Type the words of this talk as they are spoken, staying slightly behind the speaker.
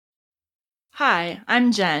Hi,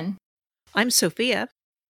 I'm Jen. I'm Sophia.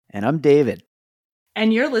 And I'm David.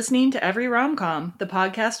 And you're listening to Every Rom-Com, the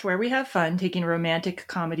podcast where we have fun taking romantic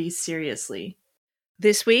comedies seriously.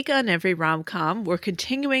 This week on Every Rom-Com, we're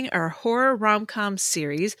continuing our horror rom-com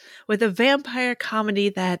series with a vampire comedy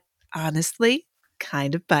that, honestly,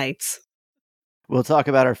 kind of bites. We'll talk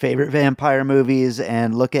about our favorite vampire movies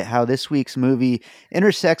and look at how this week's movie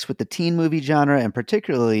intersects with the teen movie genre and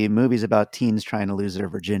particularly movies about teens trying to lose their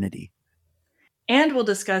virginity. And we'll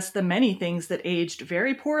discuss the many things that aged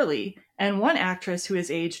very poorly and one actress who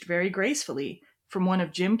has aged very gracefully from one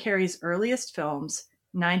of Jim Carrey's earliest films,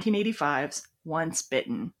 1985's Once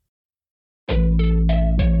Bitten.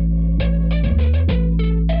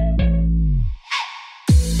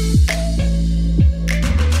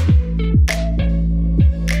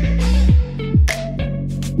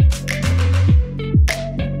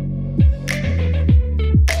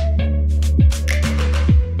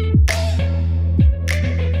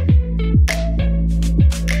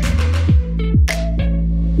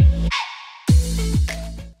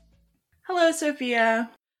 Hello, Sophia.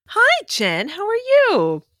 Hi, Jen. How are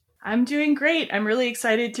you? I'm doing great. I'm really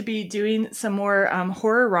excited to be doing some more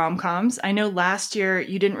horror rom-coms. I know last year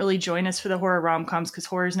you didn't really join us for the horror rom-coms because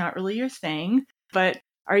horror is not really your thing, but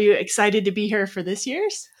are you excited to be here for this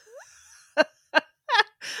year's?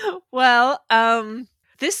 Well,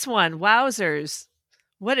 this one, wowzers.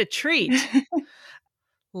 What a treat.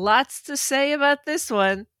 Lots to say about this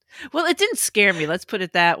one. Well, it didn't scare me. Let's put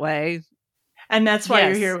it that way. And that's why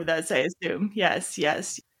you're Yes. here with us, I assume.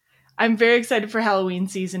 Yes. I'm very excited for Halloween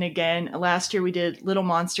season again. Last year we did Little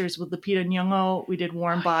Monsters with Lupita Nyong'o, we did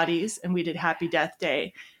Warm Bodies, and we did Happy Death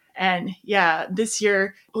Day. And yeah, this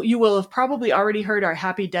year you will have probably already heard our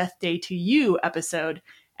Happy Death Day to You episode,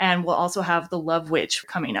 and we'll also have The Love Witch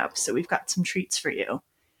coming up. So we've got some treats for you.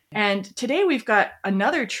 And today we've got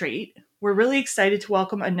another treat. We're really excited to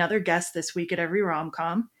welcome another guest this week at Every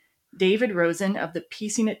Rom-Com, David Rosen of the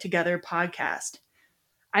Piecing It Together podcast.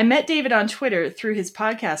 I met David on Twitter through his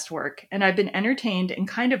podcast work, and I've been entertained and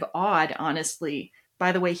kind of awed, honestly,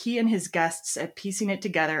 by the way he and his guests at Piecing It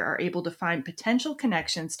Together are able to find potential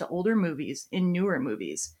connections to older movies in newer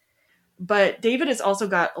movies. But David has also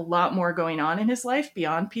got a lot more going on in his life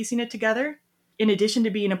beyond Piecing It Together. In addition to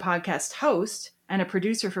being a podcast host and a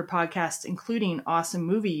producer for podcasts including Awesome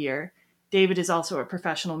Movie Year, David is also a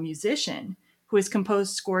professional musician who has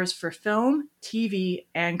composed scores for film, TV,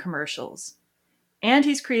 and commercials. And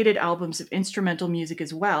he's created albums of instrumental music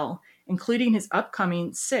as well, including his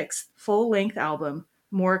upcoming 6th full-length album,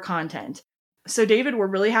 More Content. So David, we're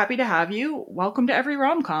really happy to have you. Welcome to Every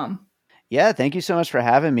Rom-Com. Yeah, thank you so much for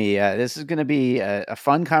having me. This is going to be a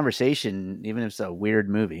fun conversation, even if it's a weird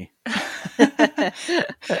movie.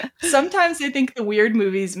 Sometimes I think the weird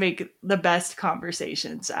movies make the best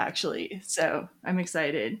conversations, actually. So I'm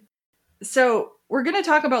excited. So we're going to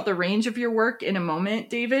talk about the range of your work in a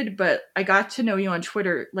moment, David, but I got to know you on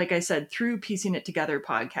Twitter, like I said, through Piecing It Together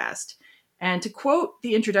podcast. And to quote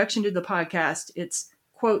the introduction to the podcast, it's,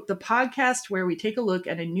 quote, the podcast where we take a look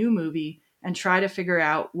at a new movie and try to figure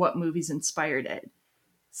out what movies inspired it.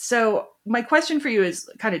 So my question for you is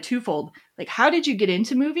kind of twofold. Like, how did you get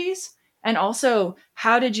into movies? And also,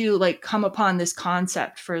 how did you come upon this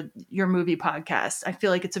concept for your movie podcast? I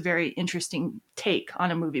feel like it's a very interesting take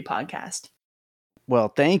on a movie podcast. Well,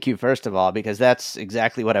 thank you, first of all, because that's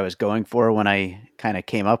exactly what I was going for when I kind of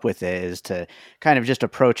came up with it, is to kind of just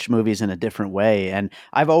approach movies in a different way. And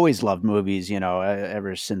I've always loved movies,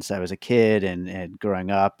 ever since I was a kid and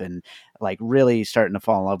growing up and really starting to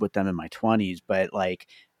fall in love with them in my 20s. But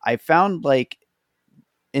I found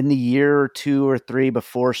in the year or 2 or 3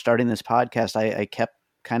 before starting this podcast, I kept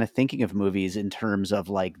kind of thinking of movies in terms of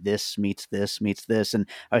this meets this meets this. And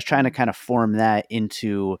I was trying to kind of form that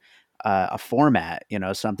into a format,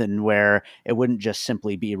 something where it wouldn't just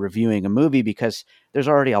simply be reviewing a movie, because there's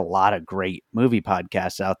already a lot of great movie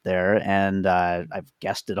podcasts out there. And I've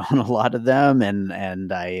guested on a lot of them,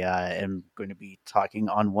 and I am going to be talking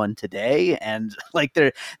on one today. And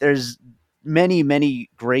there's many, many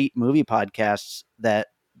great movie podcasts that,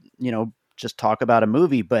 just talk about a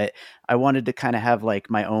movie, but I wanted to kind of have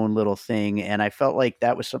my own little thing. And I felt like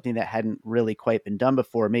that was something that hadn't really quite been done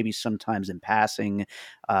before. Maybe sometimes in passing,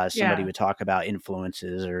 somebody would talk about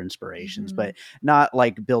influences or inspirations, but not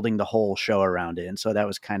building the whole show around it. And so that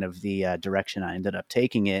was kind of the direction I ended up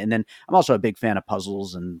taking it. And then I'm also a big fan of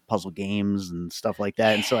puzzles and puzzle games and stuff like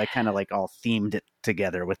that. And so I kind of all themed it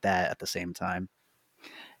together with that at the same time.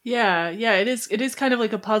 Yeah, yeah, it is kind of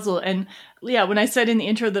like a puzzle. And yeah, when I said in the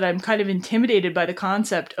intro that I'm kind of intimidated by the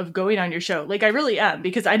concept of going on your show, like I really am,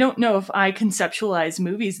 because I don't know if I conceptualize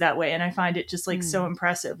movies that way, and I find it just like so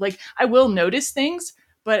impressive. Like I will notice things,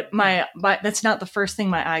 but my that's not the first thing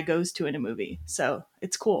my eye goes to in a movie. So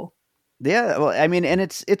it's cool. Yeah, well, I mean, and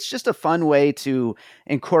it's just a fun way to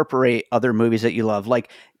incorporate other movies that you love.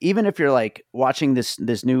 Like even if you're like watching this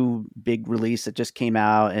new big release that just came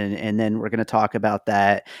out, and then we're going to talk about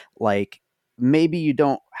that. Like maybe you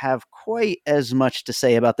don't have quite as much to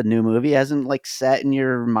say about the new movie, it hasn't like sat in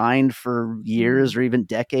your mind for years or even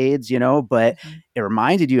decades, but it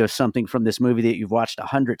reminded you of something from this movie that you've watched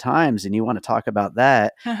 100 times, and you want to talk about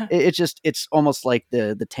that. It's almost like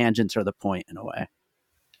the tangents are the point in a way.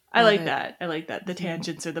 I like that. I like that. The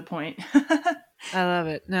tangents are the point. I love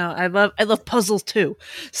it. No, I love puzzles too.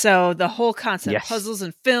 So the whole concept, Yes. puzzles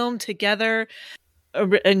and film together,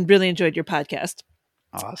 and really enjoyed your podcast.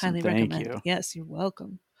 Awesome. Highly Thank recommend. you. Yes, you're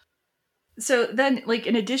welcome. So then, like,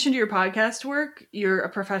 in addition to your podcast work, you're a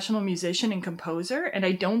professional musician and composer. And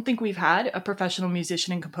I don't think we've had a professional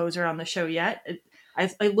musician and composer on the show yet.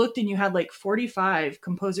 I looked and you had like 45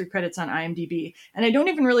 composer credits on IMDb. And I don't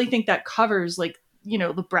even really think that covers like,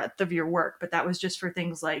 the breadth of your work, but that was just for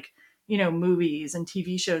things like, movies and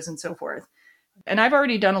TV shows and so forth. And I've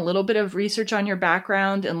already done a little bit of research on your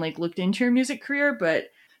background and like looked into your music career, but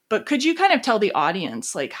could you kind of tell the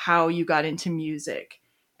audience like how you got into music?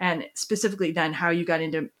 And specifically then how you got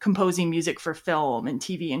into composing music for film and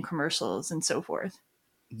TV and commercials and so forth.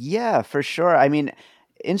 Yeah, for sure. I mean,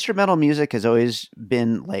 instrumental music has always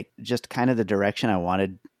been like just kind of the direction I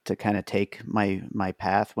wanted to kind of take my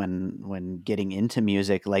path when getting into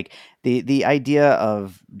music. Like the idea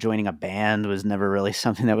of joining a band was never really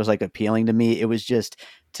something that was like appealing to me. It was just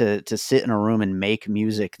to sit in a room and make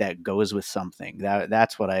music that goes with something.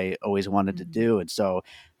 That's what I always wanted to do. And so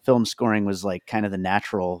film scoring was like kind of the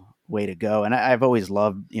natural way to go. And I've always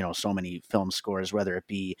loved, so many film scores, whether it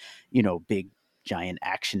be, big giant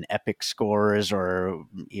action epic scores or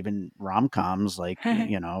even rom-coms like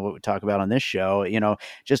what we talk about on this show,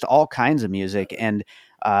 just all kinds of music. And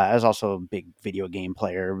I was also a big video game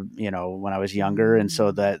player, when I was younger, and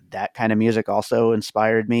so that kind of music also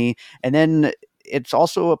inspired me. And then it's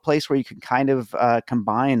also a place where you can kind of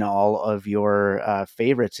combine all of your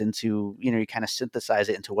favorites into, you kind of synthesize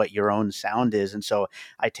it into what your own sound is. And so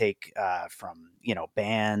I take from,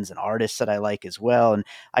 bands and artists that I like as well. And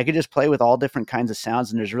I could just play with all different kinds of sounds,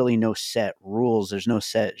 and there's really no set rules. There's no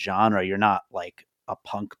set genre. You're not like a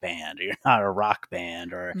punk band, or you're not a rock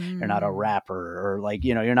band, or you're not a rapper, or like,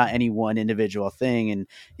 you're not any one individual thing. And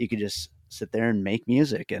you could just sit there and make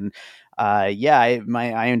music. And my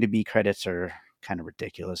IMDb credits are kind of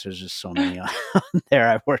ridiculous. There's just so many on there.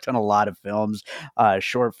 I've worked on a lot of films,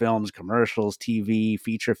 short films, commercials, TV,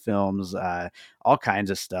 feature films, all kinds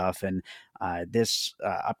of stuff. And this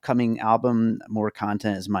upcoming album, More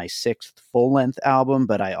Content, is my 6th full-length album,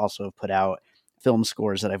 but I also have put out film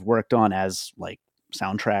scores that I've worked on as like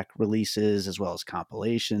soundtrack releases, as well as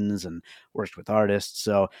compilations, and worked with artists.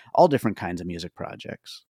 So all different kinds of music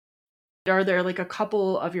projects. Are there like a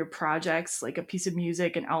couple of your projects, like a piece of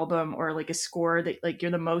music, an album, or like a score that like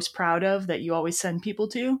you're the most proud of that you always send people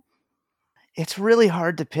to? It's really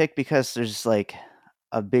hard to pick because there's like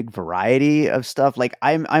a big variety of stuff. Like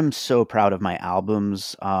I'm so proud of my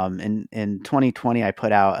albums. In 2020 I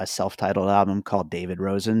put out a self-titled album called David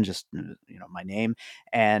Rosen, just my name.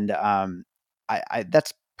 And I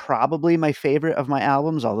that's probably my favorite of my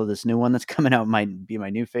albums, although this new one that's coming out might be my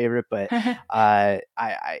new favorite. But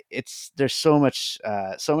there's so much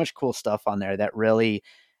cool stuff on there that really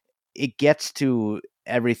it gets to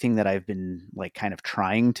everything that I've been like kind of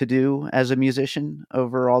trying to do as a musician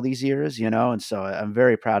over all these years, and so I'm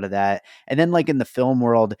very proud of that. And then like in the film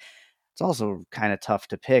world, it's also kind of tough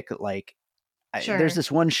to pick. Like there's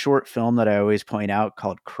this one short film that I always point out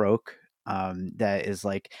called Croak, that is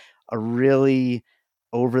like a really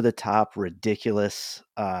over the top, ridiculous,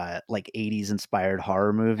 like 80s inspired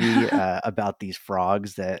horror movie about these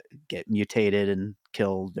frogs that get mutated and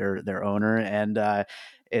kill their owner. And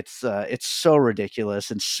it's so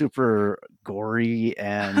ridiculous and super gory,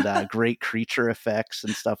 and great creature effects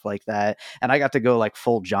and stuff like that. And I got to go like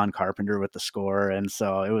full John Carpenter with the score, and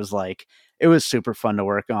so it was super fun to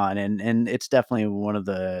work on, and it's definitely one of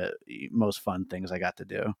the most fun things I got to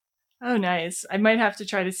do. Oh, nice. I might have to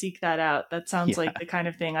try to seek that out. That sounds like the kind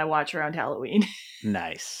of thing I watch around Halloween.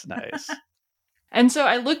 Nice. And so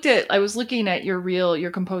I was looking at your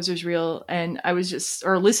composer's reel, and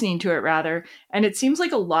or listening to it rather. And it seems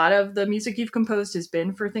like a lot of the music you've composed has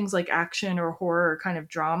been for things like action or horror or kind of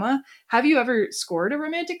drama. Have you ever scored a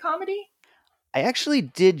romantic comedy? I actually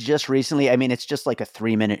did just recently. I mean, it's just like a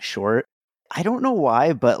 3-minute short. I don't know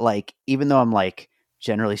why, but like, even though I'm like,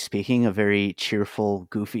 generally speaking, a very cheerful,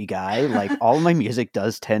 goofy guy, like all of my music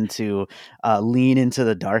does tend to lean into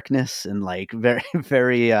the darkness and like very,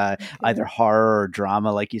 very either horror or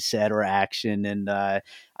drama, like you said, or action. And I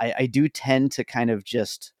do tend to kind of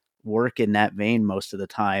just work in that vein most of the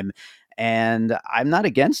time. And I'm not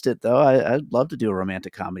against it, though. I'd love to do a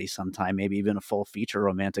romantic comedy sometime, maybe even a full feature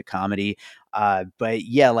romantic comedy. But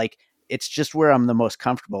yeah, like it's just where I'm the most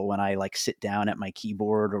comfortable when I like sit down at my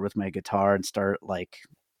keyboard or with my guitar and start like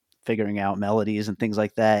figuring out melodies and things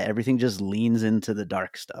like that. Everything just leans into the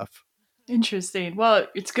dark stuff. Interesting. Well,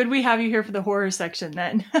 it's good we have you here for the horror section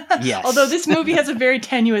then. Yes. Although this movie has a very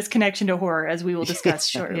tenuous connection to horror, as we will discuss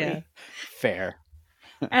shortly. Yeah. Fair.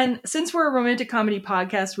 And since we're a romantic comedy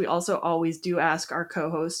podcast, we also always do ask our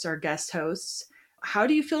co-hosts, our guest hosts, how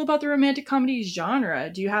do you feel about the romantic comedy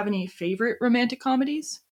genre? Do you have any favorite romantic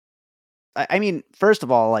comedies? I mean, first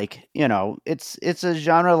of all, like, you know, it's a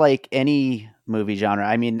genre like any movie genre.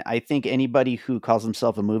 I mean, I think anybody who calls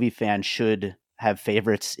himself a movie fan should have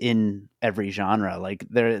favorites in every genre. Like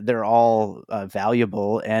they're all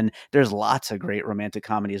valuable, and there's lots of great romantic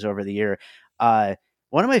comedies over the year. One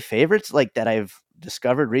of my favorites, like that I've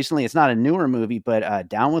discovered recently, it's not a newer movie, but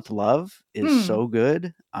Down with Love is so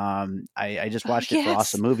good. I just watched it for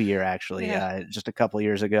Awesome Movie Year, actually, just a couple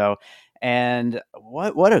years ago. And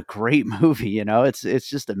what a great movie, you know, it's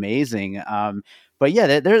just amazing. But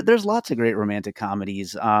yeah, there's lots of great romantic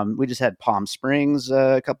comedies. We just had Palm Springs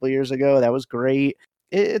a couple of years ago. That was great.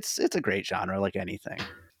 It's a great genre, like anything.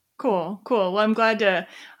 Cool. Well, I'm glad to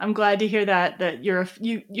hear that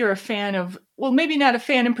you're a fan of, well, maybe not a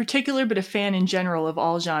fan in particular, but a fan in general of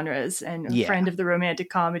all genres and a friend of the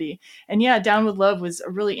romantic comedy. And yeah, Down with Love was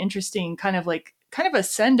a really interesting kind of a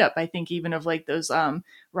send up, I think, even of like those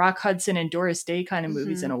Rock Hudson and Doris Day kind of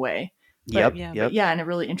movies in a way. But, Yep. Yeah, in a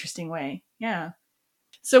really interesting way. Yeah.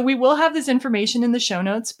 So we will have this information in the show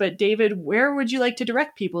notes, but David, where would you like to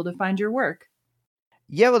direct people to find your work?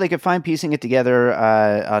 Yeah, well, they could find Piecing It Together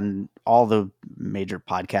on all the major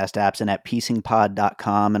podcast apps and at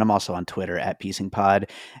piecingpod.com. And I'm also on Twitter at piecingpod.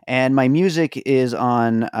 And my music is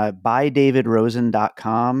on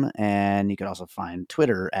bydavidrosen.com. And you can also find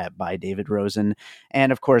Twitter at bydavidrosen.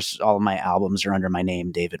 And of course, all of my albums are under my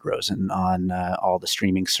name, David Rosen, on all the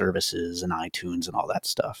streaming services and iTunes and all that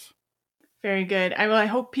stuff. Very good. I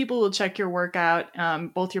hope people will check your work out,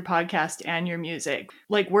 both your podcast and your music.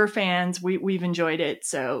 Like, we're fans. We've enjoyed it.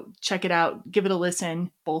 So check it out. Give it a listen.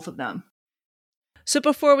 Both of them. So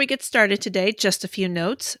before we get started today, just a few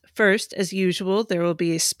notes. First, as usual, there will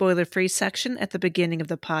be a spoiler-free section at the beginning of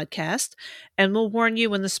the podcast, and we'll warn you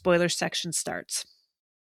when the spoiler section starts.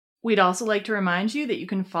 We'd also like to remind you that you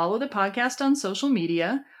can follow the podcast on social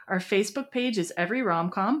media. Our Facebook page is Every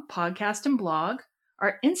Romcom Podcast and Blog.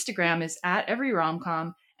 Our Instagram is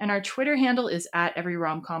 @EveryRomcom, and our Twitter handle is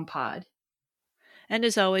 @EveryRomcomPod. And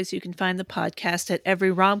as always, you can find the podcast at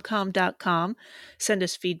everyromcom.com. Send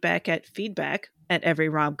us feedback at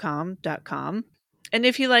feedback@everyromcom.com. And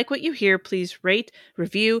if you like what you hear, please rate,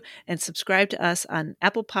 review, and subscribe to us on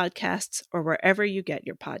Apple Podcasts or wherever you get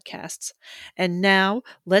your podcasts. And now,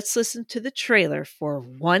 let's listen to the trailer for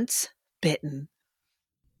Once Bitten.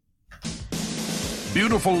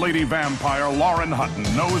 Beautiful lady vampire Lauren Hutton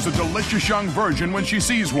knows a delicious young virgin when she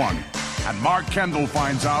sees one. And Mark Kendall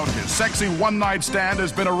finds out his sexy one-night stand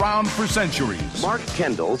has been around for centuries. Mark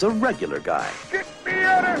Kendall's a regular guy. Get me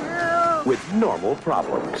out of here! With normal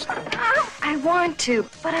problems. I want to,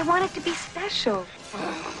 but I want it to be special.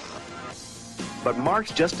 But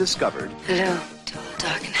Mark's just discovered... Hello, tall,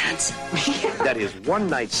 dark, and handsome. that his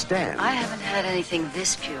one-night stand... I haven't had anything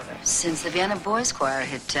this pure since the Vienna Boys Choir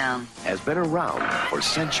hit town. ...has been around for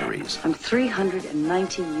centuries. I'm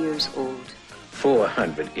 390 years old.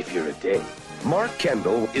 400 if you're a day. Mark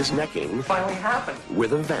Kendall is necking... Finally happened.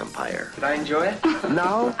 ...with a vampire. Did I enjoy it?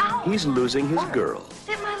 Now, he's losing his girl.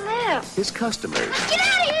 Bit my lip. His customers. Get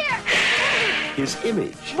out of here! His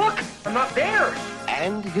image. Look, I'm not there.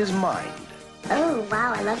 And his mind. Oh,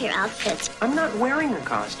 wow, I love your outfits. I'm not wearing a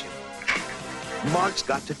costume. Mark's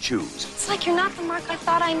got to choose. It's like you're not the Mark I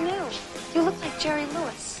thought I knew. You look like Jerry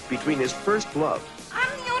Lewis. Between his first love... I'm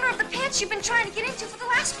the owner of the pants you've been trying to get into for the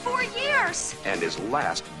last 4 years. ...and his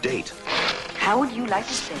last date. How would you like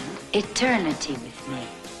to spend eternity with me?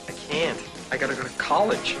 I can't. I gotta go to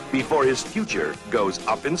college. Before his future goes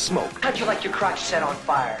up in smoke. How'd you like your crotch set on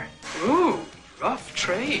fire? Ooh, rough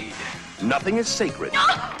trade. Nothing is sacred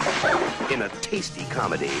in a tasty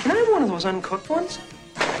comedy. Can I have one of those uncooked ones?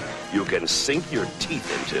 You can sink your teeth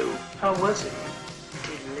into. How was it?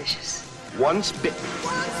 Delicious. Once bitten.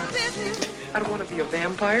 I don't want to be a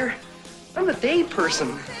vampire. I'm a day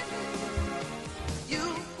person.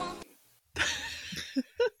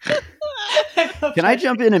 Can I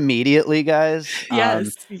jump in immediately, guys?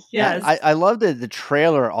 Yes. Yes. I love that the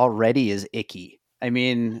trailer already is icky. I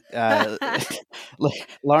mean,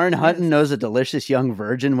 Lauren Hutton knows a delicious young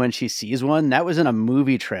virgin when she sees one. That was in a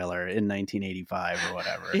movie trailer in 1985 or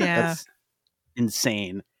whatever. Yeah. That's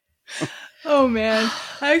insane. Oh man,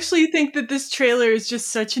 I actually think that this trailer is just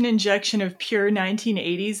such an injection of pure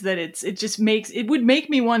 1980s that it would make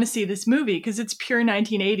me want to see this movie because it's pure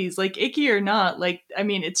 1980s, like icky or not. Like, I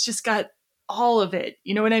mean, it's just got all of it.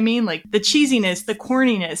 You know what I mean? Like the cheesiness, the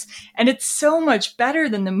corniness, and it's so much better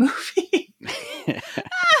than the movie.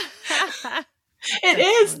 It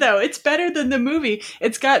is, though. It's better than the movie.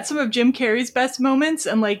 It's got some of Jim Carrey's best moments,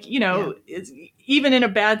 and like, you know, even in a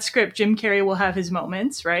bad script, Jim Carrey will have his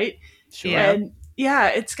moments, right? Sure. And yeah,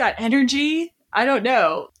 it's got energy. I don't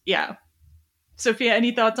know. Yeah. Sophia,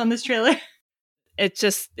 any thoughts on this trailer? It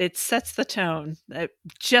sets the tone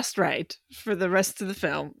just right for the rest of the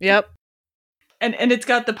film. Yep. And it's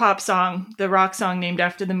got the pop song, the rock song named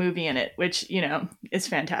after the movie in it, which, you know, is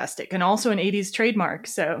fantastic. And also an 80s trademark.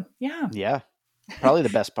 So, yeah. Yeah. Probably the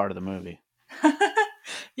best part of the movie.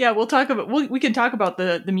 Yeah, we can talk about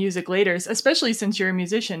the music later, especially since you're a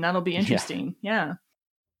musician. That'll be interesting. Yeah.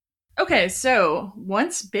 Okay, so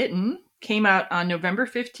Once Bitten came out on November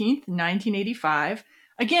 15th, 1985.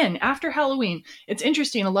 Again, after Halloween. It's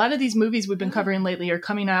interesting. A lot of these movies we've been covering lately are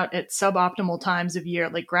coming out at suboptimal times of year.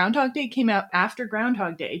 Like Groundhog Day came out after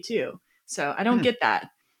Groundhog Day, too. So I don't get that.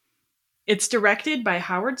 It's directed by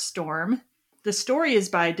Howard Storm. The story is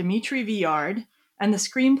by Dimitri Villard. And the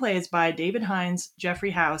screenplay is by David Hines,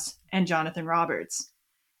 Jeffrey House, and Jonathan Roberts.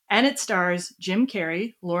 And it stars Jim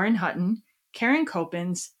Carrey, Lauren Hutton, Karen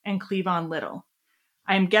Copins, and Cleavon Little.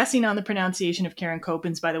 I am guessing on the pronunciation of Karen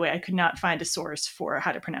Copins, by the way. I could not find a source for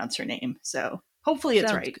how to pronounce her name. So hopefully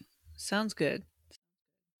it's right. Sounds good.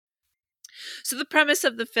 So the premise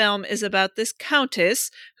of the film is about this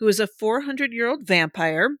countess who is a 400-year-old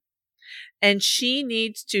vampire, and she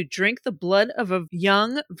needs to drink the blood of a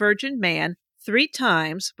young virgin man 3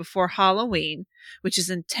 times before Halloween, which is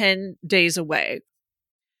in 10 days away.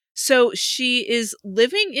 So she is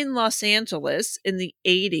living in Los Angeles in the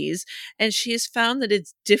 80s, and she has found that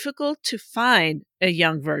it's difficult to find a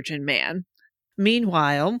young virgin man.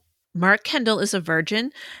 Meanwhile, Mark Kendall is a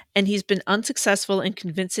virgin, and he's been unsuccessful in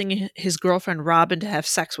convincing his girlfriend Robin to have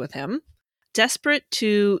sex with him. Desperate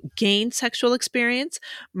to gain sexual experience,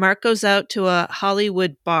 Mark goes out to a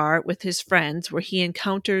Hollywood bar with his friends where he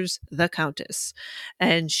encounters the Countess,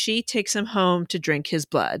 and she takes him home to drink his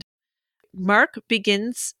blood. Mark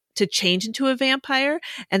begins to change into a vampire,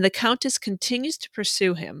 and the Countess continues to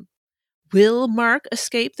pursue him. Will Mark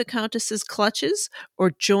escape the Countess's clutches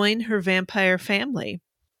or join her vampire family?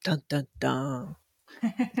 Dun, dun, dun.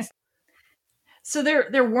 So there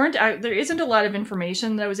isn't a lot of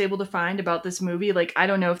information that I was able to find about this movie. Like, I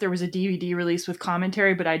don't know if there was a DVD release with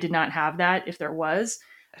commentary, but I did not have that if there was.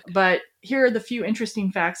 Okay. But here are the few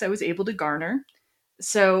interesting facts I was able to garner.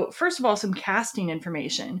 So first of all, some casting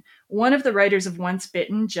information. One of the writers of Once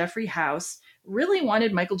Bitten, Jeffrey House, really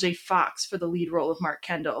wanted Michael J. Fox for the lead role of Mark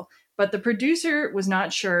Kendall, but the producer was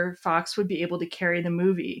not sure Fox would be able to carry the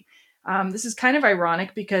movie. This is kind of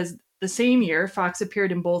ironic because the same year, Fox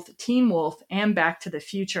appeared in both Teen Wolf and Back to the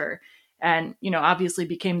Future, and, you know, obviously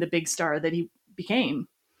became the big star that he became.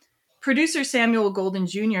 Producer Samuel Golden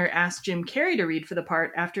Jr. asked Jim Carrey to read for the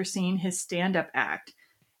part after seeing his stand-up act.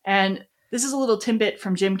 And this is a little tidbit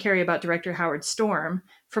from Jim Carrey about director Howard Storm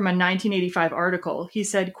from a 1985 article. He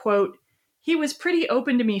said, quote, "He was pretty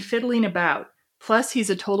open to me fiddling about. Plus, he's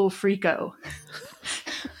a total freako."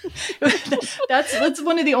 That's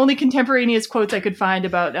one of the only contemporaneous quotes I could find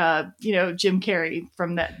about Jim Carrey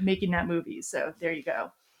from making that movie. So there you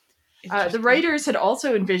go. The writers had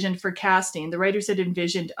also envisioned for casting. The writers had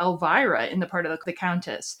envisioned Elvira in the part of the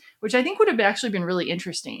Countess, which I think would have actually been really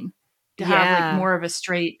interesting to have like more of a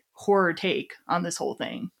straight horror take on this whole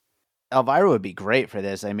thing. Elvira would be great for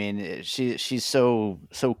this. I mean, she's so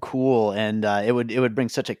cool, and it would bring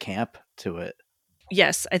such a camp to it.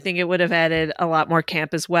 Yes, I think it would have added a lot more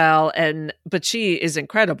camp as well. But she is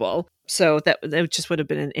incredible. So that just would have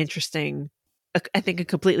been an interesting, I think, a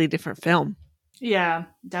completely different film. Yeah,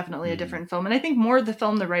 definitely a different film. And I think more of the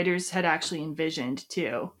film the writers had actually envisioned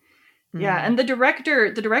too. Yeah, and the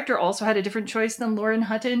director also had a different choice than Lauren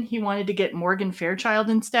Hutton. He wanted to get Morgan Fairchild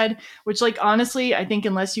instead, which, like, honestly, I think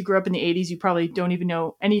unless you grew up in the 80s, you probably don't even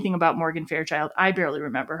know anything about Morgan Fairchild. I barely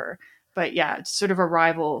remember her. But yeah, it's sort of a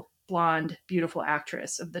rival blonde, beautiful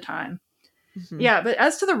actress of the time. Mm-hmm. Yeah, but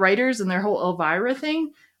as to the writers and their whole Elvira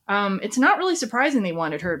thing, it's not really surprising they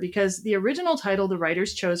wanted her because the original title the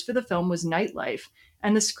writers chose for the film was Nightlife,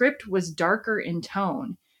 and the script was darker in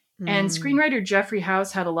tone. And screenwriter Jeffrey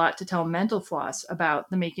House had a lot to tell Mental Floss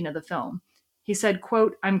about the making of the film. He said,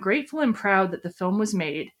 quote, "I'm grateful and proud that the film was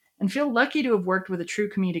made and feel lucky to have worked with a true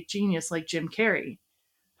comedic genius like Jim Carrey.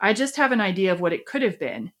 I just have an idea of what it could have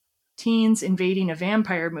been. Teens invading a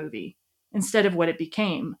vampire movie instead of what it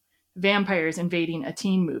became. Vampires invading a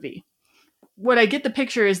teen movie." What I get the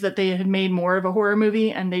picture is that they had made more of a horror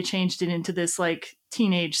movie and they changed it into this like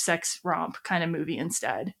teenage sex romp kind of movie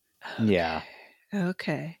instead. Yeah.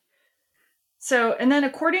 Okay. So, and then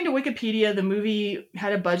according to Wikipedia, the movie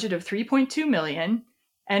had a budget of $3.2 million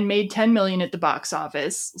and made $10 million at the box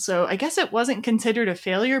office. So I guess it wasn't considered a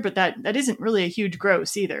failure, but that isn't really a huge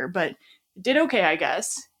gross either. But it did okay, I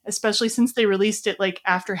guess, especially since they released it like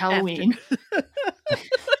after Halloween.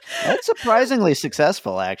 That's surprisingly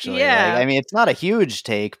successful, actually. Yeah. Like, I mean, it's not a huge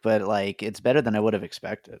take, but like it's better than I would have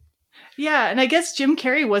expected. Yeah, and I guess Jim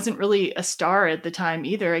Carrey wasn't really a star at the time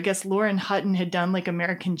either. I guess Lauren Hutton had done like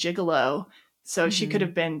American Gigolo, so she could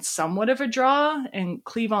have been somewhat of a draw. And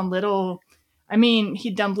Cleavon Little, I mean,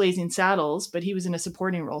 he'd done Blazing Saddles, but he was in a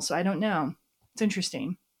supporting role, so I don't know. It's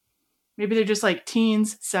interesting. Maybe they're just like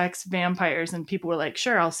teens, sex, vampires, and people were like,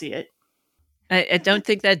 sure, I'll see it. I don't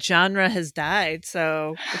think that genre has died,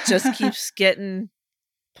 so it just keeps getting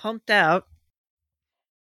pumped out.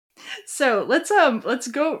 So let's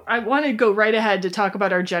go. I want to go right ahead to talk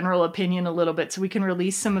about our general opinion a little bit so we can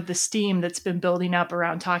release some of the steam that's been building up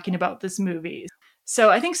around talking about this movie. So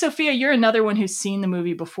I think, Sophia, you're another one who's seen the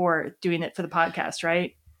movie before doing it for the podcast,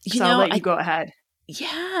 right? So I'll let you go ahead.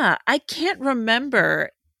 Yeah, I can't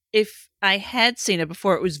remember if I had seen it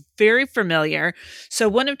before. It was very familiar. So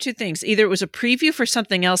one of two things. Either it was a preview for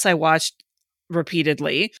something else I watched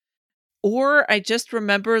repeatedly, or I just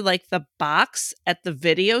remember like the box at the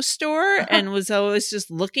video store and was always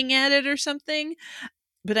just looking at it or something.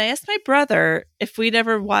 But I asked my brother if we'd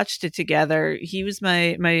ever watched it together. He was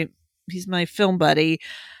he's my film buddy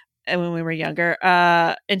when we were younger.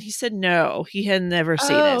 And he said no, he had never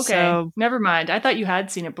seen it. Okay. So never mind. I thought you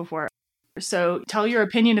had seen it before. So tell your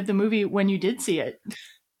opinion of the movie when you did see it.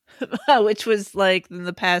 Which was like in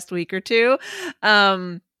the past week or two.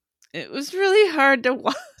 It was really hard to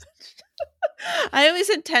watch. I always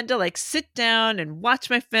intend to like sit down and watch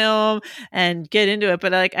my film and get into it,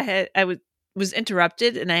 but like I was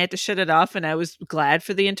interrupted and I had to shut it off, and I was glad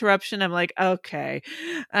for the interruption. I'm like, okay,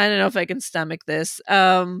 I don't know if I can stomach this.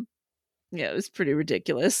 Yeah, it was pretty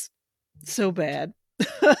ridiculous. So bad.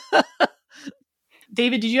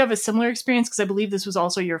 David, did you have a similar experience? Because I believe this was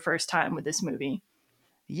also your first time with this movie.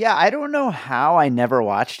 Yeah, I don't know how I never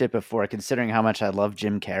watched it before, considering how much I loved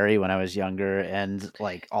Jim Carrey when I was younger, and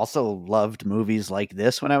like also loved movies like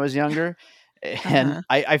this when I was younger. And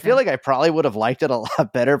I feel like I probably would have liked it a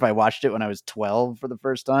lot better if I watched it when I was 12 for the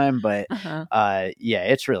first time. But yeah,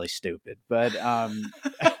 it's really stupid. But I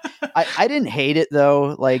didn't hate it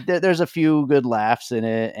though. Like there's a few good laughs in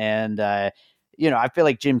it, and I feel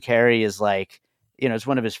like Jim Carrey is like, it's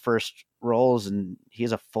one of his first roles, and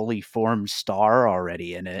he's a fully formed star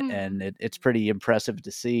already in it, and it's pretty impressive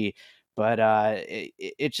to see. But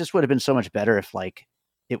it just would have been so much better if like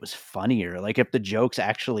it was funnier, like if the jokes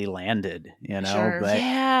actually landed, Sure. But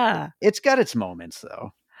yeah, it's got its moments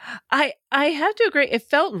though. I have to agree. It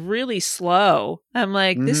felt really slow. I'm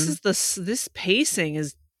like, this pacing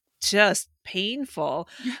is just painful.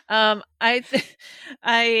 I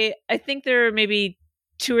think there are maybe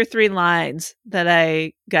 2 or 3 lines that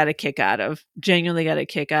I got a kick out of, genuinely got a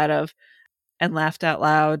kick out of, and laughed out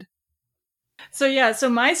loud. So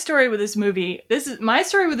my story with this movie is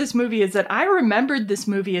that I remembered this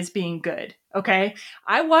movie as being good. Okay.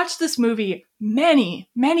 I watched this movie many,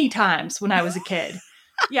 many times when I was a kid.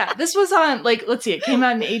 Yeah. This was on let's see, it came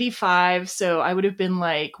out in 85. So I would have been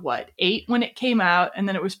 8 when it came out. And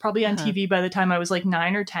then it was probably on TV by the time I was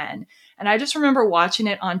 9 or 10. And I just remember watching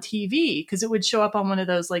it on TV because it would show up on one of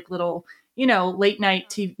those little, late night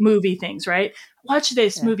TV movie things, right? Watch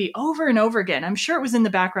this movie over and over again. I'm sure it was in the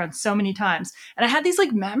background so many times. And I had these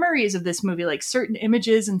memories of this movie, certain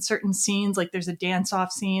images and certain scenes. There's a dance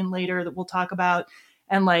off scene later that we'll talk about.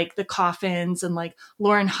 And the coffins and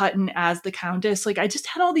Lauren Hutton as the Countess. I just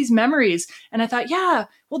had all these memories. And I thought, yeah,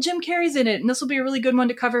 well, Jim Carrey's in it. And this will be a really good one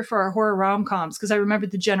to cover for our horror rom-coms because I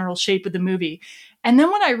remembered the general shape of the movie. And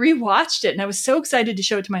then when I rewatched it, and I was so excited to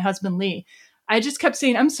show it to my husband, Lee, I just kept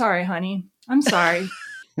saying, I'm sorry, honey. I'm sorry.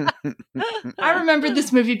 I remembered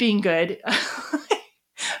this movie being good.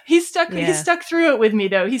 He stuck through it with me,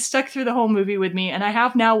 though. He stuck through the whole movie with me. And I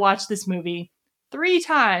have now watched this movie 3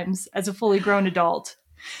 times as a fully grown adult.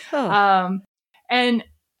 Oh. And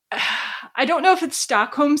I don't know if it's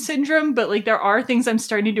Stockholm syndrome, but like there are things I'm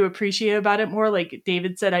starting to appreciate about it more. Like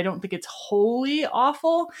David said, I don't think it's wholly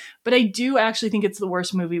awful, but I do actually think it's the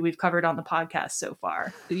worst movie we've covered on the podcast so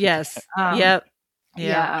far. Yes. Yep.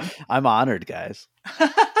 Yeah. I'm honored, guys.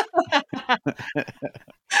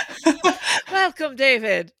 Welcome,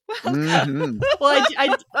 David. Mhm. Well,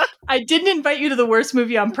 I didn't invite you to the worst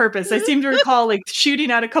movie on purpose. I seem to recall like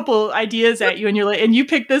shooting out a couple ideas at you, and you're like, and you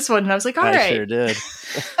picked this one, and I was like, all right. I sure did.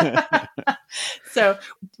 So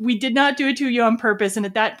we did not do it to you on purpose. And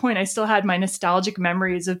at that point, I still had my nostalgic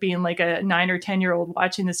memories of being like a 9 or 10-year-old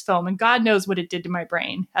watching this film. And God knows what it did to my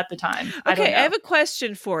brain at the time. Okay, I have a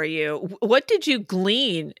question for you. What did you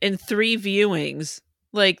glean in 3 viewings?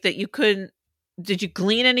 Like that you couldn't, did you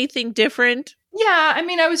glean anything different? Yeah, I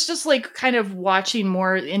mean, I was just like kind of watching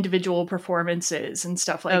more individual performances and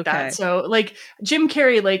stuff like that. So like Jim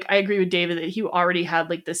Carrey, like I agree with David that he already had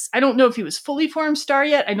like this, I don't know if he was fully formed star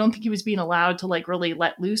yet. I don't think he was being allowed to like really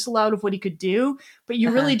let loose a lot of what he could do, but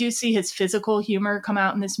you really do see his physical humor come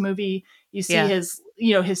out in this movie. You see his,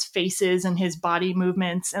 you know, his faces and his body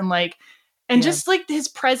movements and like, and just like his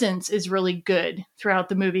presence is really good throughout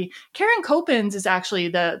the movie. Karen Copins is actually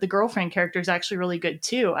the girlfriend character is actually really good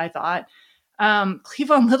too, I thought.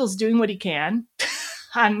 Cleavon Little's doing what he can.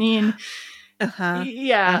 I mean,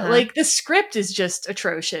 like the script is just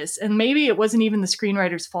atrocious. And maybe it wasn't even the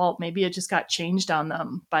screenwriter's fault. Maybe it just got changed on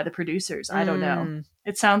them by the producers. I don't know.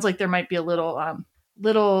 It sounds like there might be a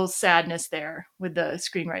little sadness there with the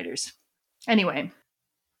screenwriters. Anyway,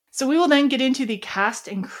 so we will then get into the cast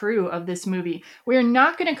and crew of this movie. We are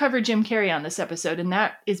not going to cover Jim Carrey on this episode, and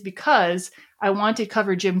that is because I want to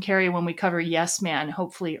cover Jim Carrey when we cover Yes Man,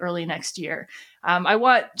 hopefully early next year. I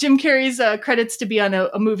want Jim Carrey's credits to be on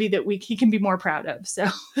a movie that he can be more proud of. So,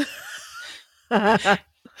 but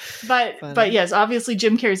yes, obviously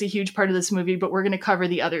Jim Carrey is a huge part of this movie, but we're going to cover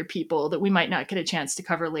the other people that we might not get a chance to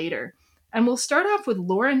cover later. And we'll start off with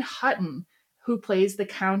Lauren Hutton, who plays the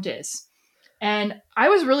Countess. And I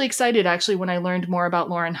was really excited, actually, when I learned more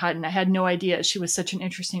about Lauren Hutton. I had no idea she was such an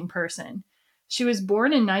interesting person. She was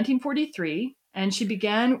born in 1943, and she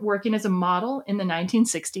began working as a model in the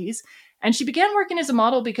 1960s. And she began working as a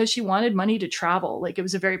model because she wanted money to travel. Like, it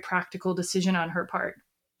was a very practical decision on her part.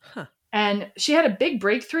 And she had a big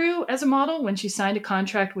breakthrough as a model when she signed a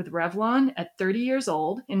contract with Revlon at 30 years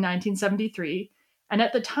old in 1973. And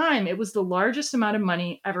at the time, it was the largest amount of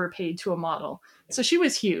money ever paid to a model. So she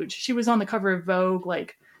was huge. She was on the cover of Vogue,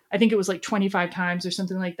 like, I think it was like 25 times or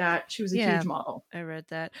something like that. She was a huge model. I read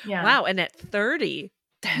that. Yeah. Wow. And at 30,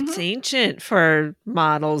 that's ancient for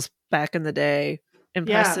models back in the day.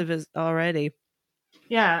 Impressive as already.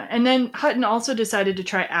 Yeah. And then Hutton also decided to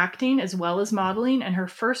try acting as well as modeling. And her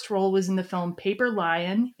first role was in the film Paper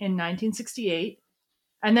Lion in 1968.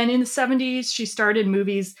 And then in the 70s, she starred in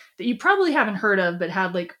movies that you probably haven't heard of, but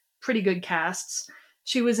had like pretty good casts.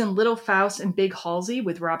 She was in Little Faust and Big Halsey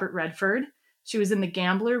with Robert Redford. She was in The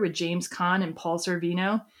Gambler with James Caan and Paul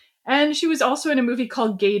Sorvino. And she was also in a movie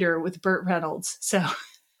called Gator with Burt Reynolds. So,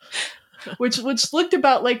 which looked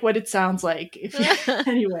about like what it sounds like.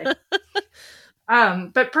 Anyway.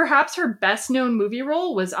 But perhaps her best known movie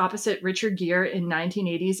role was opposite Richard Gere in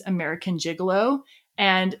 1980's American Gigolo.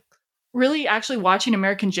 And really, actually watching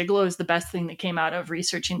American Gigolo is the best thing that came out of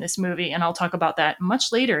researching this movie. And I'll talk about that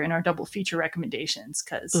much later in our double feature recommendations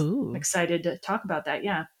because I'm excited to talk about that.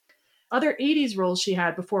 Yeah. Other 80s roles she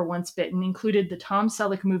had before Once Bitten included the Tom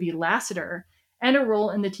Selleck movie Lassiter and a role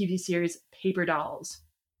in the TV series Paper Dolls.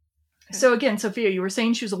 Okay. So again, Sophia, you were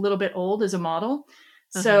saying she was a little bit old as a model.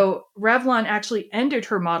 So Revlon actually ended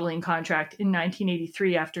her modeling contract in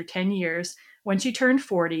 1983 after 10 years when she turned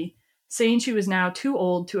 40, saying she was now too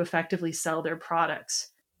old to effectively sell their products.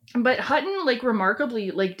 But Hutton, like,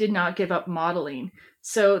 remarkably, like, did not give up modeling.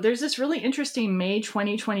 So there's this really interesting May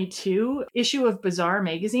 2022 issue of Bazaar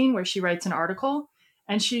magazine where she writes an article.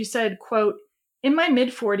 And she said, quote, "In my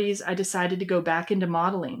mid-40s, I decided to go back into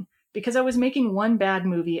modeling because I was making one bad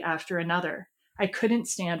movie after another. I couldn't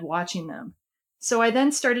stand watching them. So I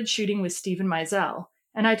then started shooting with Steven Meisel.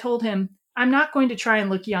 And I told him, I'm not going to try and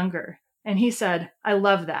look younger. And he said, I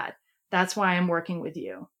love that. That's why I'm working with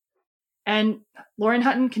you." And Lauren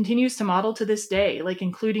Hutton continues to model to this day, like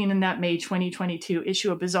including in that May 2022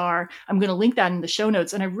 issue of Bazaar. I'm going to link that in the show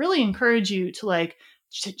notes. And I really encourage you to like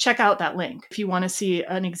check out that link if you want to see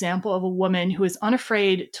an example of a woman who is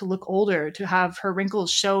unafraid to look older, to have her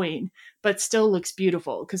wrinkles showing, but still looks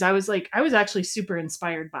beautiful. Because I was actually super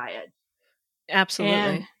inspired by it.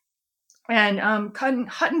 Absolutely. And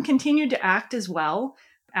Hutton continued to act as well.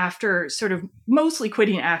 after sort of mostly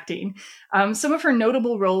quitting acting. Some of her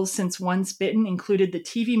notable roles since Once Bitten included the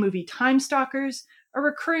TV movie Time Stalkers, a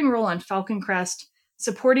recurring role on Falcon Crest,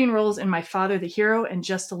 supporting roles in My Father the Hero and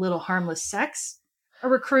Just a Little Harmless Sex, a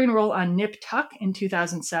recurring role on Nip Tuck in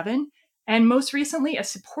 2007, and most recently a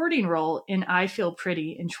supporting role in I Feel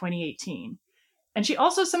Pretty in 2018. And she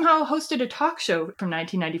also somehow hosted a talk show from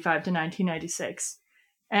 1995 to 1996.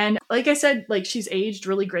 And like I said, like she's aged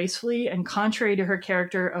really gracefully, and contrary to her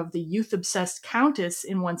character of the youth-obsessed Countess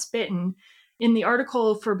in Once Bitten, in the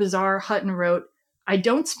article for Bizarre, Hutton wrote, "I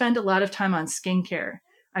don't spend a lot of time on skincare.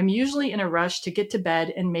 I'm usually in a rush to get to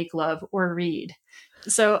bed and make love or read."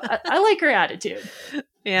 So I like her attitude.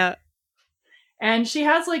 Yeah. And she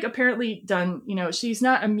has like apparently done, she's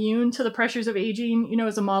not immune to the pressures of aging,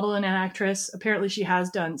 as a model and an actress. Apparently she has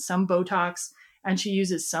done some Botox and she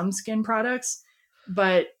uses some skin products.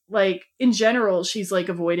 But like in general, she's like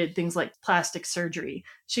avoided things like plastic surgery.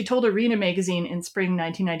 She told Arena magazine in spring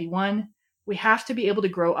 1991, "We have to be able to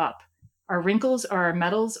grow up. Our wrinkles are our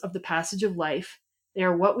medals of the passage of life. They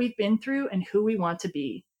are what we've been through and who we want to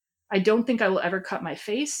be. I don't think I will ever cut my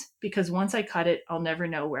face because once I cut it, I'll never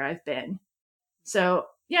know where I've been." So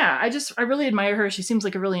yeah, I really admire her. She seems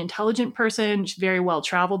like a really intelligent person, she's a very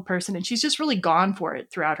well-traveled person, and she's just really gone for it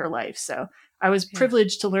throughout her life. So I was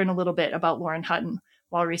privileged to learn a little bit about Lauren Hutton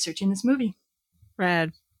while researching this movie.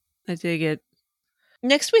 Rad. I dig it.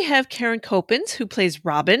 Next we have Karen Copens, who plays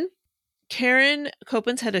Robin. Karen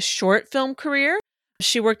Copens had a short film career.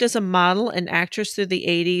 She worked as a model and actress through the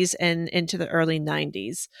 80s and into the early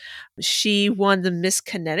 90s. She won the Miss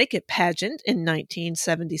Connecticut pageant in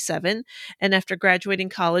 1977, and after graduating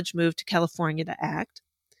college, moved to California to act.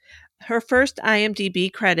 Her first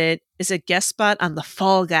IMDb credit is a guest spot on The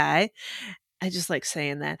Fall Guy. I just like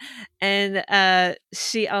saying that. And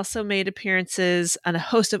she also made appearances on a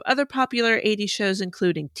host of other popular 80s shows,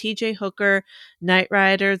 including TJ Hooker, Knight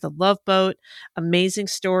Rider, The Love Boat, Amazing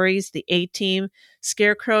Stories, The A-Team,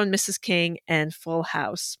 Scarecrow and Mrs. King, and Full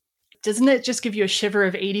House. Doesn't it just give you a shiver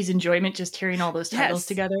of 80s enjoyment just hearing all those titles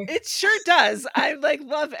together? It sure does. I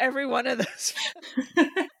love every one of those.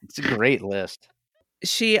 It's a great list.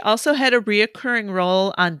 She also had a reoccurring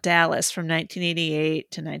role on Dallas from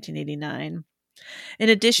 1988 to 1989. In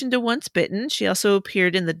addition to Once Bitten, she also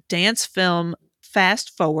appeared in the dance film Fast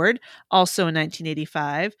Forward, also in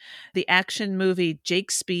 1985, the action movie Jake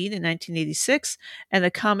Speed in 1986, and the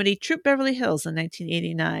comedy Troop Beverly Hills in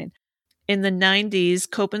 1989. In the 90s,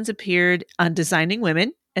 Copens appeared on Designing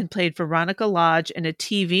Women and played Veronica Lodge in a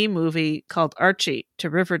TV movie called Archie, to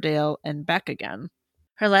Riverdale and Back Again.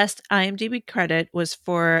 Her last IMDb credit was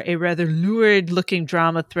for a rather lurid-looking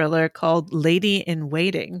drama thriller called Lady in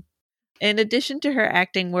Waiting. In addition to her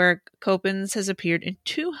acting work, Copens has appeared in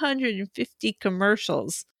 250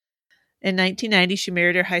 commercials. In 1990, she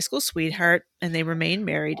married her high school sweetheart, and they remain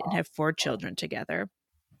married and have 4 children together.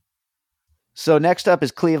 So next up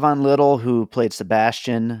is Cleavon Little, who played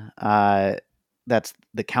Sebastian. That's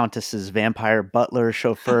the Countess's vampire butler,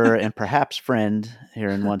 chauffeur, and perhaps friend here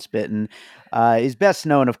in Once Bitten. He's best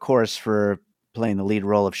known, of course, for playing the lead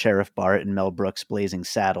role of Sheriff Bart in Mel Brooks' Blazing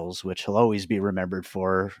Saddles, which he'll always be remembered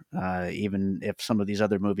for, even if some of these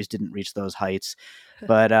other movies didn't reach those heights.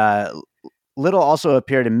 But Little also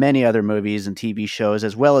appeared in many other movies and TV shows,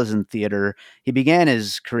 as well as in theater. He began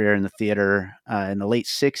his career in the theater in the late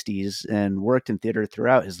 60s and worked in theater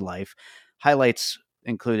throughout his life. Highlights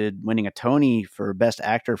included winning a Tony for Best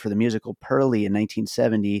Actor for the musical Pearly in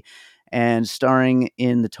 1970 and starring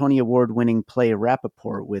in the Tony Award-winning play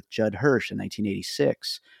Rappaport with Judd Hirsch in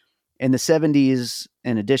 1986. In the 70s,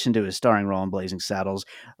 in addition to his starring role in Blazing Saddles,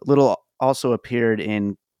 Little also appeared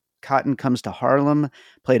in Cotton Comes to Harlem,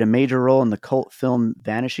 played a major role in the cult film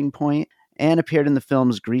Vanishing Point, and appeared in the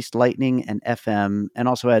films Greased Lightning and FM, and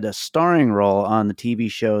also had a starring role on the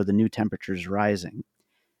TV show The New Temperatures Rising.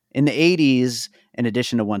 In the 80s, in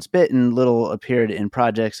addition to Once Bitten, Little appeared in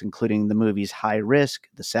projects including the movies High Risk,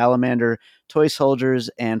 The Salamander, Toy Soldiers,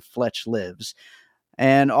 and Fletch Lives,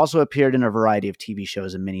 and also appeared in a variety of TV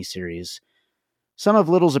shows and miniseries. Some of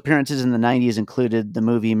Little's appearances in the 90s included the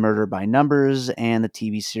movie Murder by Numbers and the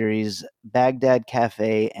TV series Baghdad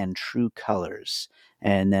Cafe and True Colors.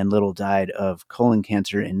 And then Little died of colon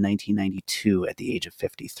cancer in 1992 at the age of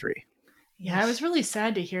 53. Yeah, I was really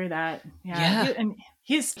sad to hear that. Yeah. And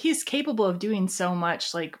he's capable of doing so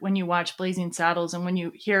much. Like when you watch Blazing Saddles and when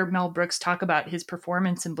you hear Mel Brooks talk about his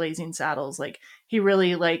performance in Blazing Saddles, like he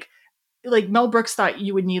really like Mel Brooks thought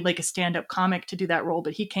you would need like a stand-up comic to do that role,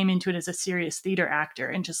 but he came into it as a serious theater actor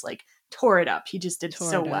and just like tore it up. He just did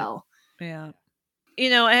so well. Yeah.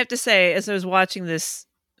 I have to say, as I was watching this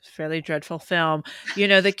fairly dreadful film.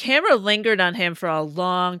 The camera lingered on him for a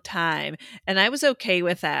long time, and I was okay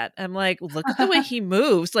with that. I'm like, look at the way he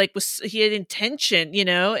moves. Like, he had intention,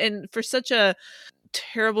 and for such a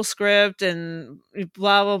terrible script and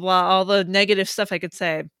blah blah blah, all the negative stuff I could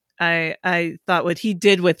say, I thought what he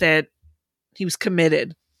did with it, he was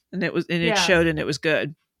committed, and it showed, and it was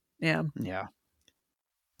good. Yeah.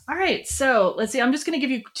 All right, so let's see. I'm just going to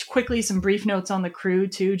give you quickly some brief notes on the crew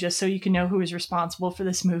too, just so you can know who is responsible for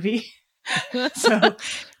this movie. So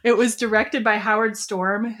it was directed by Howard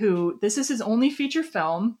Storm, who this is his only feature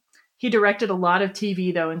film. He directed a lot of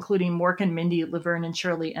TV though, including Mork and Mindy, Laverne and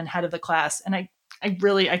Shirley, and Head of the Class. And I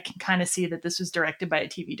can kind of see that this was directed by a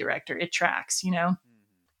TV director. It tracks,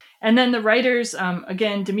 And then the writers,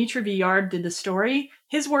 again, Dimitri Villard did the story.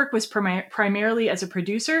 His work was primarily as a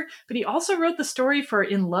producer, but he also wrote the story for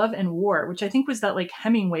In Love and War, which I think was that like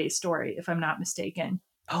Hemingway story, if I'm not mistaken.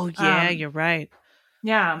 Oh, yeah, you're right.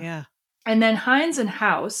 Yeah. And then Hines and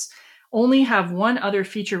House only have one other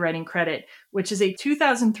feature writing credit, which is a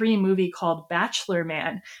 2003 movie called Bachelor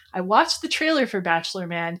Man. I watched the trailer for Bachelor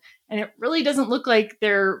Man, and it really doesn't look like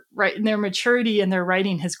their maturity and their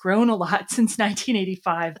writing has grown a lot since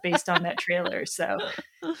 1985 based on that trailer. So,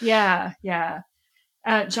 yeah.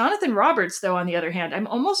 Jonathan Roberts, though, on the other hand, I'm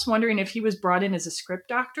almost wondering if he was brought in as a script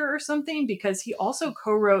doctor or something, because he also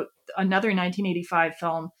co-wrote another 1985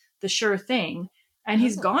 film, The Sure Thing. And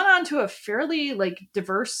he's gone on to a fairly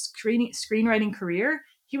diverse screenwriting career.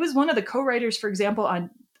 He was one of the co-writers, for example, on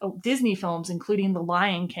Disney films, including The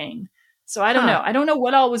Lion King. So I don't know. I don't know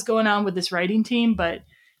what all was going on with this writing team, but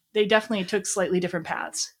they definitely took slightly different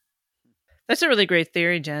paths. That's a really great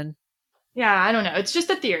theory, Jen. Yeah, I don't know. It's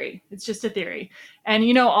just a theory.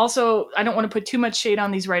 And, also, I don't want to put too much shade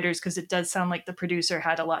on these writers because it does sound like the producer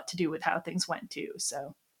had a lot to do with how things went too.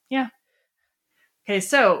 So, yeah. Okay,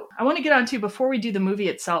 so I want to get on to, before we do the movie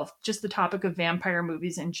itself, just the topic of vampire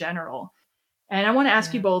movies in general. And I want to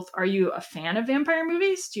ask you both, are you a fan of vampire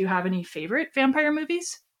movies? Do you have any favorite vampire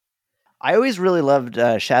movies? I always really loved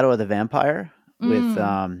Shadow of the Vampire with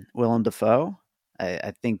Willem Dafoe.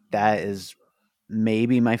 I think that is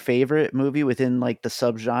maybe my favorite movie within the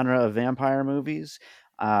subgenre of vampire movies.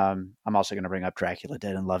 I'm also going to bring up Dracula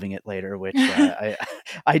Dead and Loving It later, which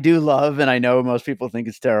I do love, and I know most people think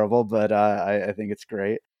it's terrible, but I think it's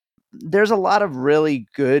great. There's a lot of really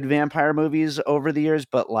good vampire movies over the years,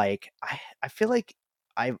 but I feel like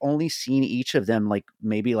I've only seen each of them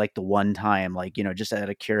maybe the one time, just out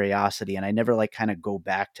of curiosity, and I never kind of go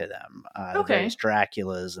back to them. Various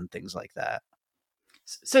Draculas and things like that.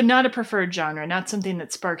 So not a preferred genre, not something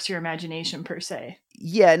that sparks your imagination per se.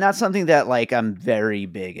 Yeah, not something that I'm very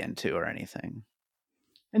big into or anything.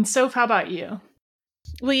 And Soph, how about you?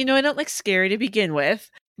 Well, I don't like scary to begin with,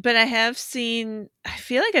 but I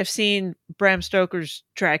feel like I've seen Bram Stoker's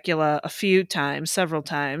Dracula several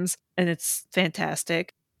times, and it's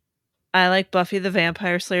fantastic. I like Buffy the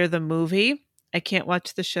Vampire Slayer, the movie. I can't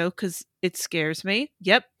watch the show because it scares me.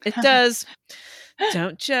 Yep, it does.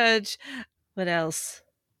 Don't judge. What else?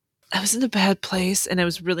 I was in a bad place, and I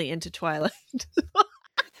was really into Twilight.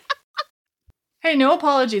 Hey, no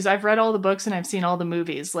apologies. I've read all the books and I've seen all the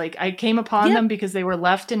movies. I came upon them because they were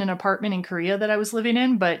left in an apartment in Korea that I was living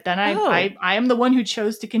in, but then I am the one who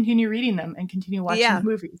chose to continue reading them and continue watching the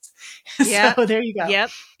movies. So there you go.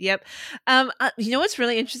 Yep. What's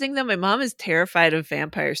really interesting though? My mom is terrified of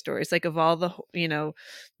vampire stories, of all the,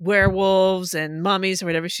 werewolves and mummies or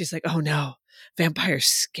whatever. She's like, oh no, vampires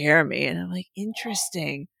scare me. And I'm like,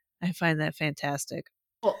 interesting. I find that fantastic.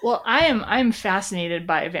 Well, I'm fascinated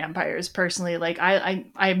by vampires personally.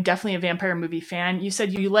 I'm definitely a vampire movie fan. You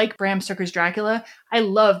said you like Bram Stoker's Dracula. I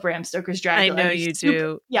love Bram Stoker's Dracula. I know you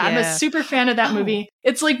do. Yeah, I'm a super fan of that movie.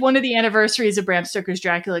 It's one of the anniversaries of Bram Stoker's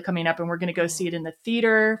Dracula coming up, and we're going to go see it in the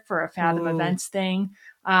theater for a Fathom Events thing.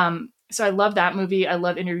 So I love that movie. I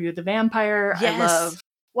love Interview with the Vampire. Yes.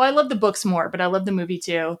 I love the books more, but I love the movie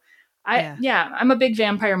too. I'm a big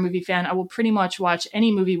vampire movie fan. I will pretty much watch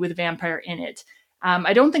any movie with a vampire in it.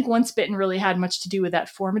 I don't think Once Bitten really had much to do with that,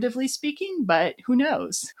 formatively speaking, but who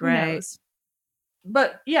knows? Who knows?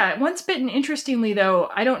 But yeah, Once Bitten, interestingly though,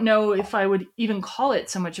 I don't know if I would even call it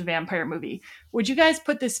so much a vampire movie. Would you guys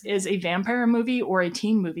put this as a vampire movie or a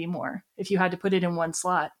teen movie more, if you had to put it in one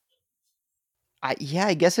slot? I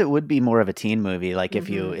guess it would be more of a teen movie.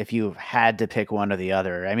 If you had to pick one or the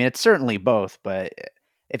other. I mean, it's certainly both, but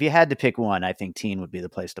if you had to pick one, I think teen would be the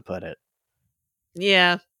place to put it.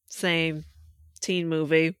 Yeah, same. Teen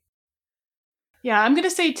movie. Yeah, I'm going to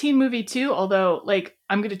say teen movie too, although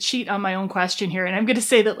I'm going to cheat on my own question here. And I'm going to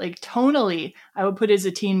say that like tonally, I would put it as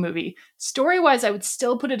a teen movie. Story-wise, I would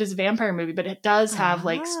still put it as a vampire movie, but it does have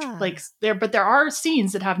there are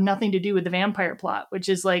scenes that have nothing to do with the vampire plot, which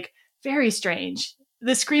is like very strange.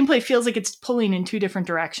 The screenplay feels like it's pulling in two different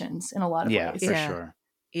directions in a lot of ways. Yeah, for sure.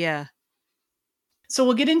 Yeah. So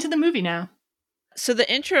we'll get into the movie now. So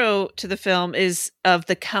the intro to the film is of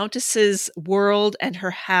the Countess's world and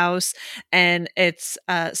her house, and it's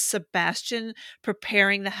Sebastian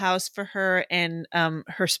preparing the house for her and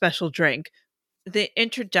her special drink. The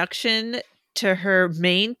introduction to her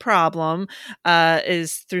main problem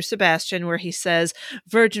is through Sebastian, where he says,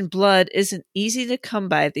 "Virgin blood isn't easy to come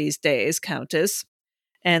by these days, Countess."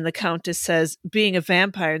 And the Countess says, "Being a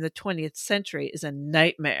vampire in the 20th century is a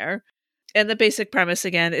nightmare." And the basic premise,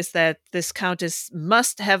 again, is that this Countess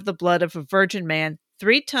must have the blood of a virgin man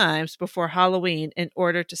 3 times before Halloween in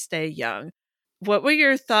order to stay young. What were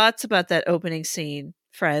your thoughts about that opening scene,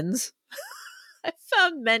 friends? I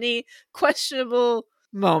found many questionable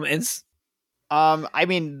moments. I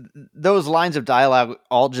mean, those lines of dialogue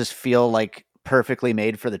all just feel like perfectly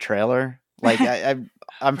made for the trailer. Like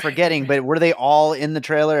I'm forgetting, but were they all in the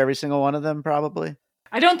trailer? Every single one of them, probably.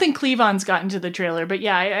 I don't think Cleavon's gotten to the trailer, but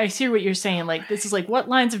yeah, I see what you're saying. Like, this is like, what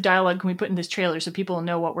lines of dialogue can we put in this trailer so people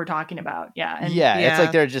know what we're talking about? Yeah. And it's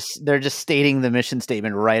like they're just stating the mission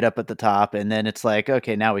statement right up at the top, and then it's like,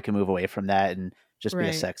 okay, now we can move away from that and just be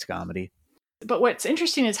a sex comedy. But what's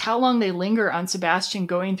interesting is how long they linger on Sebastian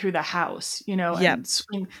going through the house,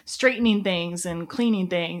 and straightening things and cleaning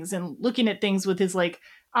things and looking at things with his like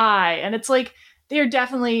eye. And it's like, they're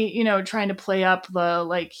definitely, trying to play up the,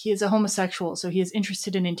 like, he is a homosexual, so he is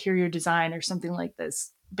interested in interior design or something like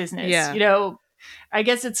this business. Yeah. I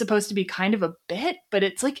guess it's supposed to be kind of a bit, but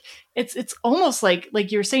it's like, it's almost like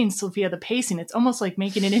you're saying, Sophia, the pacing, it's almost like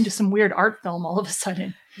making it into some weird art film all of a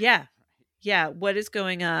sudden. Yeah. Yeah. What is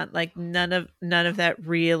going on? Like none of that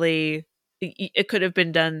really, it could have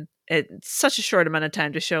been done in such a short amount of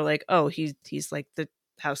time to show like, oh, he's like the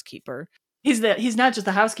housekeeper. He's not just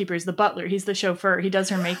the housekeeper, he's the butler, he's the chauffeur, he does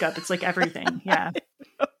her makeup. It's like everything. Yeah.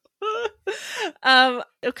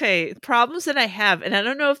 Okay. Problems that I have, and I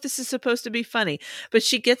don't know if this is supposed to be funny, but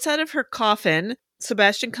she gets out of her coffin.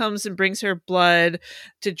 Sebastian comes and brings her blood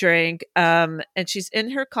to drink. And she's in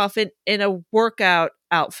her coffin in a workout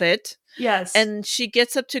outfit. Yes. And she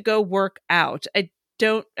gets up to go work out.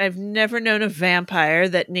 I've never known a vampire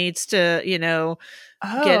that needs to,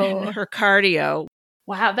 get in her cardio.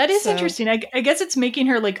 Wow, that is interesting. I guess it's making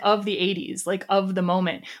her like of the 80s, like of the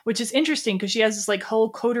moment, which is interesting because she has this like whole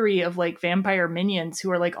coterie of like vampire minions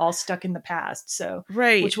who are like all stuck in the past. So,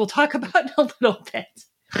 right. Which we'll talk about in a little bit.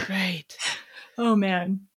 Right. Oh,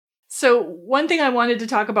 man. So one thing I wanted to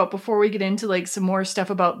talk about before we get into like some more stuff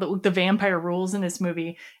about the vampire rules in this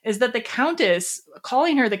movie is that the Countess,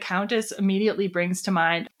 calling her the Countess immediately brings to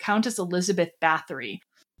mind Countess Elizabeth Bathory.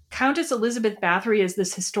 Countess Elizabeth Bathory is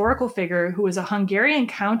this historical figure who was a Hungarian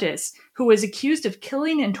countess who was accused of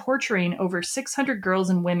killing and torturing over 600 girls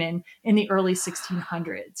and women in the early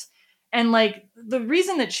 1600s. And like the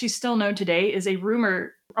reason that she's still known today is a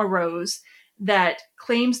rumor arose that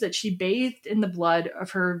claims that she bathed in the blood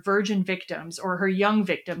of her virgin victims, or her young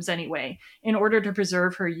victims anyway, in order to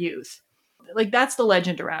preserve her youth. Like that's the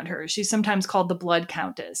legend around her. She's sometimes called the Blood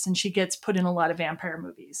Countess, and she gets put in a lot of vampire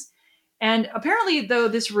movies. And apparently, though,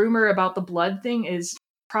 this rumor about the blood thing is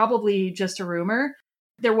probably just a rumor.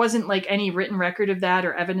 There wasn't like any written record of that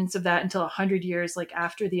or evidence of that until 100 years like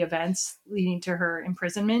after the events leading to her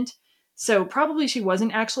imprisonment. So probably she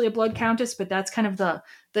wasn't actually a blood countess, but that's kind of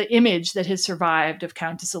the image that has survived of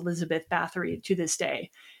Countess Elizabeth Bathory to this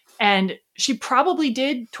day. And she probably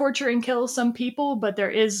did torture and kill some people, but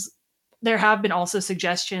there have been also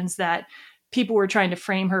suggestions that people were trying to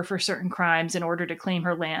frame her for certain crimes in order to claim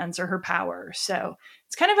her lands or her power. So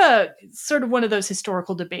it's kind of a sort of one of those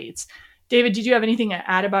historical debates. David, did you have anything to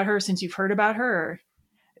add about her since you've heard about her? Or?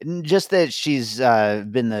 Just that she's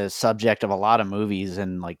been the subject of a lot of movies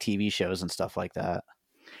and like TV shows and stuff like that.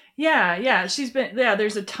 Yeah. She's been,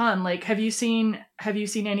 there's a ton. Like, have you seen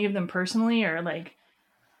any of them personally, or like?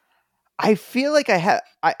 I feel like I have.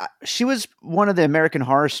 She was one of the American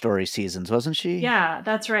Horror Story seasons, wasn't she? Yeah,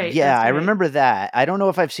 that's right. Yeah, that's right. I remember that. I don't know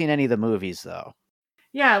if I've seen any of the movies though.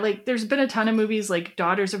 Yeah, like there's been a ton of movies like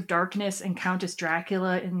Daughters of Darkness and Countess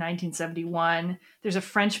Dracula in 1971. There's a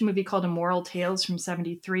French movie called Immoral Tales from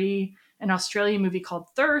 1973, an Australian movie called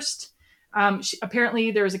Thirst.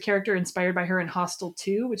 Apparently there was a character inspired by her in Hostel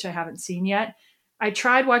 2, which I haven't seen yet. I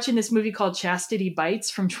tried watching this movie called Chastity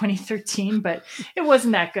Bites from 2013, but it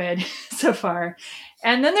wasn't that good so far.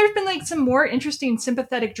 And then there's been like some more interesting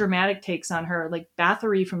sympathetic dramatic takes on her, like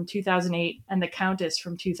Bathory from 2008 and The Countess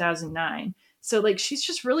from 2009. So like she's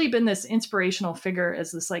just really been this inspirational figure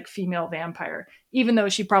as this like female vampire, even though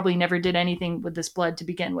she probably never did anything with this blood to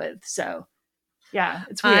begin with. So yeah,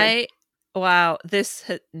 it's weird. Wow, this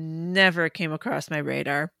never came across my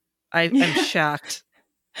radar. I'm shocked.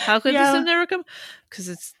 How could this have never come? Because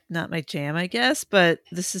it's not my jam, I guess, but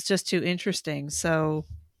this is just too interesting. So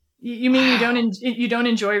you mean you don't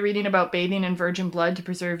enjoy reading about bathing in virgin blood to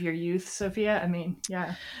preserve your youth, Sophia? I mean,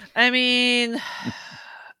 yeah. I mean,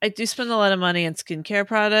 I do spend a lot of money on skincare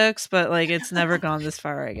products, but like it's never gone this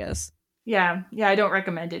far, I guess. Yeah, I don't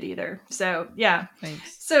recommend it either. So yeah,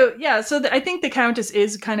 thanks. So yeah, I think the Countess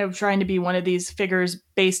is kind of trying to be one of these figures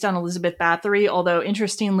based on Elizabeth Bathory. Although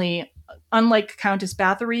interestingly, unlike Countess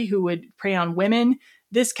Bathory, who would prey on women,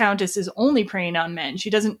 this Countess is only preying on men.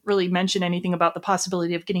 She doesn't really mention anything about the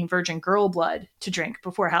possibility of getting virgin girl blood to drink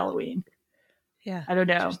before Halloween. Yeah, I don't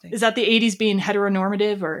know. Is that the 80s being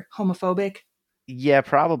heteronormative or homophobic? Yeah,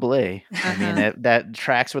 probably. I mean, that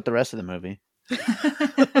tracks with the rest of the movie.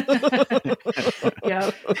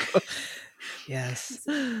 Yeah. Yes.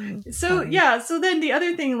 So then the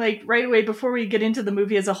other thing, like right away before we get into the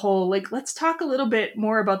movie as a whole, like let's talk a little bit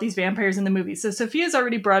more about these vampires in the movie. So Sophia's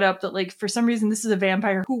already brought up that like for some reason this is a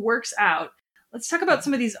vampire who works out. Let's talk about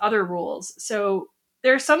some of these other rules. So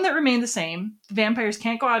there are some that remain the same. The vampires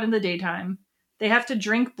can't go out in the daytime. They have to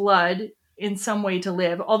drink blood in some way to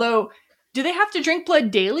live. Although, do they have to drink blood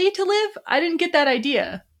daily to live? I didn't get that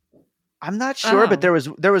idea. I'm not sure, but there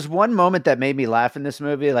was one moment that made me laugh in this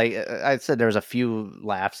movie. Like I said, there was a few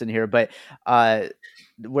laughs in here, but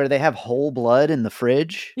where they have whole blood in the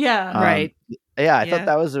fridge. Yeah, right. Yeah, I thought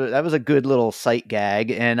that was a good little sight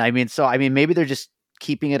gag, and I mean, maybe they're just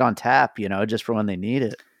keeping it on tap, just for when they need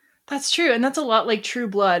it. That's true, and that's a lot like True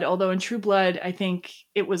Blood. Although in True Blood, I think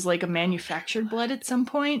it was like a manufactured blood at some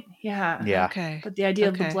point. Yeah. Okay. But the idea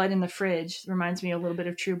of the blood in the fridge reminds me a little bit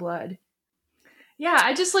of True Blood. Yeah,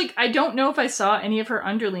 I don't know if I saw any of her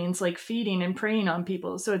underlings like feeding and preying on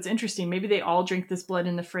people. So it's interesting. Maybe they all drink this blood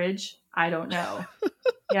in the fridge. I don't know.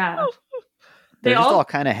 Yeah. They're just all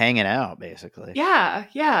kind of hanging out, basically. Yeah.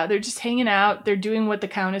 They're just hanging out. They're doing what the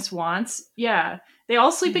Countess wants. Yeah. They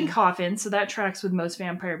all sleep in coffins, so that tracks with most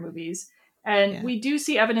vampire movies. And we do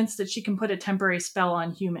see evidence that she can put a temporary spell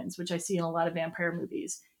on humans, which I see in a lot of vampire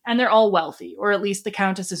movies. And they're all wealthy, or at least the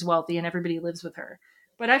Countess is wealthy and everybody lives with her.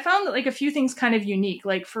 But I found that like a few things kind of unique.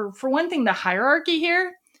 Like for one thing, the hierarchy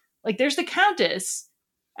here, like there's the Countess,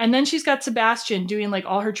 and then she's got Sebastian doing like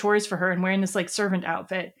all her chores for her and wearing this like servant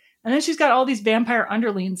outfit. And then she's got all these vampire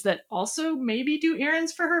underlings that also maybe do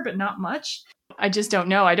errands for her, but not much. I just don't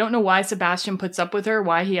know. I don't know why Sebastian puts up with her,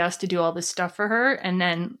 why he has to do all this stuff for her. And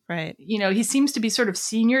then, he seems to be sort of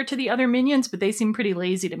senior to the other minions, but they seem pretty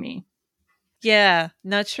lazy to me. Yeah.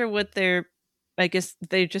 Not sure what I guess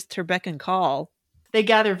they're just her beck and call. They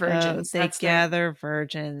gather virgins. They gather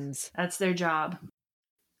virgins. That's their job.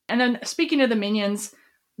 And then speaking of the minions,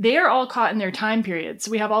 they are all caught in their time period. So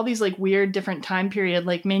we have all these like weird different time period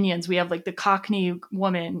like minions. We have like the Cockney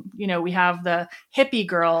woman, we have the hippie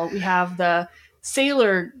girl, we have the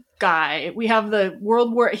sailor guy, we have the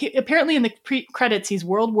apparently in the pre-credits he's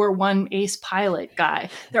World War I ace pilot guy.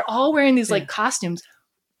 They're all wearing these like costumes,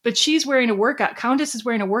 but she's wearing Countess is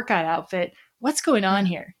wearing a workout outfit. What's going on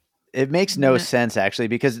here? It makes no sense actually,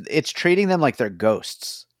 because it's treating them like they're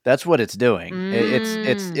ghosts. That's what it's doing.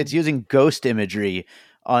 It's using ghost imagery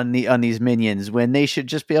on these minions when they should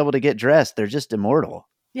just be able to get dressed. They're just immortal.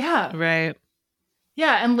 Yeah. Right.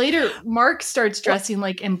 Yeah, and later Mark starts dressing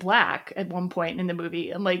like in black at one point in the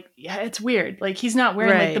movie, and like it's weird. Like he's not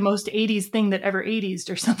wearing like the most 80s thing that ever 80s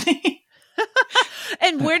or something.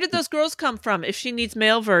 And where did those girls come from? If she needs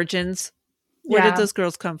male virgins, where did those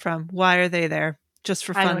girls come from? Why are they there? Just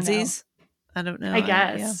for funsies? I don't know. I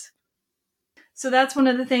guess. Yeah. So that's one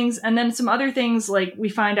of the things. And then some other things, like we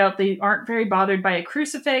find out they aren't very bothered by a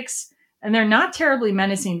crucifix, and they're not terribly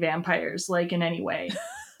menacing vampires, like in any way.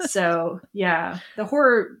 So yeah, the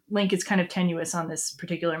horror link is kind of tenuous on this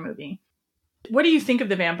particular movie. What do you think of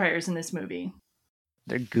the vampires in this movie?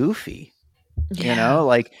 They're goofy, and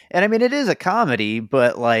I mean, it is a comedy,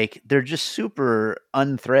 but like they're just super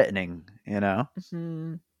unthreatening,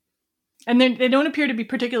 Mm-hmm. And they don't appear to be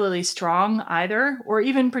particularly strong either, or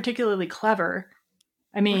even particularly clever.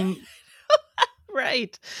 I mean...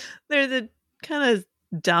 Right. They're the kind of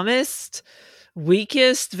dumbest,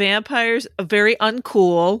 weakest vampires. Very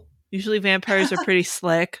uncool. Usually vampires are pretty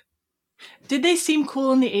slick. Did they seem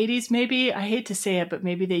cool in the 80s? Maybe. I hate to say it, but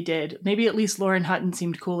maybe they did. Maybe at least Lauren Hutton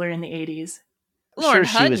seemed cooler in the 80s. Lauren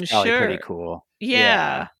She Hutton, was probably pretty sure. cool.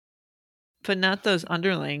 Yeah. But not those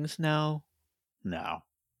underlings, no. No,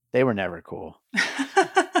 they were never cool.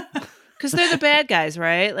 Because they're the bad guys,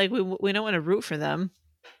 right? Like, we don't want to root for them.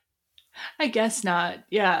 I guess not.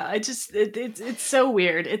 Yeah, it's so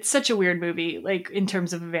weird. It's such a weird movie, like in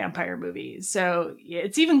terms of a vampire movie. So yeah,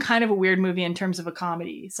 it's even kind of a weird movie in terms of a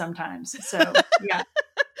comedy sometimes. So yeah,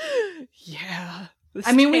 yeah.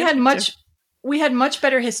 I mean, we had much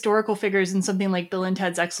better historical figures in something like Bill and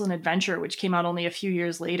Ted's Excellent Adventure, which came out only a few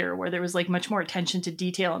years later, where there was like much more attention to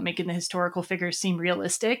detail and making the historical figures seem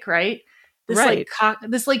realistic, right?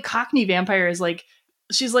 This like Cockney vampire is like,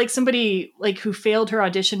 she's like somebody like who failed her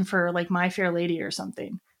audition for like My Fair Lady or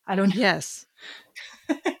something. I don't know. Yes.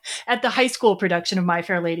 At the high school production of My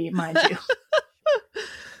Fair Lady, mind you.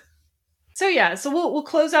 So yeah, so we'll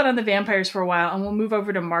close out on the vampires for a while and we'll move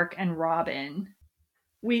over to Mark and Robin.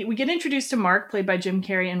 We get introduced to Mark, played by Jim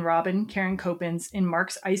Carrey, and Robin, Karen Copins, in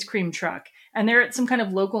Mark's ice cream truck. And they're at some kind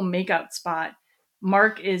of local makeout spot.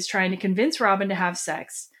 Mark is trying to convince Robin to have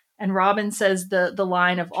sex. And Robin says the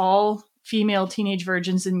line of all female teenage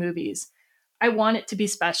virgins in movies, "I want it to be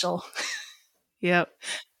special." Yep.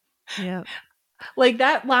 Like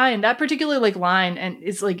that line, that particular like line, and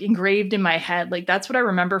is like engraved in my head. Like that's what I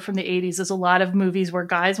remember from the 80s. There's a lot of movies where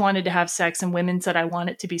guys wanted to have sex and women said, "I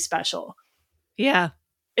want it to be special." Yeah.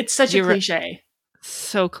 It's such a cliche. Right.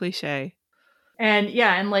 So cliche. And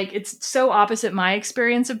yeah, and like it's so opposite my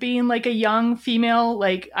experience of being like a young female.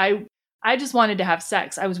 Like I just wanted to have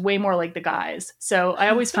sex. I was way more like the guys. So I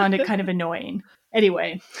always found it kind of annoying.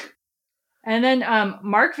 Anyway. And then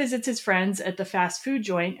Mark visits his friends at the fast food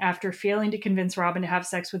joint after failing to convince Robin to have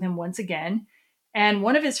sex with him once again. And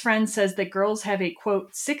one of his friends says that girls have a,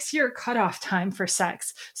 quote, 6-year cutoff time for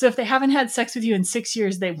sex. So if they haven't had sex with you in 6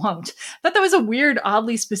 years, they won't. I thought that was a weird,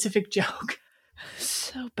 oddly specific joke.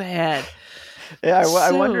 So bad. Yeah,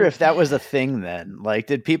 I wonder if that was a thing then. Like,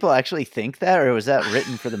 did people actually think that, or was that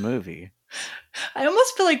written for the movie? I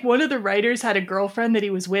almost feel like one of the writers had a girlfriend that he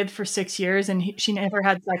was with for 6 years and she never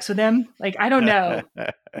had sex with him. Like, I don't know.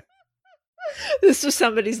 This was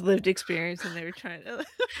somebody's lived experience and they were trying to...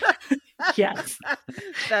 Yes.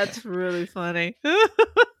 That's really funny.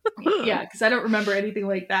 Yeah, because I don't remember anything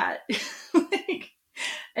like that.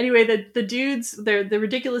 Anyway, the dudes, the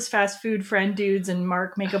ridiculous fast food friend dudes and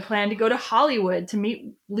Mark make a plan to go to Hollywood to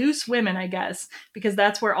meet loose women, I guess, because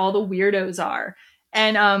that's where all the weirdos are.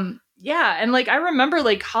 And yeah, and like I remember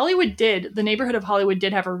like the neighborhood of Hollywood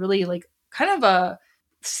did have a really like kind of a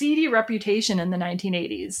seedy reputation in the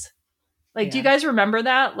 1980s. Like, do you guys remember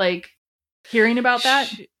that? Like hearing about that?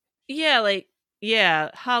 Yeah,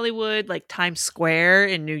 Hollywood, like Times Square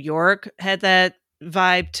in New York had that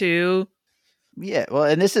vibe too. Yeah, well,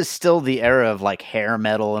 and this is still the era of like hair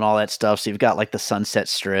metal and all that stuff. So you've got like the Sunset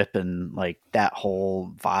Strip and like that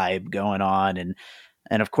whole vibe going on,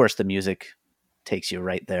 and of course the music takes you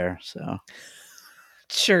right there. So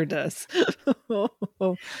sure does.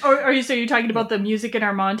 Are you talking about the music in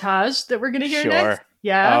our montage that we're going to hear next?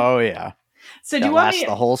 Yeah. Oh yeah. So do you want me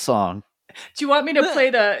the whole song? Do you want me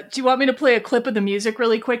to play a clip of the music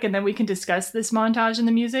really quick, and then we can discuss this montage and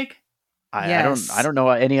the music? I don't know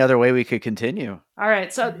any other way we could continue. All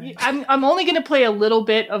right, so I'm only going to play a little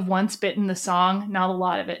bit of Once Bitten, the song, not a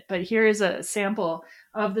lot of it, but here is a sample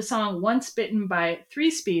of the song Once Bitten by 3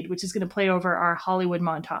 Speed, which is going to play over our Hollywood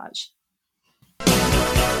montage.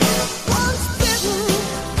 Once bitten,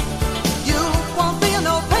 you won't feel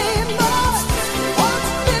no pain, boy. Once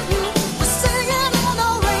bitten, we're singing in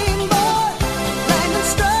a rainbow. Lightning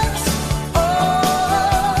strikes, oh,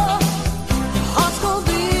 heart's gonna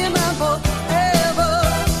be mine forever.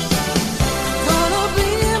 Gonna be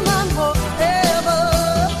mine forever.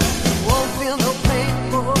 Won't feel no pain,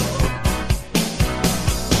 boy.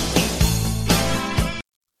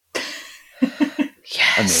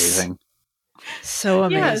 Yes. Amazing. So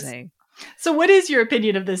amazing. Yes. So what is your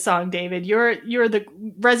opinion of this song, David? You're the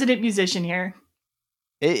resident musician here.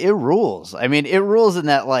 It rules. I mean, it rules in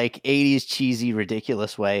that like 80s cheesy,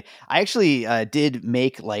 ridiculous way. I actually did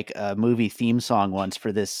make like a movie theme song once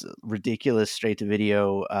for this ridiculous straight to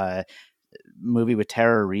video movie with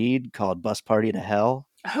Tara Reid called Bus Party to Hell.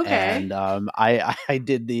 Okay. And I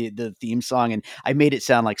did the theme song and I made it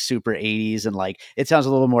sound like super 80s and like it sounds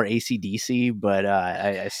a little more AC/DC, but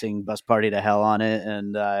I sing Bus Party to Hell on it,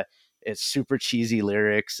 and it's super cheesy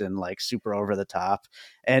lyrics and like super over the top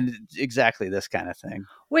and exactly this kind of thing.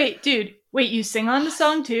 Wait, dude. You sing on the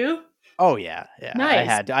song too? Oh yeah. I Nice.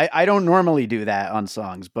 had to. I don't normally do that on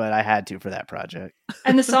songs, but I had to for that project.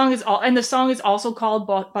 And the song is also called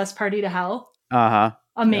Bus Party to Hell. Uh-huh.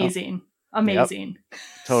 Amazing. Amazing.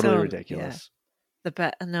 Totally So, ridiculous.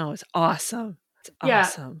 No, it's awesome. It's Yeah.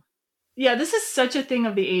 awesome. Yeah, this is such a thing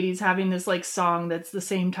of the 80s, having this like song that's the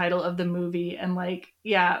same title of the movie. And like,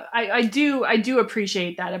 yeah, I do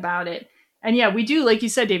appreciate that about it. And yeah, we do, like you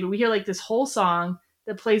said, David, we hear like this whole song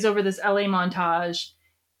that plays over this LA montage.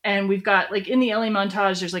 And we've got like in the LA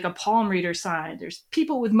montage, there's like a palm reader sign. There's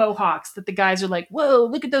people with mohawks that the guys are like, whoa,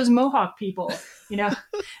 look at those mohawk people, you know?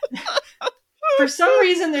 For some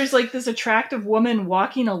reason, there's like this attractive woman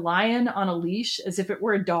walking a lion on a leash as if it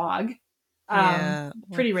were a dog.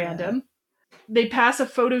 Pretty random. They pass a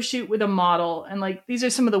photo shoot with a model, and like these are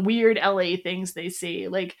some of the weird LA things they see.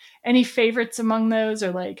 Like, any favorites among those,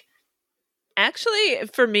 or like? Actually,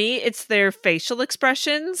 for me, it's their facial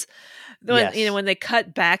expressions. When they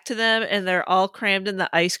cut back to them and they're all crammed in the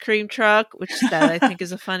ice cream truck, which that I think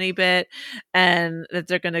is a funny bit, and that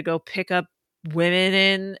they're going to go pick up women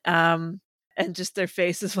in, and just their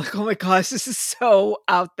faces like, oh my gosh, this is so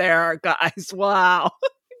out there, guys. Wow.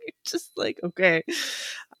 Just like, okay.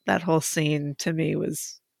 That whole scene to me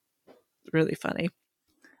was really funny.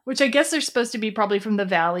 Which I guess they're supposed to be probably from the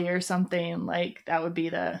Valley or something. Like that would be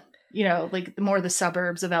the, like more the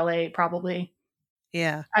suburbs of LA, probably.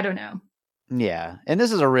 Yeah. I don't know. Yeah. And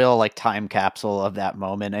this is a real like time capsule of that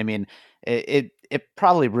moment. I mean, it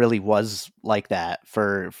probably really was like that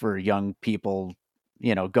for young people,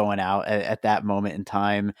 going out at that moment in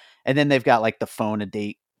time. And then they've got like the phone a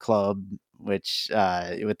date club, which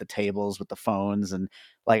with the tables with the phones, and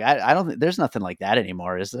like I don't think there's nothing like that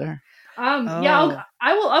anymore, is there? Yeah,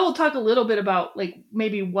 I will talk a little bit about like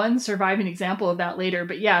maybe one surviving example of that later.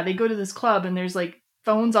 But yeah, they go to this club and there's like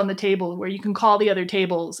phones on the table where you can call the other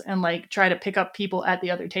tables and like try to pick up people at the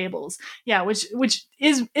other tables. Yeah, which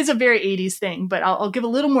is a very 80s thing. But I'll give a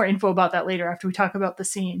little more info about that later after we talk about the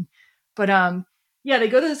scene. But yeah, they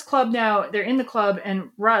go to this club now. They're in the club,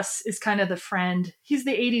 and Russ is kind of the friend. He's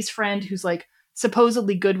the 80s friend who's like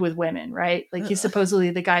supposedly good with women, right? Like he's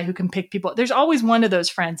supposedly the guy who can pick people. There's always one of those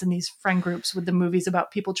friends in these friend groups with the movies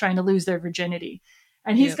about people trying to lose their virginity.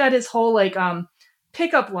 And he's got his whole like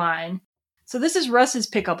pickup line. So this is Russ's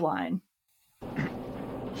pickup line.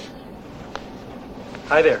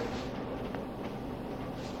 Hi there.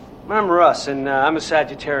 I'm Russ, and I'm a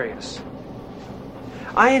Sagittarius.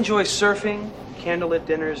 I enjoy surfing, candlelit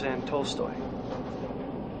dinners, and Tolstoy.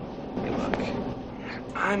 Hey, look,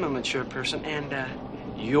 I'm a mature person, and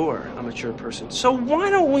you're a mature person. So why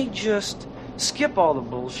don't we just skip all the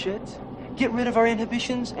bullshit, get rid of our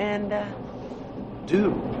inhibitions, and do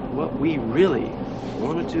what we really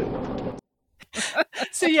want to do?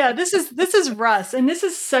 So yeah, this is Russ, and this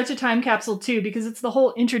is such a time capsule too, because it's the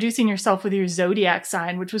whole introducing yourself with your zodiac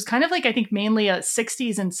sign, which was kind of like, I think, mainly a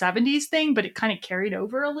 60s and 70s thing, but it kind of carried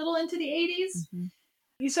over a little into the 80s.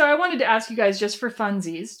 Mm-hmm. So I wanted to ask you guys, just for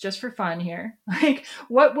funsies, just for fun here, like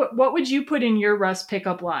what would you put in your Russ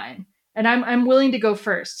pickup line? And I'm willing to go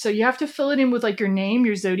first. So you have to fill it in with like your name,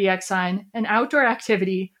 your zodiac sign, an outdoor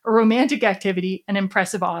activity, a romantic activity, an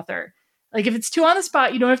impressive author. Like, if it's too on the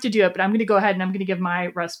spot, you don't have to do it, but I'm going to go ahead and I'm going to give my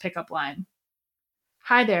Russ pickup line.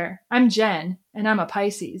 Hi there, I'm Jen, and I'm a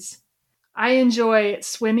Pisces. I enjoy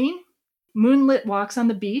swimming, moonlit walks on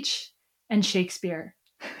the beach, and Shakespeare.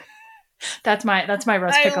 That's my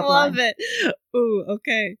Russ pickup line. I love it. Ooh,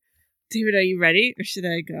 okay. David, are you ready, or should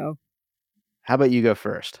I go? How about you go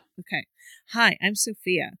first? Okay. Hi, I'm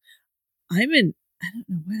Sophia. I don't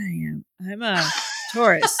know what I am. I'm a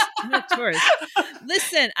Taurus. I'm a Taurus.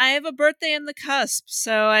 Listen, I have a birthday on the cusp,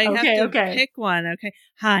 so I have to pick one. Okay.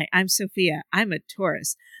 Hi, I'm Sophia. I'm a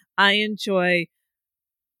Taurus. I enjoy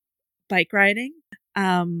bike riding,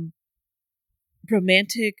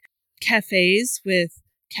 romantic cafes with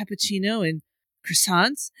cappuccino and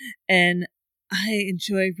croissants, and I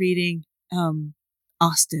enjoy reading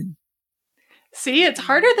Austen. See, it's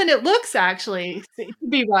harder than it looks, actually, to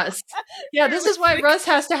be Russ. Yeah, this is why Russ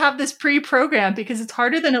has to have this pre-program, because it's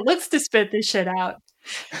harder than it looks to spit this shit out.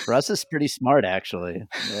 Russ is pretty smart, actually.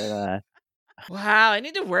 But, wow, I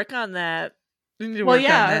need to work on that. On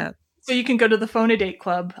that. So you can go to the Phone a Date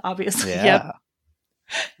Club, obviously. Yeah. Yep.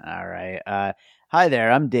 All right. Hi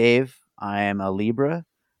there, I'm Dave. I am a Libra.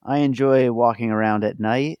 I enjoy walking around at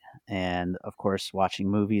night and, of course, watching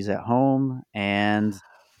movies at home, and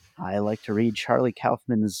I like to read Charlie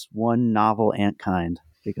Kaufman's one novel, Antkind,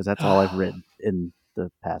 because that's all I've read in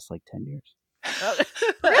the past, 10 years.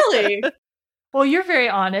 Really? Well, you're very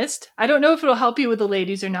honest. I don't know if it'll help you with the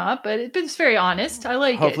ladies or not, but it's very honest. I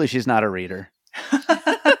like Hopefully she's not a reader.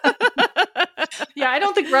 Yeah, I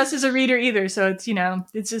don't think Russ is a reader either. So it's,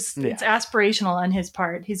 it's aspirational on his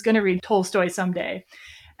part. He's going to read Tolstoy someday.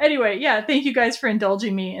 Anyway, yeah, thank you guys for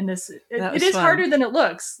indulging me in this. It is harder than it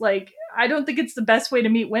looks. Like, I don't think it's the best way to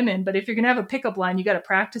meet women, but if you're going to have a pickup line, you got to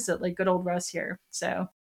practice it like good old Russ here. So,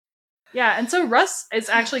 yeah. And so Russ is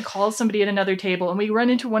actually calls somebody at another table, and we run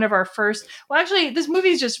into one of our first, well, actually, this movie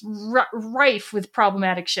is just rife with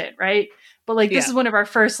problematic shit, right? But like, this is one of our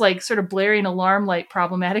first, like, sort of blaring alarm light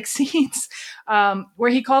problematic scenes, where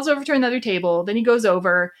he calls over to another table, then he goes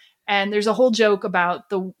over, and there's a whole joke about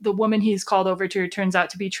the woman he's called over to turns out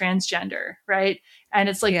to be transgender, right? And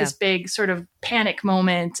it's like this big sort of panic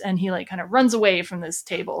moment, and he like kind of runs away from this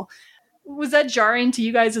table. Was that jarring to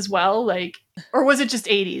you guys as well? Like, or was it just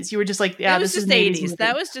 80s? You were just like, yeah, this is 80s.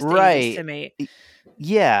 That was just right. 80s to me.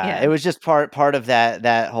 Yeah, it was just part of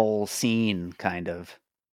that whole scene, kind of.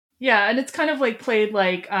 Yeah, and it's kind of like played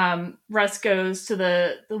like Russ goes to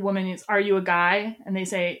the woman who's, "Are you a guy?" And they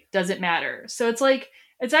say, "Does it matter?" So it's like,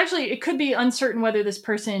 it's actually, it could be uncertain whether this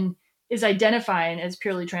person is identifying as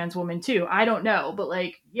purely trans woman too. I don't know. But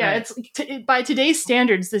like, yeah, right. It's by today's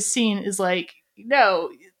standards, this scene is like,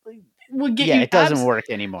 no, we'll get you. Yeah, it doesn't work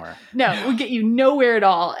anymore. No, we'll get you nowhere at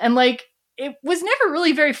all. And like, it was never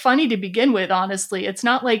really very funny to begin with, honestly. It's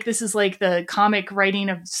not like this is like the comic writing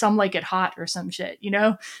of Some Like It Hot or some shit,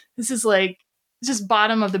 This is like just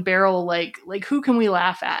bottom of the barrel, like who can we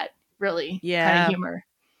laugh at, really? Kind of humor.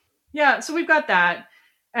 Yeah, so we've got that.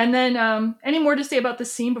 And then any more to say about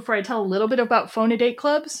this scene before I tell a little bit about phone-a-date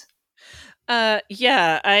clubs?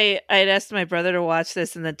 Yeah, I'd asked my brother to watch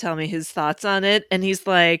this and then tell me his thoughts on it. And he's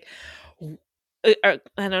like, I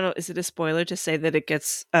don't know, is it a spoiler to say that it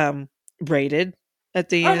gets rated at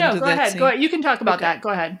the end of that scene? Go ahead. You can talk about that. Go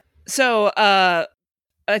ahead. So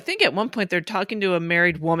I think at one point they're talking to a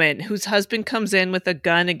married woman whose husband comes in with a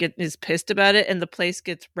gun and is pissed about it, and the place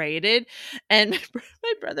gets raided. And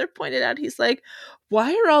my brother pointed out, he's like,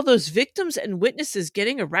 why are all those victims and witnesses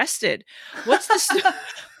getting arrested? What's the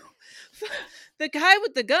the guy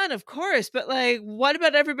with the gun, of course, but like, what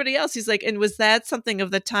about everybody else? He's like, and was that something of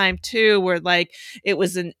the time too, where like it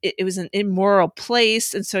was an immoral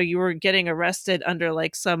place, and so you were getting arrested under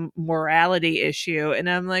like some morality issue? And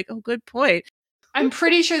I'm like, oh, good point. I'm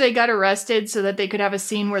pretty sure they got arrested so that they could have a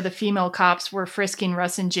scene where the female cops were frisking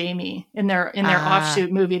Russ and Jamie in their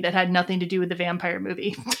offshoot movie that had nothing to do with the vampire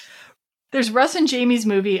movie. There's Russ and Jamie's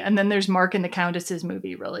movie, and then there's Mark and the Countess's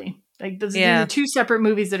movie, really. Like, these are two separate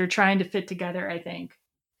movies that are trying to fit together, I think.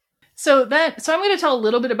 So I'm going to tell a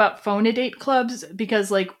little bit about phone-a-date clubs,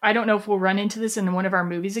 because like, I don't know if we'll run into this in one of our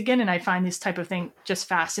movies again, and I find this type of thing just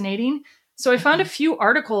fascinating. So I found a few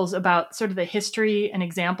articles about sort of the history and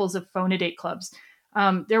examples of phone-a-date clubs.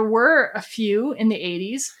 There were a few in the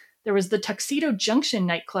 80s. There was the Tuxedo Junction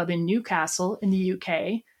nightclub in Newcastle in the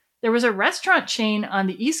UK. There was a restaurant chain on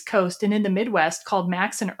the East Coast and in the Midwest called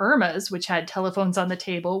Max and Irma's, which had telephones on the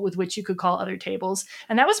table with which you could call other tables.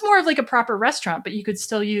 And that was more of like a proper restaurant, but you could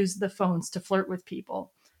still use the phones to flirt with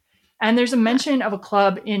people. And there's a mention of a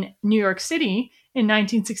club in New York City in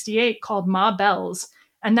 1968 called Ma Bell's.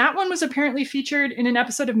 And that one was apparently featured in an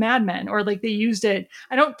episode of Mad Men, or like they used it.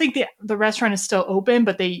 I don't think the restaurant is still open,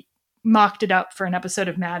 but they mocked it up for an episode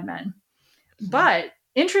of Mad Men. But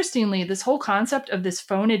interestingly, this whole concept of this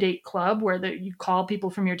phone-a-date club where you call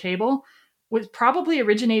people from your table was probably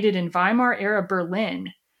originated in Weimar era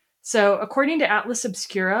Berlin. So according to Atlas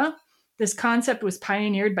Obscura, this concept was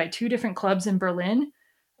pioneered by two different clubs in Berlin,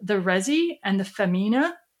 the Resi and the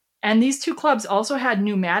Femina. And these two clubs also had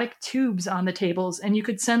pneumatic tubes on the tables, and you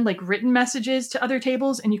could send like written messages to other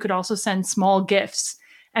tables, and you could also send small gifts.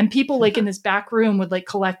 And people like in this back room would like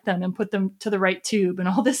collect them and put them to the right tube and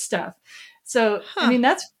all this stuff. So, I mean,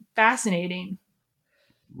 that's fascinating.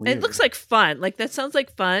 Weird. It looks like fun. Like, that sounds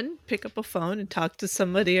like fun. Pick up a phone and talk to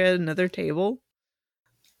somebody at another table.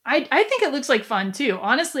 I think it looks like fun too.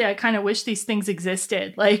 Honestly, I kind of wish these things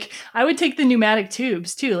existed. Like, I would take the pneumatic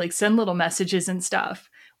tubes too, like send little messages and stuff.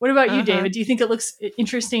 What about you, David? Do you think it looks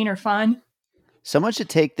interesting or fun? Someone should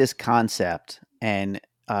take this concept and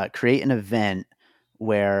create an event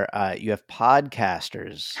where you have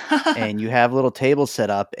podcasters and you have little tables set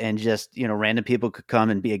up, and just, random people could come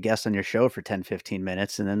and be a guest on your show for 10, 15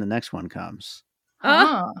 minutes, and then the next one comes.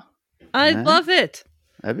 I love it.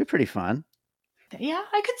 That'd be pretty fun. Yeah,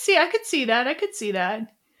 I could see that.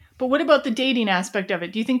 But what about the dating aspect of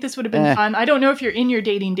it? Do you think this would have been fun? I don't know if you're in your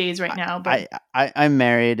dating days right now, but I'm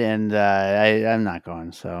married and I'm not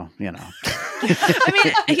going, so I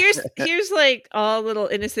mean, here's like all little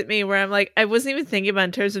innocent me where I'm like, I wasn't even thinking about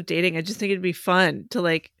in terms of dating. I just think it'd be fun to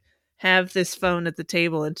like have this phone at the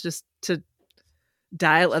table and just to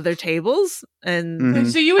dial other tables. And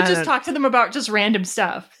Mhm. So you would I just don't- talk to them about just random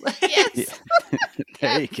stuff. Yes.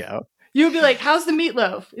 There you go. You would be like, how's the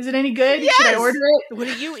meatloaf? Is it any good? Should I Yes! order it? What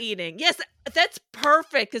are you eating? Yes, that's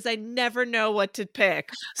perfect because I never know what to pick.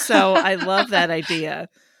 So I love that idea.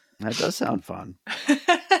 That does sound fun.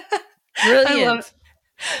 Brilliant.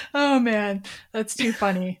 Oh man, that's too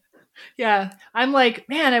funny. Yeah, I'm like,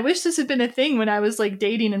 man, I wish this had been a thing when I was like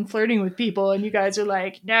dating and flirting with people, and you guys are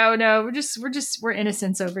like, no, we're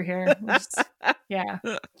innocents over here. Yeah,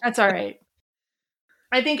 that's all right.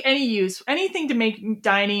 I think anything to make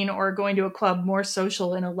dining or going to a club more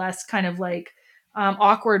social in a less kind of like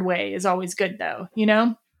awkward way is always good, though.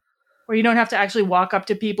 Where you don't have to actually walk up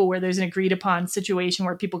to people, where there's an agreed upon situation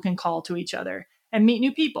where people can call to each other and meet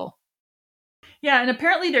new people. Yeah, and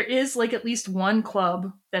apparently there is like at least one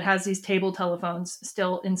club that has these table telephones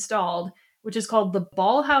still installed, which is called the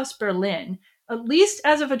Ballhaus Berlin. At least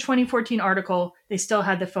as of a 2014 article, they still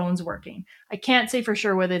had the phones working. I can't say for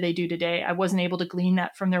sure whether they do today. I wasn't able to glean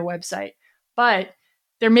that from their website. But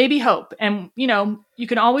there may be hope. And, you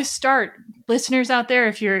can always start. Listeners out there,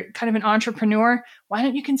 if you're kind of an entrepreneur, why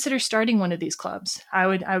don't you consider starting one of these clubs? I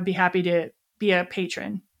would be happy to be a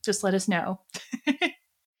patron. Just let us know.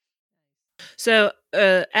 So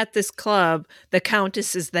at this club, the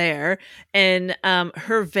Countess is there, and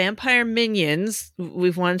her vampire minions,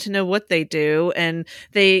 we've wanted to know what they do, and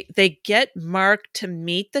they get Mark to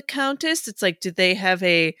meet the Countess. It's like, do they have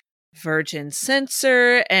a virgin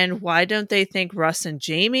censor? And why don't they think Russ and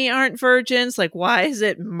Jamie aren't virgins? Like, why is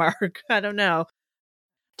it Mark? I don't know.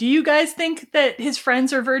 Do you guys think that his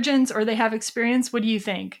friends are virgins or they have experience? What do you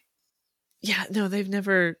think? Yeah, no, they've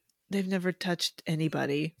never touched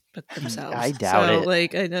anybody but themselves. I doubt it.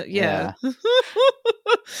 Like, I know, yeah.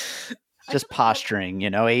 Just posturing,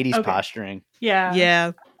 80s Okay. posturing. Yeah.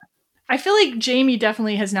 Yeah. I feel like Jamie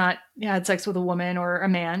definitely has not had sex with a woman or a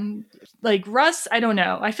man. Like Russ, I don't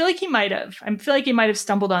know. I feel like he might have. I feel like he might have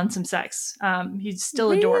stumbled on some sex. He's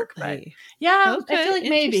still a dork, but Really? yeah, Okay, I feel like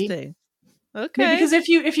maybe. interesting. Okay. Maybe because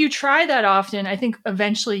if you try that often, I think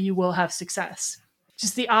eventually you will have success.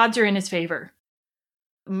 Just the odds are in his favor.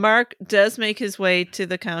 Mark does make his way to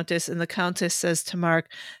the Countess, and the Countess says to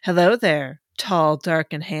Mark, "Hello there, tall,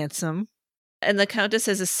 dark, and handsome." And the Countess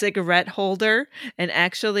has a cigarette holder and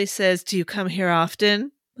actually says, "Do you come here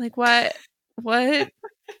often?" Like, what? What?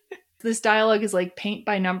 This dialogue is like paint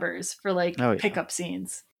by numbers for like Oh, yeah. pickup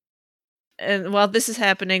scenes. And while this is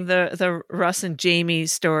happening, the Russ and Jamie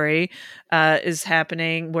story is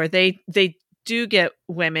happening, where they do get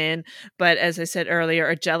women, but as I said earlier,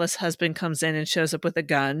 a jealous husband comes in and shows up with a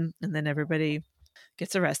gun, and then everybody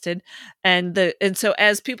gets arrested. And so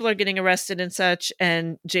as people are getting arrested and such,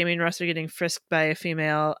 and Jamie and Russ are getting frisked by a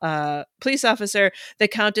female police officer, the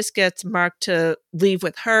Countess gets Mark to leave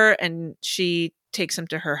with her, and she takes him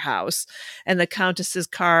to her house. And the Countess's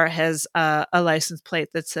car has a license plate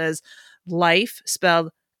that says Life,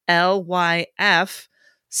 spelled Lyf,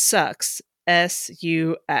 sucks,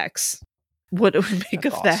 SUX. What do we make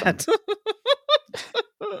That's of that?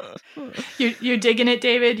 You're digging it,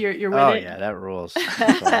 David. You're with Oh, it. yeah, that rules.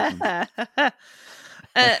 That's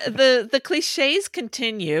awesome. The cliches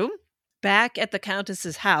continue back at the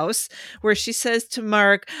Countess's house, where she says to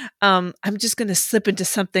Mark, I'm just going to slip into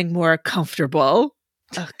something more comfortable.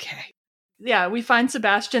 Okay. Yeah, we find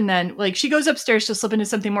Sebastian then. Like, she goes upstairs to slip into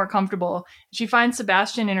something more comfortable. She finds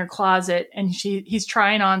Sebastian in her closet, and he's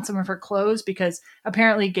trying on some of her clothes because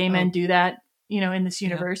apparently gay men do that, in this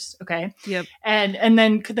universe. Yep. Okay. Yep. And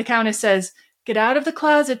then the Countess says, "Get out of the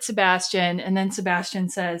closet, Sebastian." And then Sebastian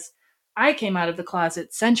says, "I came out of the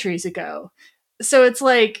closet centuries ago." So it's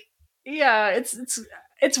like, yeah,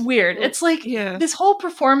 it's weird. It's like this whole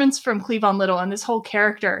performance from Cleavon Little and this whole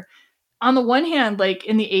character. On the one hand, like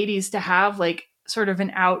in the 80s, to have like sort of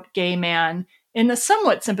an out gay man in a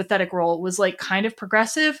somewhat sympathetic role was like kind of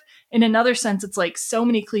progressive. In another sense, it's like so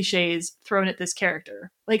many cliches thrown at this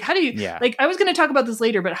character. Like, how do you, like, I was going to talk about this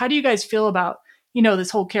later, but how do you guys feel about,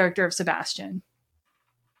 this whole character of Sebastian?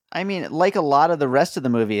 I mean, like a lot of the rest of the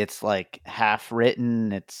movie, it's like half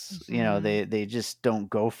written. It's, they just don't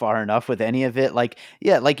go far enough with any of it. Like,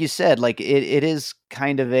 yeah, like you said, like it is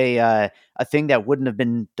kind of a thing that wouldn't have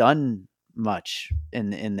been done much in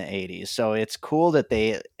the 80s. So it's cool that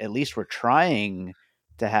they at least were trying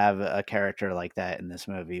to have a character like that in this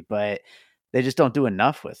movie, but they just don't do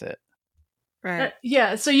enough with it. Right.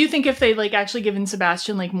 Yeah. So you think if they like actually given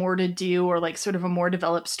Sebastian like more to do, or like sort of a more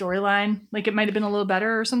developed storyline, like it might have been a little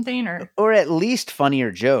better or something, or at least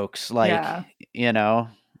funnier jokes, like,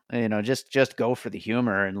 just go for the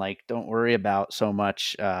humor and like, don't worry about so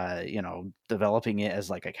much, developing it as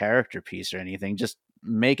like a character piece or anything. Just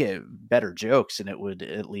make it better jokes, and it would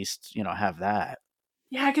at least, have that.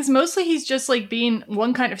 Yeah, because mostly he's just like being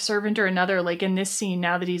one kind of servant or another. Like in this scene,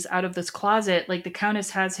 now that he's out of this closet, like the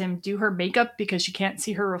Countess has him do her makeup because she can't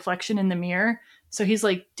see her reflection in the mirror. So he's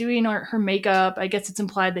like doing her makeup. I guess it's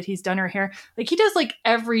implied that he's done her hair. Like he does like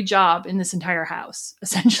every job in this entire house,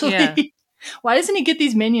 essentially. Yeah. Why doesn't he get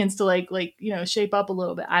these minions to like shape up a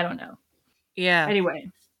little bit? I don't know. Yeah.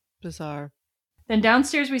 Anyway. Bizarre. Then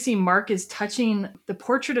downstairs we see Mark is touching the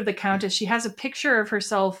portrait of the Countess. She has a picture of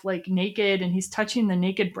herself like naked, and he's touching the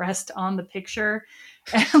naked breast on the picture.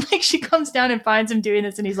 And like she comes down and finds him doing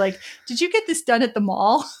this, and he's like, "Did you get this done at the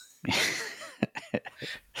mall?"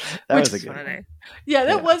 That was a good one. Yeah,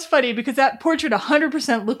 that was funny because that portrait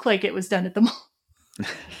 100% looked like it was done at the mall.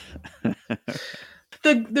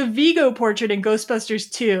 The Vigo portrait in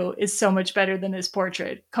Ghostbusters 2 is so much better than this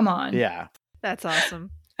portrait. Come on. Yeah. That's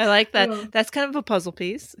awesome. I like that. Oh. That's kind of a puzzle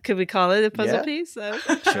piece. Could we call it a puzzle piece? Sure.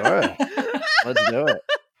 Let's do it.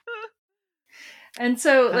 And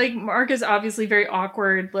so, like, Mark is obviously very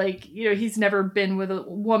awkward. Like, he's never been with a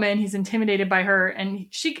woman. He's intimidated by her. And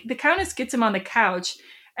the Countess gets him on the couch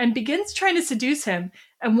and begins trying to seduce him.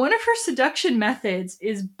 And one of her seduction methods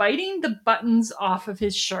is biting the buttons off of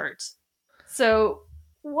his shirt. So,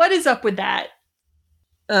 what is up with that?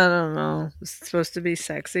 I don't know. It's supposed to be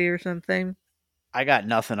sexy or something. I got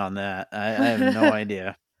nothing on that. I have no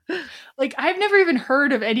idea. Like, I've never even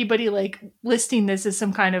heard of anybody like listing this as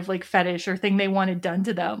some kind of like fetish or thing they wanted done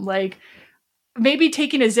to them. Like maybe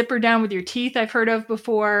taking a zipper down with your teeth I've heard of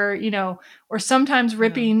before, or sometimes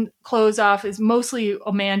ripping clothes off is mostly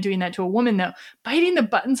a man doing that to a woman though. Biting the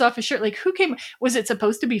buttons off a shirt. Like was it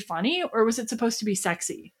supposed to be funny or was it supposed to be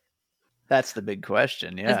sexy? That's the big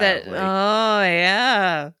question. Yeah. Oh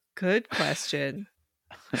yeah. Good question.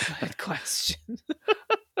 Good question.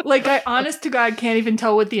 Like I honest to God can't even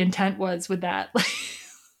tell what the intent was with that.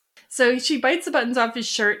 So she bites the buttons off his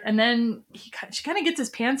shirt and then she kind of gets his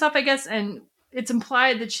pants off, I guess. And it's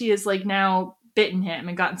implied that she has like now bitten him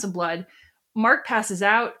and gotten some blood. Mark passes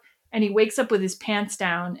out and he wakes up with his pants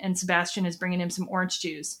down and Sebastian is bringing him some orange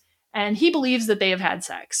juice. And he believes that they have had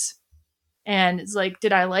sex. And it's like,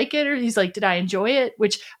 did I like it? Or he's like, did I enjoy it?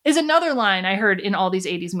 Which is another line I heard in all these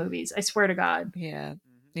 80s movies. I swear to God. Yeah.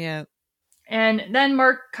 Yeah. And then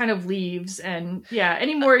Mark kind of leaves. And yeah,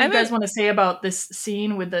 any more you guys want to say about this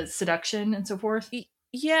scene with the seduction and so forth?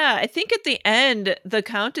 Yeah, I think at the end, the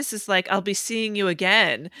Countess is like, I'll be seeing you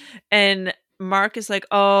again. And Mark is like,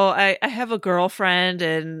 oh, I have a girlfriend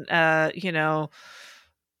and, and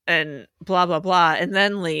blah, blah, blah. And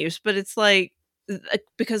then leaves. But it's like,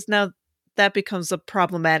 because now that becomes a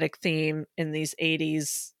problematic theme in these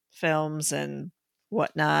 80s films and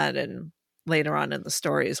whatnot. And later on in the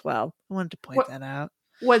story as well. I wanted to point that out.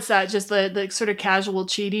 What's that? Just the sort of casual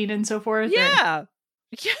cheating and so forth? Yeah.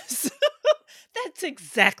 Yes. That's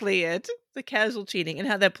exactly it. The casual cheating and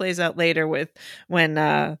how that plays out later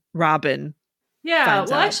when Robin. Yeah.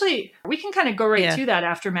 Well, actually, we can kind of go right to that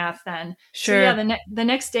aftermath then. Sure. So yeah, the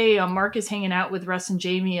next day, Mark is hanging out with Russ and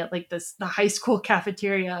Jamie at like the high school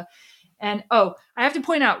cafeteria. And I have to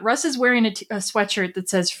point out, Russ is wearing a sweatshirt that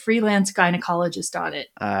says freelance gynecologist on it.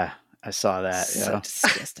 I saw that. So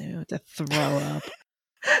disgusting. I want to throw up.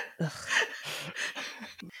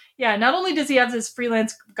 Yeah, not only does he have this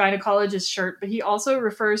freelance gynecologist shirt, but he also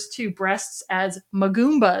refers to breasts as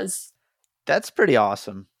magoombas. That's pretty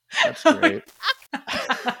awesome. That's great.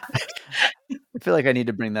 I feel like I need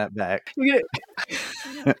to bring that back.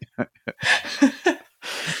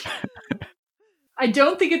 I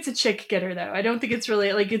don't think it's a chick getter though. I don't think it's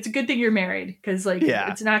really like it's a good thing you're married because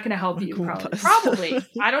it's not going to help you probably.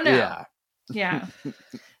 I don't know. Yeah.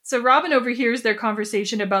 So Robin overhears their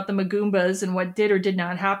conversation about the Magoombas and what did or did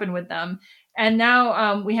not happen with them. And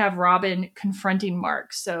now we have Robin confronting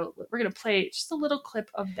Mark. So we're going to play just a little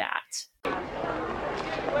clip of that.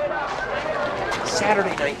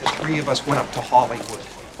 Saturday night, the three of us went up to Hollywood.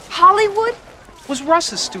 Hollywood? It was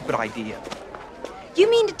Russ's stupid idea. You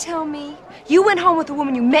mean to tell me you went home with a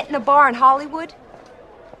woman you met in a bar in Hollywood?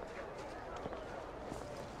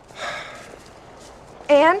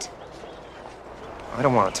 And? I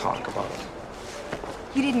don't want to talk about it.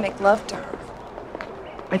 You didn't make love to her.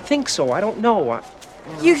 I think so. I don't know.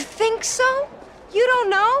 You think so? You don't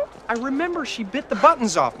know? I remember she bit the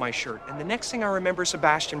buttons off my shirt, and the next thing I remember is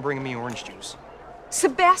Sebastian bringing me orange juice.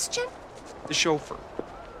 Sebastian? The chauffeur.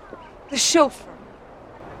 The chauffeur?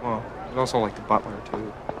 Well, there's also like the butler,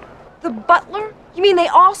 too. The butler? You mean they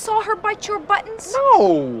all saw her bite your buttons?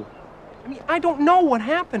 No! I mean, I don't know what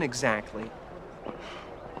happened exactly.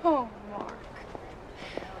 Oh, Mark.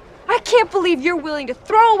 I can't believe you're willing to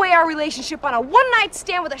throw away our relationship on a one-night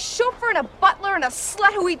stand with a chauffeur and a butler and a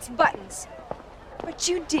slut who eats buttons. But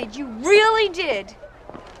you did. You really did.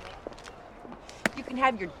 You can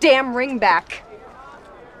have your damn ring back.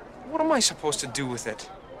 What am I supposed to do with it?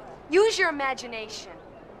 Use your imagination.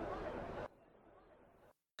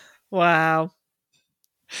 Wow.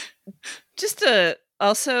 Just to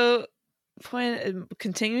also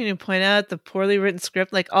continuing to point out the poorly written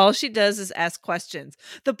script, like all she does is ask questions.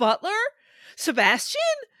 The butler? Sebastian?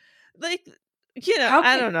 Like, you know,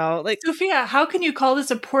 I don't know. Like, Sophia, how can you call this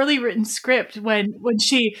a poorly written script when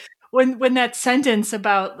that sentence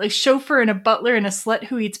about a chauffeur and a butler and a slut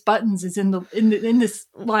who eats buttons is in this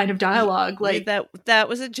line of dialogue? Like that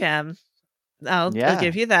was a gem. I'll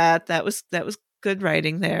give you that. That was good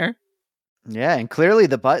writing there. Yeah, and clearly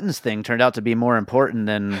the buttons thing turned out to be more important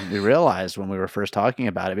than we realized when we were first talking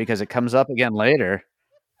about it, because it comes up again later.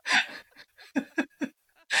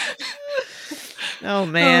 Oh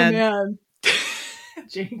man. Oh man.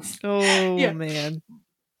 Jinx. Oh yeah. Man.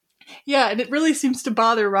 Yeah, and it really seems to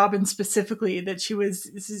bother Robin specifically that she was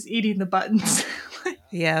eating the buttons.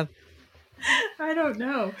 Yeah. I don't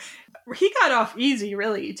know. He got off easy,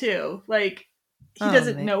 really, too. Like, he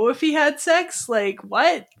doesn't know if he had sex. Like,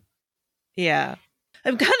 what? Yeah.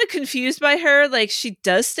 I'm kind of confused by her. Like, she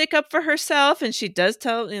does stick up for herself and she does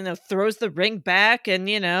throws the ring back and,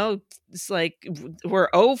 it's like, we're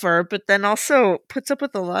over, but then also puts up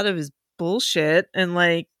with a lot of his bullshit. And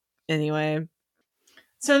like, anyway.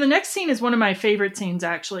 So the next scene is one of my favorite scenes,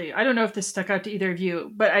 actually. I don't know if this stuck out to either of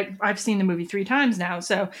you, but I've seen the movie 3 times now.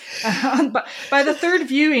 So by the third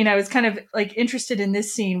viewing, I was kind of like interested in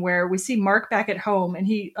this scene where we see Mark back at home and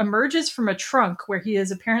he emerges from a trunk where he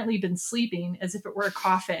has apparently been sleeping as if it were a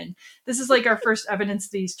coffin. This is like our first evidence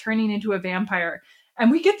that he's turning into a vampire.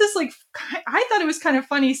 And we get this like, I thought it was kind of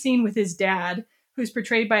funny scene with his dad, who's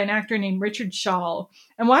portrayed by an actor named Richard Schall.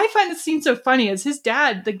 And why I find this scene so funny is his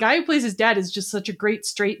dad, the guy who plays his dad, is just such a great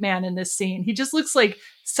straight man in this scene. He just looks like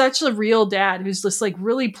such a real dad who's just like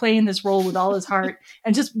really playing this role with all his heart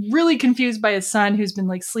and just really confused by his son who's been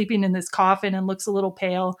like sleeping in this coffin and looks a little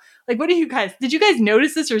pale. Like, did you guys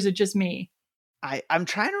notice this, or is it just me? I'm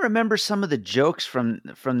trying to remember some of the jokes from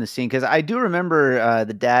the scene, because I do remember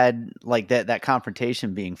the dad, like that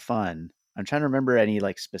confrontation being fun. I'm trying to remember any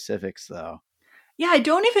like specifics though. Yeah, I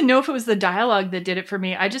don't even know if it was the dialogue that did it for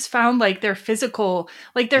me. I just found like their physical,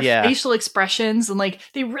 like their facial expressions, and like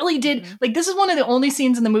they really did. Like, this is one of the only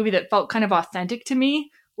scenes in the movie that felt kind of authentic to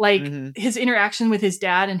me. Like his interaction with his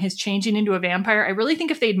dad and his changing into a vampire. I really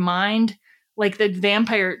think if they'd mined like the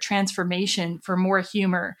vampire transformation for more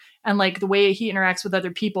humor and like the way he interacts with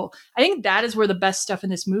other people, I think that is where the best stuff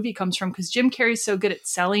in this movie comes from, because Jim Carrey's so good at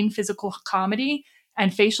selling physical comedy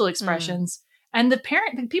and facial expressions. And the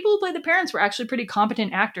people who played the parents were actually pretty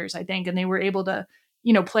competent actors, I think, and they were able to,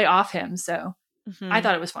 play off him. So I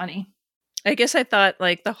thought it was funny. I guess I thought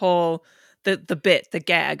like the whole, the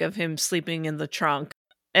gag of him sleeping in the trunk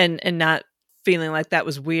and not feeling like that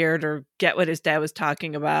was weird or get what his dad was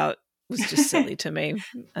talking about was just silly to me.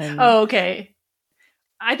 Oh, okay.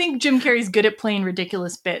 I think Jim Carrey's good at playing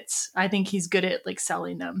ridiculous bits. I think he's good at like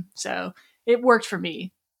selling them. So it worked for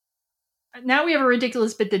me. Now we have a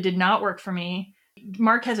ridiculous bit that did not work for me.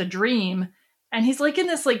 Mark has a dream and he's like in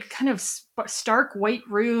this like kind of stark white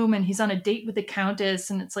room and he's on a date with the Countess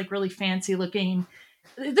and it's like really fancy looking.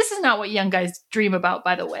 This is not what young guys dream about,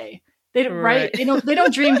 by the way. They don't, right? They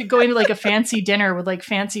don't dream to go into like a fancy dinner with like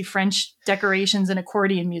fancy French decorations and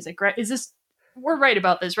accordion music, right? We're right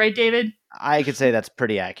about this, right, David? I could say that's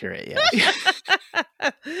pretty accurate, yeah.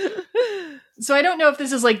 So I don't know if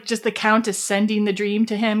this is like just the Countess sending the dream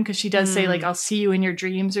to him, because she does say like, I'll see you in your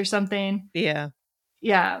dreams or something. Yeah.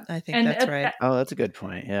 Yeah. I think that's right. Oh, that's a good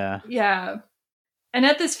point. Yeah. Yeah. And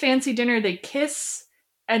at this fancy dinner, they kiss,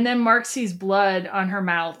 and then Mark sees blood on her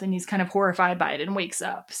mouth and he's kind of horrified by it and wakes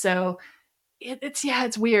up. So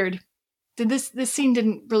it's weird. This scene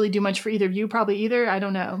didn't really do much for either of you, probably either. I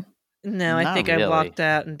don't know. No, I think really. I walked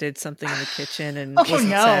out and did something in the kitchen and wasn't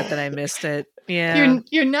sad that I missed it. Yeah.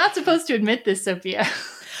 You're not supposed to admit this, Sophia.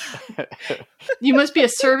 You must be a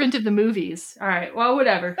servant of the movies. All right. Well,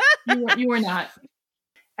 whatever. You were not.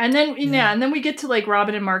 And then, and then we get to like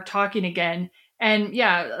Robin and Mark talking again. And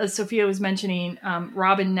yeah, as Sophia was mentioning,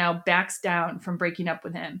 Robin now backs down from breaking up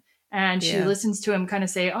with him. And she listens to him kind of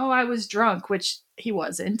say, oh, I was drunk, which he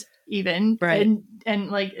wasn't even. Right.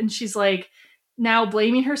 And she's like, now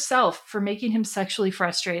blaming herself for making him sexually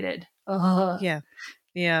frustrated. Ugh. Yeah.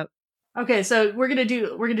 Yeah. Okay, so we're gonna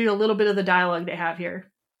do a little bit of the dialogue they have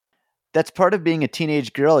here. That's part of being a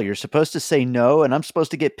teenage girl. You're supposed to say no, and I'm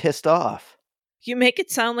supposed to get pissed off. You make it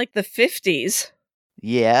sound like the 50s.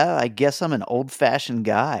 Yeah, I guess I'm an old-fashioned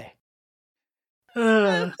guy.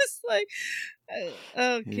 I was like,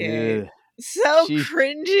 okay. Ugh. So She-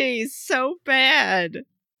 cringy, so bad.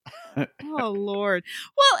 Oh Lord.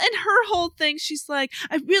 Well, and her whole thing, she's like,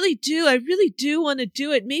 I really do want to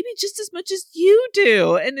do it, maybe just as much as you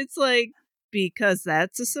do. And it's like, because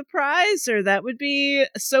that's a surprise, or that would be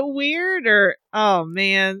so weird, or oh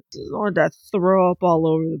man, I wanted to throw up all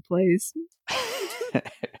over the place.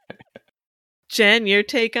 Jen, your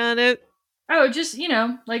take on it? Oh, just,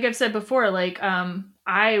 like I've said before, like,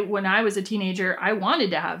 when I was a teenager, I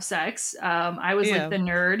wanted to have sex. I was like the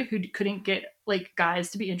nerd who couldn't get like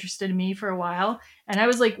guys to be interested in me for a while. And I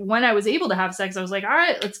was like, when I was able to have sex, I was like, all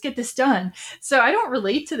right, let's get this done. So I don't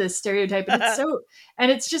relate to this stereotype.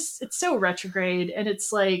 And it's so retrograde. And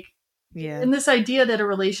it's like, and this idea that a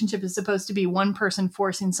relationship is supposed to be one person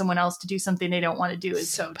forcing someone else to do something they don't want to do is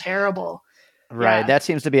so terrible. Right. Yeah. That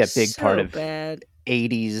seems to be a big part of bad.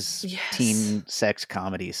 80s teen sex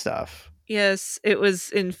comedy stuff. Yes, it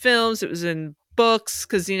was in films, it was in books,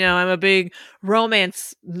 because, I'm a big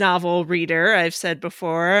romance novel reader, I've said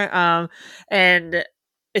before. And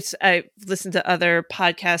I've listened to other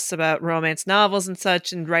podcasts about romance novels and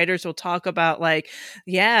such, and writers will talk about like,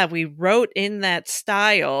 yeah, we wrote in that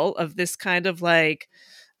style of this kind of like,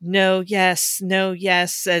 no, yes,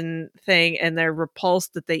 and thing, and they're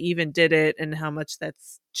repulsed that they even did it, and how much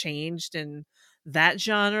that's changed in that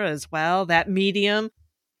genre as well, that medium.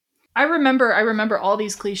 I remember all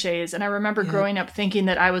these cliches, and I remember growing up thinking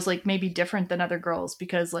that I was like maybe different than other girls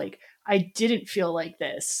because like I didn't feel like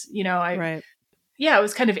this, it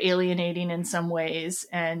was kind of alienating in some ways.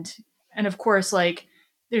 And of course, like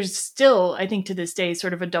there's still, I think to this day,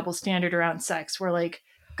 sort of a double standard around sex where like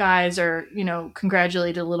guys are,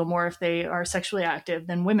 congratulated a little more if they are sexually active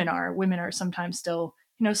than women are. Women are sometimes still,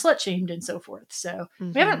 slut shamed and so forth. So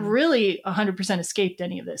we haven't really 100% escaped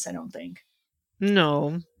any of this, I don't think.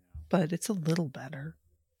 No, but it's a little better.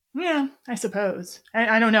 Yeah, I suppose.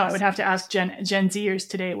 I don't know. I would have to ask Gen Zers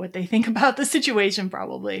today what they think about the situation,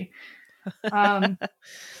 probably. Yeah,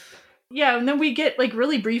 and then we get, like,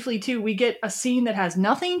 really briefly, too, we get a scene that has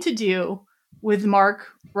nothing to do with Mark,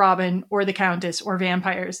 Robin, or the Countess, or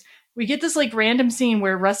vampires. We get this, like, random scene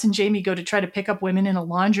where Russ and Jamie go to try to pick up women in a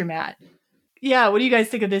laundromat. Yeah, what do you guys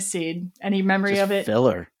think of this scene? Any memory of it?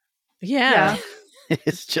 Filler. Yeah.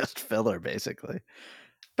 It's just filler, basically.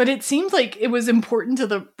 But it seems like it was important to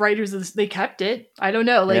the writers. They kept it. I don't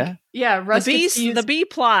know. Like, Russ the B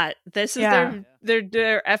plot. This is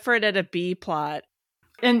their effort at a B plot.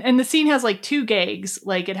 And the scene has like two gags.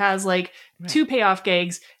 Like it has like two payoff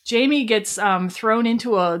gags. Jamie gets thrown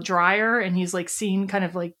into a dryer, and he's like seen kind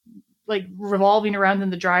of like revolving around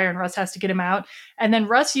in the dryer, and Russ has to get him out. And then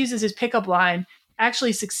Russ uses his pickup line,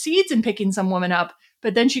 actually succeeds in picking some woman up,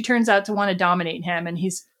 but then she turns out to want to dominate him, and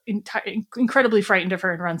he's incredibly frightened of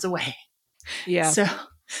her and runs away. Yeah. So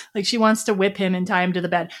like she wants to whip him and tie him to the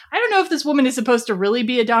bed. I don't know if this woman is supposed to really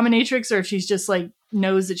be a dominatrix or if she's just like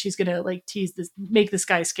knows that she's going to like make this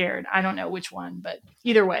guy scared. I don't know which one, but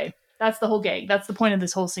either way, that's the whole gag. That's the point of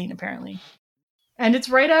this whole scene, apparently. And it's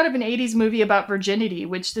right out of an 80s movie about virginity,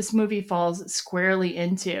 which this movie falls squarely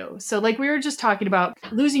into. So like we were just talking about,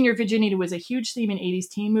 losing your virginity was a huge theme in 80s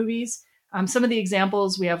teen movies. Some of the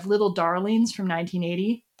examples, we have Little Darlings from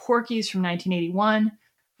 1980, Porky's from 1981,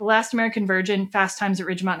 The Last American Virgin, Fast Times at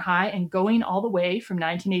Ridgemont High, and Going All the Way from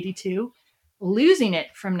 1982, Losing It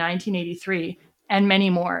from 1983, and many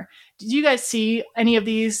more. Did you guys see any of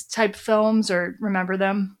these type films or remember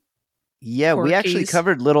them? Yeah, Porky's. We actually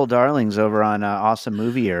covered Little Darlings over on Awesome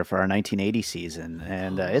Movie Year for our 1980 season,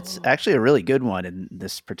 and it's actually a really good one in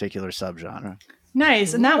this particular subgenre.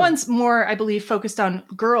 Nice. And that one's more, I believe, focused on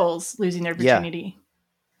girls losing their virginity.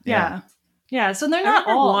 Yeah. So they're not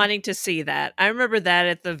all wanting to see that. I remember that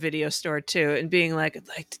at the video store too, and being like, I'd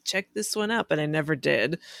like to check this one out, but I never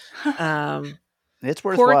did. It's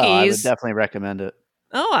worthwhile. I would definitely recommend it.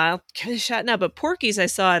 Oh, I'll give it a shot now. But Porky's I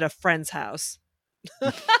saw at a friend's house.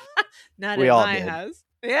 Not we at all my did. house.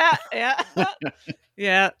 Yeah.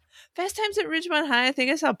 Yeah. Fast Times at Ridgemont High, I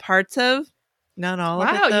think I saw parts of. Not all of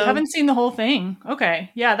it, Wow, though. You haven't seen the whole thing. Okay.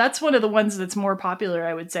 Yeah, that's one of the ones that's more popular,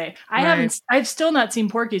 I would say. I've still not seen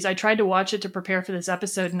Porky's. I tried to watch it to prepare for this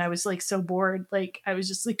episode, and I was like so bored. Like I was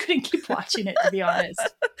just like couldn't keep watching it, to be honest.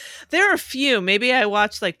 There are a few. Maybe I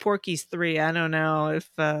watched like Porky's 3. I don't know if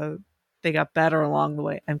they got better along the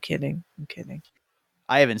way. I'm kidding.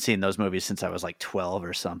 I haven't seen those movies since I was like 12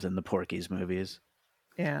 or something, the Porky's movies.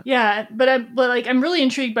 Yeah, but I'm really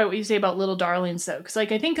intrigued by what you say about Little Darlings, though, because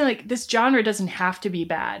like I think like this genre doesn't have to be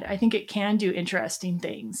bad. I think it can do interesting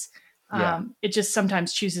things. It just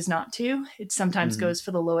sometimes chooses not to. It sometimes goes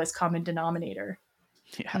for the lowest common denominator.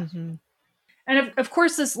 Yeah. Mm-hmm. And of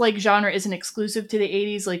course, this like genre isn't exclusive to the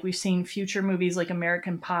 80s. Like we've seen future movies like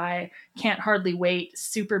American Pie, Can't Hardly Wait,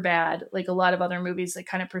 Superbad, like a lot of other movies that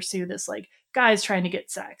kind of pursue this like guys trying to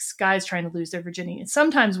get sex, guys trying to lose their virginity, and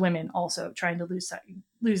sometimes women also trying to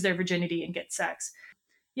lose their virginity and get sex.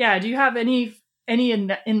 Yeah, do you have any in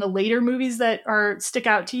the later movies that stick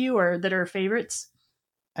out to you or that are favorites?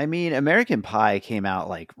 I mean, American Pie came out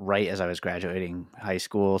like right as I was graduating high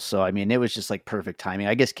school. So, I mean, it was just like perfect timing.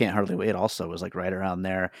 I guess Can't Hardly Wait also was like right around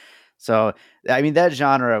there. So, I mean, that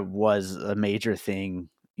genre was a major thing,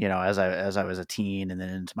 you know, as I was a teen and then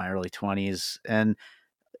into my early 20s. And,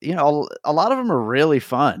 you know, a lot of them are really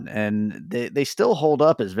fun and they still hold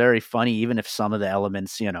up as very funny, even if some of the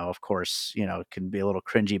elements, you know, of course, you know, can be a little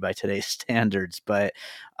cringy by today's standards, but,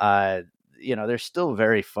 you know, they're still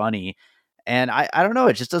very funny. And I don't know,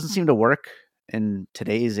 it just doesn't seem to work in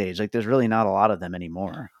today's age. Like there's really not a lot of them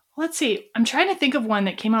anymore. Let's see. I'm trying to think of one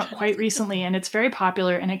that came out quite recently and it's very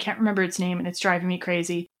popular and I can't remember its name and it's driving me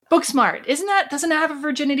crazy. Booksmart. Doesn't it have a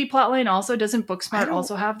virginity plotline also? Doesn't Booksmart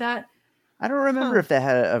also have that? I don't remember if they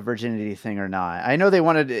had a virginity thing or not. I know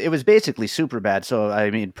it was basically Superbad. So, I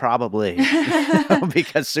mean, probably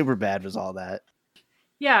because Superbad was all that.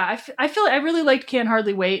 Yeah, I feel I really liked Can't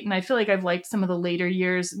Hardly Wait, and I feel like I've liked some of the later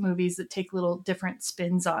years movies that take little different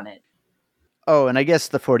spins on it. Oh, and I guess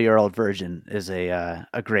the 40-Year-Old Virgin is a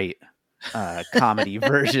great comedy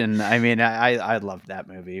version. I mean, I loved that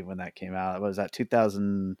movie when that came out. What was that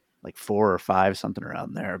 2004 or 5, something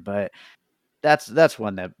around there? But that's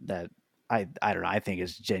one that I don't know. I think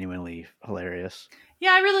is genuinely hilarious.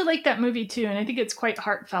 Yeah, I really like that movie too, and I think it's quite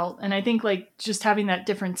heartfelt. And I think like just having that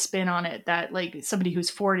different spin on it, that like somebody who's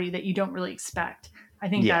 40 that you don't really expect. I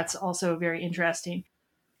think that's also very interesting.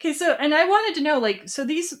 Okay, so and I wanted to know, like, so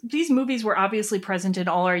these movies were obviously present in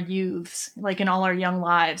all our youths, like in all our young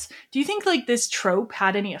lives. Do you think like this trope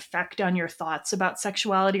had any effect on your thoughts about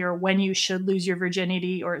sexuality or when you should lose your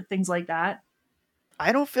virginity or things like that?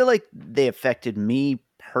 I don't feel like they affected me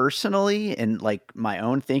personally and like my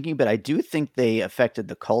own thinking, but I do think they affected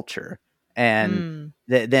the culture. And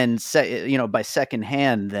then, you know, by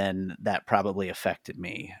secondhand, then that probably affected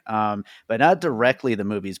me. But not directly the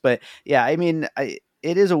movies. But yeah, I mean,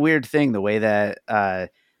 it is a weird thing the way that a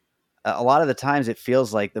lot of the times it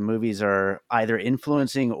feels like the movies are either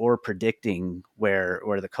influencing or predicting where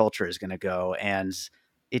the culture is going to go. And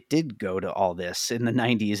it did go to all this in the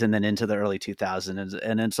 90s and then into the early 2000s.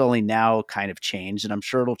 And it's only now kind of changed. And I'm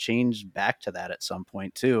sure it'll change back to that at some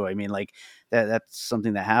point too. I mean, like that's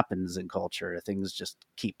something that happens in culture. Things just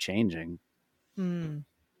keep changing. Like,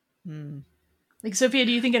 Sophia,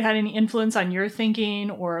 do you think it had any influence on your thinking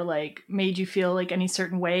or like made you feel like any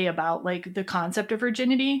certain way about like the concept of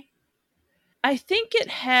virginity? I think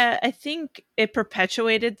it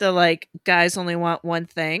perpetuated the like guys only want one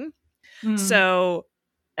thing. So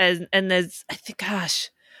and there's, I think, gosh,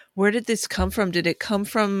 where did this come from? Did it come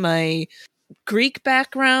from my Greek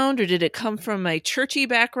background or did it come from my churchy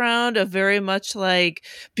background of very much like,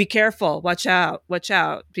 be careful, watch out,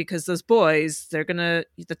 because those boys,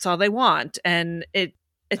 that's all they want. And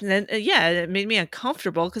then it made me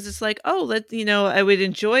uncomfortable because it's like, oh, I would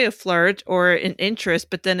enjoy a flirt or an interest,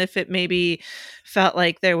 but then if it maybe felt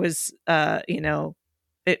like there was,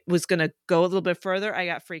 it was going to go a little bit further, I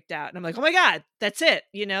got freaked out. And I'm like, oh my God, that's it.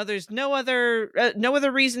 There's no other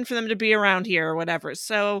reason for them to be around here or whatever.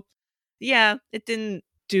 So yeah, it didn't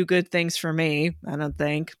do good things for me, I don't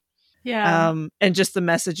think. Yeah. And just the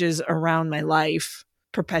messages around my life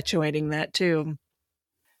perpetuating that too.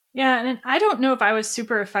 Yeah, and I don't know if I was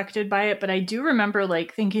super affected by it, but I do remember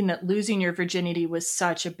like thinking that losing your virginity was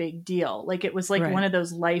such a big deal. Like it was like one of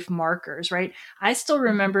those life markers, right? I still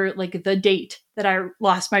remember like the date that I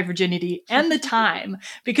lost my virginity and the time,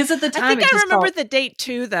 because at the time I remember the date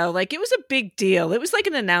too, though. Like it was a big deal. It was like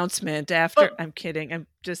an announcement after. I'm kidding. I'm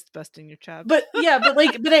just busting your chops. But yeah, but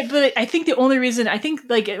I think the only reason, I think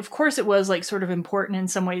like, of course it was like sort of important in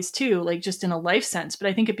some ways too, like just in a life sense, but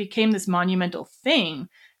I think it became this monumental thing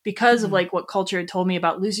because of like what culture had told me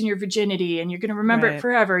about losing your virginity and you're going to remember it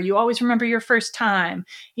forever. You always remember your first time,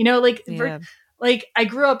 like I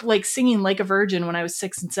grew up like singing Like a Virgin when I was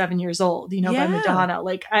 6 and 7 years old, by Madonna.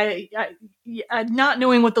 Like I not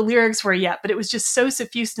knowing what the lyrics were yet, but it was just so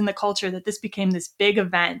suffused in the culture that this became this big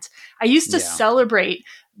event. I used to celebrate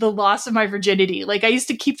the loss of my virginity. Like I used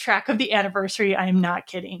to keep track of the anniversary. I am not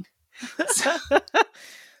kidding.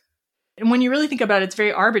 And when you really think about it, it's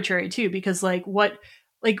very arbitrary too, because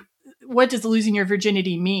what does losing your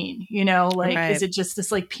virginity mean? You know, like, Right. is it just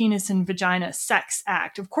this like penis and vagina sex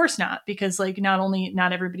act? Of course not, because like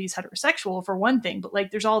not everybody's heterosexual for one thing, but like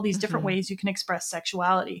there's all these different ways you can express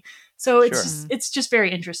sexuality. So it's just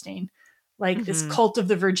very interesting. Like this cult of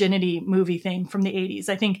the virginity movie thing from the 80s,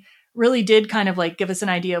 I think really did kind of like give us an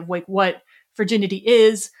idea of like what virginity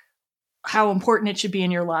is, how important it should be in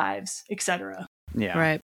your lives, etc. Yeah.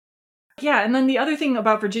 Right. Yeah, and then the other thing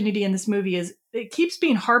about virginity in this movie is it keeps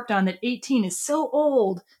being harped on that 18 is so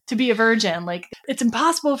old to be a virgin. Like, it's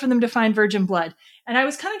impossible for them to find virgin blood. And I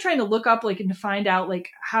was kind of trying to look up, like, and to find out, like,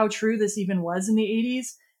 how true this even was in the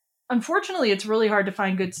 80s. Unfortunately, it's really hard to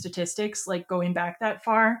find good statistics, like, going back that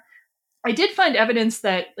far. I did find evidence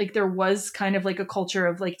that, like, there was kind of, like, a culture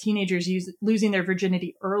of, like, teenagers losing their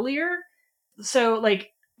virginity earlier. So,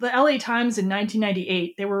 like, the LA Times in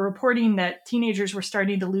 1998, they were reporting that teenagers were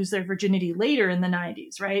starting to lose their virginity later in the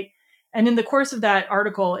 90s, right? And in the course of that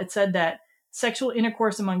article, it said that sexual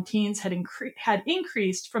intercourse among teens had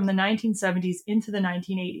increased from the 1970s into the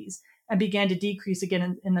 1980s and began to decrease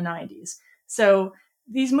again in the 90s. So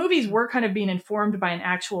these movies were kind of being informed by an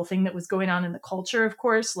actual thing that was going on in the culture, of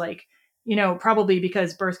course, like, you know, probably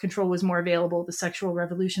because birth control was more available, the sexual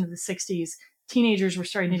revolution of the 60s, teenagers were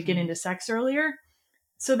starting to get into sex earlier.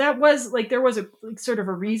 So that was like, there was a like, sort of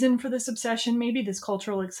a reason for this obsession, maybe this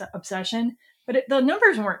cultural obsession, but the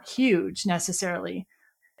numbers weren't huge necessarily.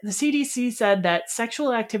 The CDC said that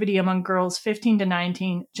sexual activity among girls 15 to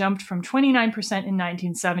 19 jumped from 29% in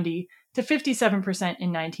 1970 to 57%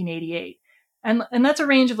 in 1988. And that's a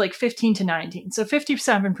range of like 15 to 19. So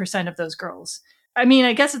 57% of those girls. I mean,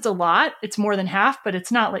 I guess it's a lot. It's more than half, but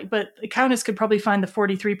it's not like, but the Countess could probably find the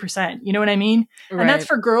 43%. You know what I mean? Right. And that's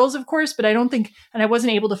for girls, of course, but I don't think, and I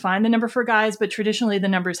wasn't able to find the number for guys, but traditionally the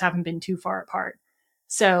numbers haven't been too far apart.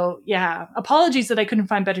 So yeah, apologies that I couldn't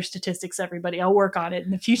find better statistics, everybody. I'll work on it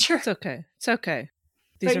in the future. It's okay. It's okay.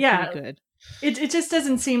 These are pretty good. It just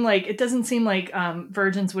doesn't seem like,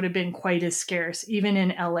 virgins would have been quite as scarce, even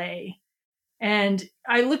in LA. And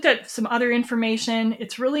I looked at some other information.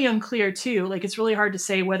 It's really unclear too. Like, it's really hard to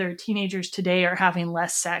say whether teenagers today are having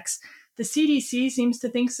less sex. The CDC seems to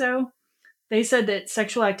think so. They said that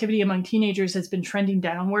sexual activity among teenagers has been trending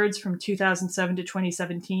downwards from 2007 to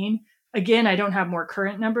 2017. Again, I don't have more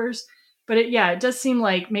current numbers, but it does seem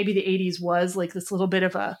like maybe the 80s was like this little bit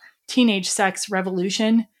of a teenage sex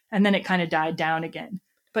revolution, and then it kind of died down again.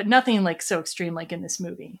 But nothing like so extreme like in this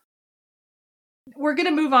movie. We're going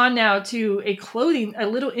to move on now to a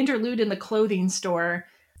little interlude in the clothing store.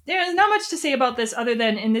 There's not much to say about this other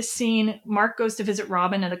than in this scene, Mark goes to visit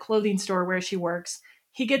Robin at a clothing store where she works.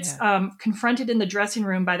 He gets confronted in the dressing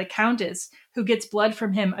room by the Countess, who gets blood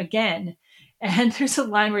from him again. And there's a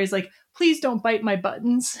line where he's like, "Please don't bite my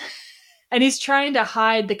buttons." And he's trying to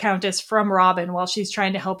hide the Countess from Robin while she's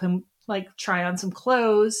trying to help him like try on some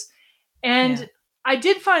clothes. And I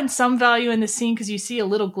did find some value in the scene because you see a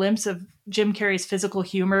little glimpse of Jim Carrey's physical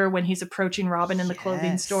humor when he's approaching Robin in the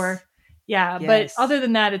clothing store. Yeah, but other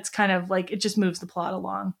than that, it's kind of like, it just moves the plot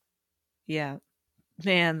along. Yeah.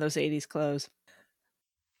 Man, those 80s clothes.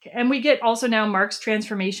 And we get also now Mark's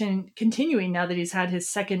transformation continuing now that he's had his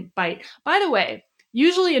second bite. By the way,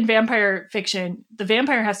 usually in vampire fiction, the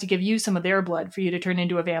vampire has to give you some of their blood for you to turn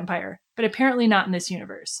into a vampire, but apparently not in this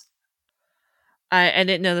universe. I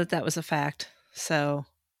didn't know that was a fact. So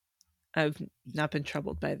I've not been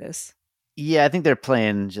troubled by this. Yeah, I think they're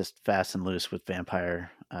playing just fast and loose with vampire,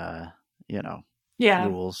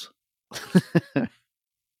 rules.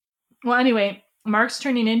 Well, anyway, Mark's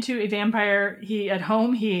turning into a vampire. At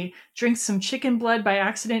home, he drinks some chicken blood by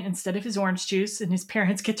accident instead of his orange juice, and his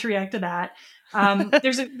parents get to react to that.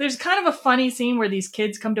 There's kind of a funny scene where these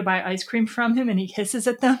kids come to buy ice cream from him, and he hisses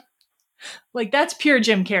at them. Like, that's pure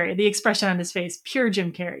Jim Carrey. The expression on his face, pure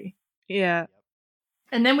Jim Carrey. Yeah.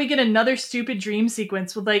 And then we get another stupid dream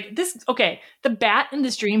sequence with like this. Okay, the bat in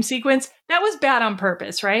this dream sequence, that was bad on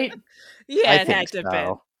purpose, right? Yeah, it had to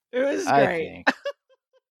be. It was great.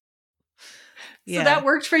 So that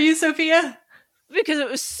worked for you, Sophia? Because it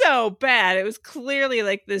was so bad. It was clearly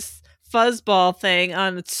like this fuzzball thing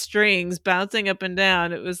on its strings bouncing up and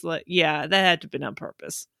down. It was like, that had to have been on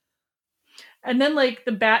purpose. And then, like,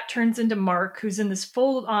 the bat turns into Mark, who's in this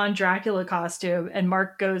full-on Dracula costume, and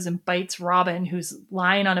Mark goes and bites Robin, who's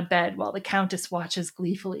lying on a bed while the Countess watches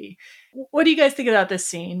gleefully. What do you guys think about this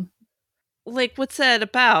scene? Like, what's that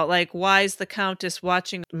about? Like, why is the Countess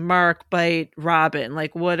watching Mark bite Robin?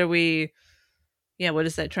 Like, what is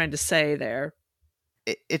that trying to say there?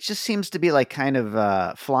 It just seems to be, like, kind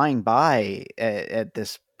of flying by at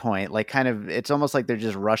this point. Like, kind of, it's almost like they're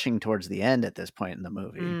just rushing towards the end at this point in the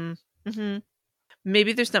movie. Mm-hmm.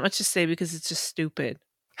 Maybe there's not much to say because it's just stupid.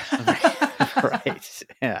 Right.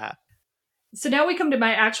 Yeah. So now we come to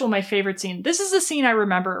my favorite scene. This is a scene I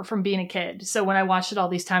remember from being a kid. So when I watched it all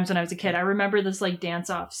these times when I was a kid, I remember this like dance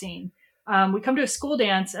off scene. We come to a school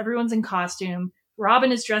dance. Everyone's in costume.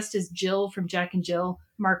 Robin is dressed as Jill from Jack and Jill.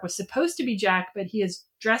 Mark was supposed to be Jack, but he is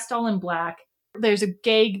dressed all in black. There's a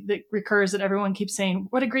gag that recurs that everyone keeps saying,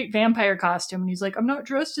 "What a great vampire costume." And he's like, "I'm not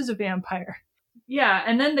dressed as a vampire." Yeah.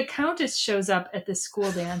 And then the Countess shows up at this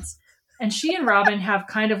school dance and she and Robin have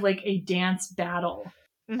kind of like a dance battle.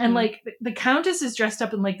 And like the Countess is dressed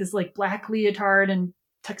up in like this like black leotard and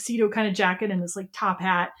tuxedo kind of jacket and this like top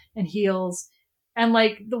hat and heels. And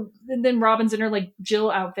like and then Robin's in her like Jill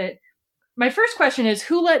outfit. My first question is,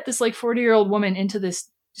 who let this like 40-year-old woman into this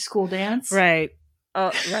school dance? Right.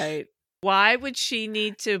 Right. Why would she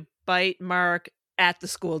need to bite Mark at the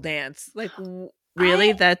school dance? Like,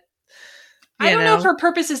 really? I don't know if her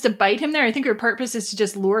purpose is to bite him there. I think her purpose is to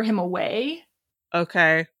just lure him away.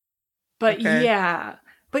 Okay. But yeah.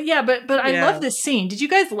 But I love this scene. Did you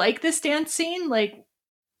guys like this dance scene? Like,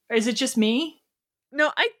 or is it just me? No,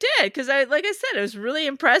 I did, because I said, I was really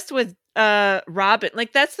impressed with Robin.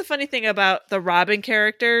 Like, that's the funny thing about the Robin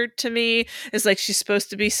character to me, is like she's supposed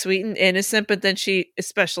to be sweet and innocent, but then she,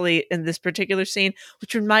 especially in this particular scene,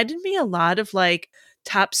 which reminded me a lot of like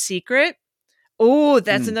Top Secret. Oh,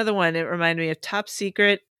 that's another one. It reminded me of Top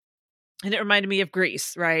Secret, and it reminded me of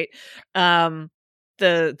Grease, right? The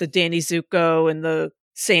Danny Zuko and the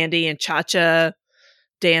Sandy and Cha-Cha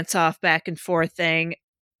dance off back and forth thing.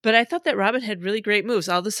 But I thought that Robin had really great moves.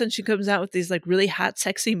 All of a sudden she comes out with these like really hot,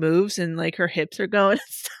 sexy moves and like her hips are going and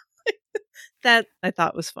stuff like that. I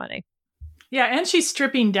thought was funny. Yeah, and she's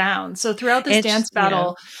stripping down. So throughout this dance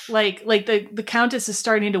battle, like the Countess is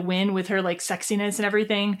starting to win with her like sexiness and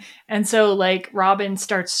everything. And so like Robin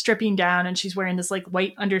starts stripping down and she's wearing this like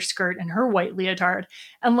white underskirt and her white leotard.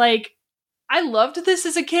 And like I loved this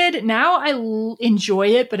as a kid. Now I enjoy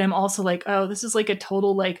it, but I'm also like, oh, this is like a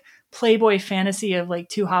total like Playboy fantasy of like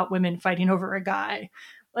two hot women fighting over a guy.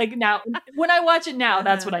 Like now, when I watch it now,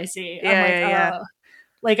 that's what I see. I'm like,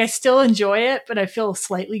 like I still enjoy it, but I feel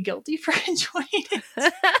slightly guilty for enjoying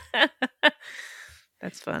it.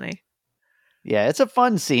 That's funny. Yeah, it's a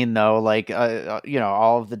fun scene though. Like,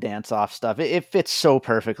 all of the dance off stuff. It fits so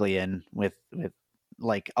perfectly in with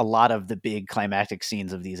like a lot of the big climactic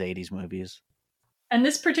scenes of these 80s movies. And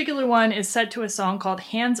this particular one is set to a song called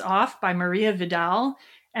Hands Off by Maria Vidal.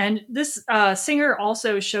 And this singer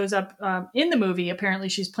also shows up in the movie. Apparently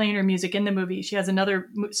she's playing her music in the movie. She has another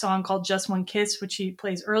song called Just One Kiss, which she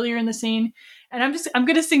plays earlier in the scene. And I'm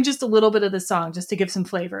going to sing just a little bit of the song just to give some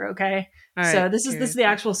flavor. Okay. All right, so this is the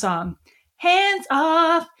actual song. Hands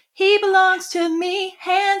off. He belongs to me.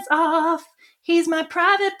 Hands off. He's my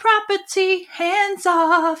private property. Hands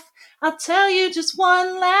off. I'll tell you just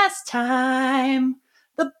one last time.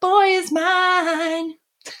 The boy is mine.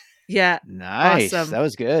 Yeah. Nice. Awesome. That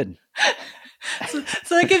was good. So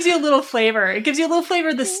that gives you a little flavor. It gives you a little flavor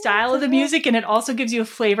of the style of the music, and it also gives you a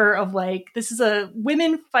flavor of like, this is a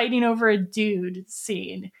women fighting over a dude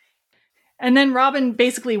scene. And then Robin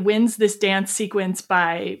basically wins this dance sequence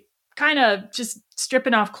by kind of just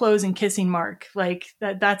stripping off clothes and kissing Mark. Like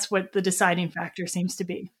that's what the deciding factor seems to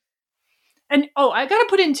be. And I got to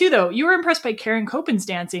put in too, though, you were impressed by Karen Copen's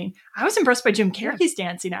dancing. I was impressed by Jim Carrey's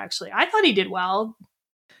dancing, actually. I thought he did well.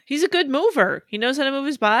 He's a good mover. He knows how to move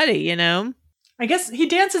his body, you know? I guess he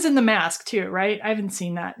dances in The Mask too, right? I haven't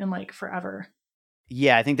seen that in like forever.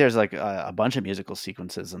 Yeah, I think there's like a bunch of musical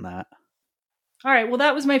sequences in that. All right. Well,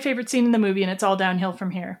 that was my favorite scene in the movie, and it's all downhill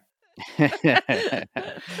from here.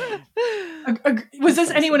 Was this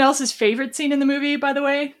anyone else's favorite scene in the movie, by the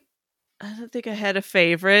way? I don't think I had a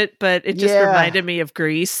favorite, but it just reminded me of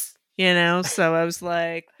Grease, you know? So I was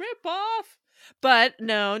like, rip off. But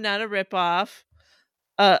no, not a rip off.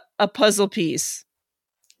 A puzzle piece.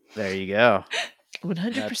 There you go.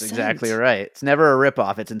 100%. That's exactly right. It's never a rip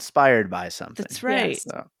off. It's inspired by something. That's right. Yes.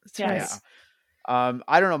 So, That's right. Yeah.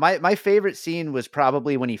 I don't know. My favorite scene was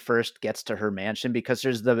probably when he first gets to her mansion, because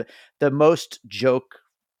there's the most joke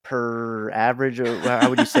per average, or how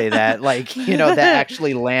would you say that? Like, that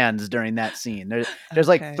actually lands during that scene. There's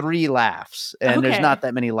like 3 laughs, and there's not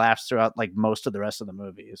that many laughs throughout like most of the rest of the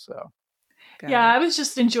movie. So. I was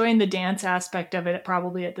just enjoying the dance aspect of it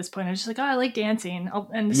probably at this point. I was just like, I like dancing.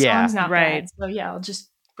 And the song's not bad. So I'll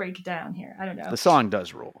just break it down here. I don't know. The song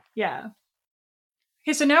does rule. Yeah.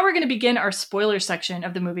 Okay, so now we're going to begin our spoiler section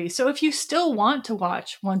of the movie. So if you still want to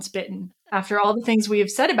watch Once Bitten, after all the things we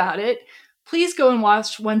have said about it, please go and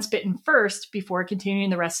watch Once Bitten first before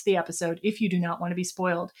continuing the rest of the episode if you do not want to be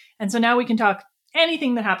spoiled. And so now we can talk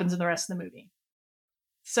anything that happens in the rest of the movie.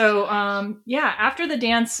 So, after the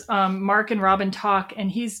dance, Mark and Robin talk,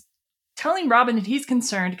 and he's telling Robin that he's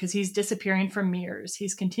concerned because he's disappearing from mirrors.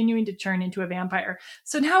 He's continuing to turn into a vampire.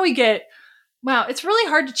 So now we get, wow, it's really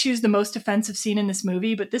hard to choose the most offensive scene in this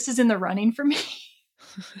movie, but this is in the running for me.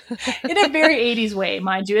 In a very 80s way,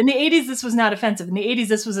 mind you. In the 80s, this was not offensive. In the 80s,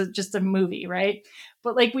 this was just a movie, right?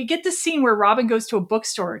 But like we get this scene where Robin goes to a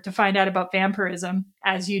bookstore to find out about vampirism,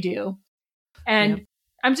 as you do. And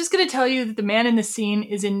I'm just going to tell you that the man in this scene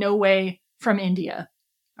is in no way from India.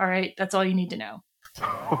 All right? That's all you need to know.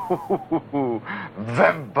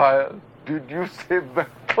 Vampire? Did you say vampire?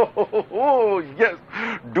 Oh, yes.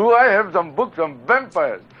 Do I have some books on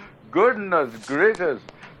vampires? Goodness gracious.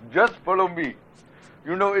 Just follow me.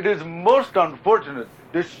 You know, it is most unfortunate,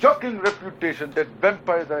 the shocking reputation that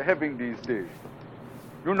vampires are having these days.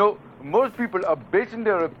 You know, most people are basing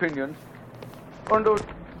their opinions on those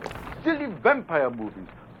silly vampire movies.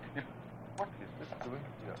 What is this doing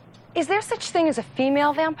here? Is there such thing as a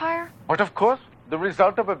female vampire? But of course, the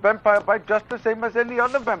result of a vampire bite just the same as any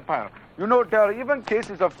other vampire. You know, there are even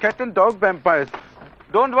cases of cat and dog vampires.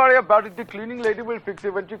 Don't worry about it, the cleaning lady will fix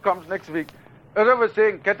it when she comes next week. As I was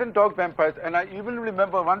saying, cat and dog vampires, and I even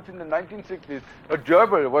remember once in the 1960s, a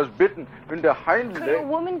gerbil was bitten in the hind leg. Could a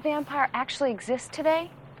woman vampire actually exist today?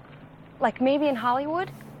 Like maybe in Hollywood?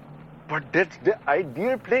 But that's the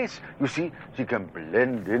ideal place. You see, she can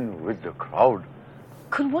blend in with the crowd.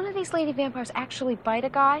 Could one of these lady vampires actually bite a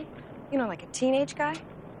guy? You know, like a teenage guy?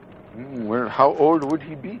 Well, how old would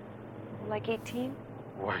he be? Like 18?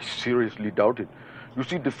 Oh, I seriously doubt it. You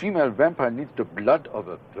see, the female vampire needs the blood of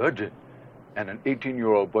a virgin. And an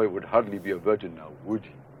 18-year-old boy would hardly be a virgin now, would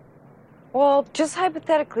he? Well, just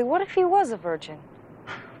hypothetically, what if he was a virgin?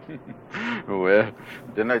 Well,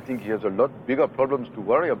 then I think he has a lot bigger problems to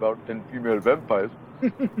worry about than female vampires.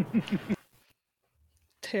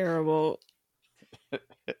 Terrible.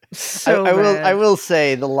 I will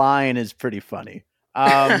say the line is pretty funny.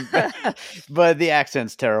 But the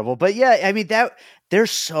accent's terrible. But yeah, I mean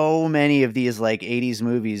there's so many of these like 80s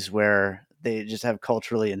movies where they just have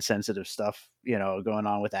culturally insensitive stuff, you know, going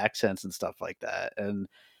on with accents and stuff like that. And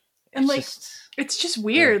like, it's just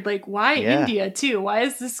weird. Like, why India too? Why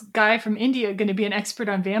is this guy from India going to be an expert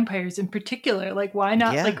on vampires in particular? Like, why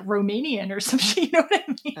not like Romanian or some shit? You know what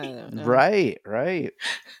I mean? Right.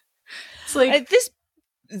 It's like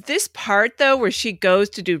this part though, where she goes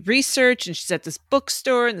to do research and she's at this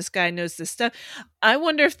bookstore and this guy knows this stuff. I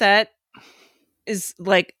wonder if that is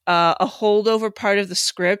like a holdover part of the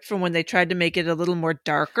script from when they tried to make it a little more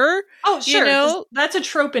darker. Oh, sure. You know? That's a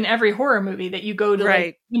trope in every horror movie that you go to,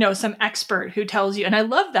 like, you know, some expert who tells you. And I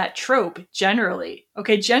love that trope generally.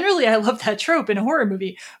 Okay, generally, I love that trope in a horror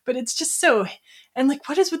movie. But it's just so. And like,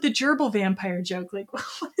 what is with the gerbil vampire joke? Like,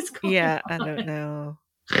 what is going on? I don't know.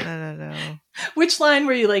 Which line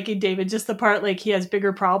were you liking, David? Just the part like he has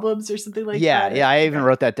bigger problems or something like that? Yeah. I even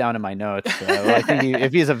wrote that down in my notes. I think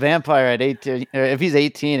if he's a vampire at 18, if he's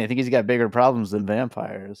 18, I think he's got bigger problems than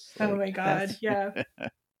vampires. Oh my God. Yeah.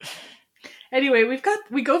 Anyway,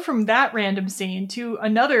 we go from that random scene to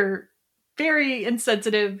another very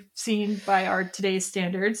insensitive scene by our today's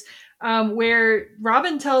standards, where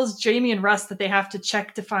Robin tells Jamie and Russ that they have to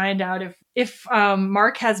check to find out if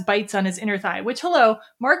Mark has bites on his inner thigh, which, hello,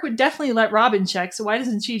 Mark would definitely let Robin check, so why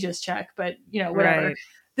doesn't she just check? But, you know, whatever. Right.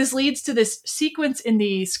 This leads to this sequence in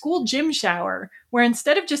the school gym shower where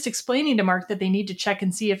instead of just explaining to Mark that they need to check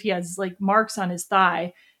and see if he has, like, marks on his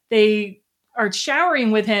thigh, they are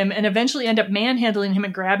showering with him and eventually end up manhandling him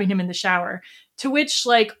and grabbing him in the shower, to which,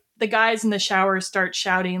 like, the guys in the shower start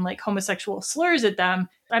shouting, like, homosexual slurs at them.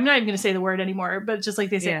 I'm not even going to say the word anymore, but just, like,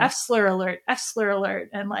 they say, F slur alert,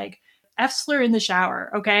 and, like, F slur in the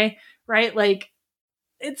shower, okay? Right? Like,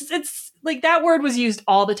 it's like that word was used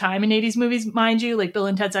all the time in 80s movies, mind you. Like, Bill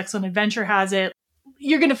and Ted's Excellent Adventure has it.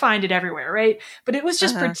 You're going to find it everywhere, right? But it was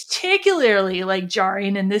just particularly, like,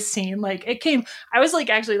 jarring in this scene. Like, I was,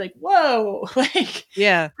 like, actually, like, whoa. Like,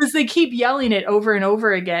 because they keep yelling it over and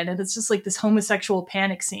over again. And it's just, like, this homosexual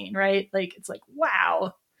panic scene, right? Like, it's like,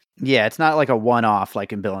 wow. Yeah, it's not like a one-off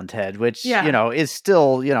like in Bill and Ted, which, you know, is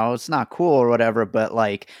still, you know, it's not cool or whatever, but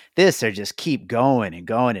like this, they just keep going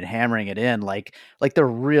and hammering it in. Like they're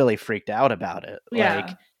really freaked out about it. Like,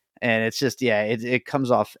 and it's just, it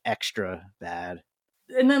comes off extra bad.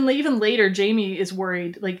 And then even later, Jamie is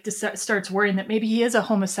worried, like starts worrying that maybe he is a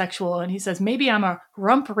homosexual. And he says, maybe I'm a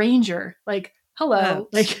rump ranger. Like, hello.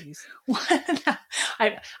 Like, what?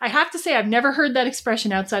 I have to say, I've never heard that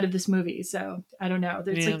expression outside of this movie. So I don't know.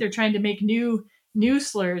 It's like they're trying to make new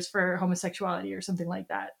slurs for homosexuality or something like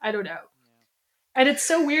that. I don't know. And it's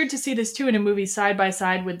so weird to see this too in a movie side by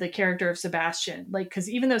side with the character of Sebastian. Like, because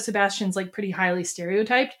even though Sebastian's like pretty highly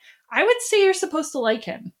stereotyped, I would say you're supposed to like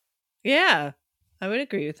him. Yeah, I would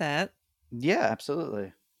agree with that. Yeah,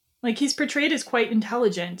 absolutely. Like, he's portrayed as quite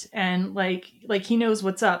intelligent and like he knows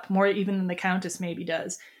what's up more even than the Countess maybe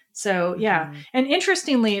does. So yeah. Mhm. And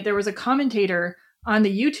interestingly, there was a commentator on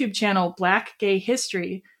the YouTube channel Black Gay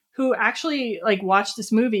History who actually like watched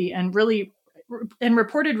this movie and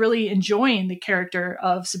reported really enjoying the character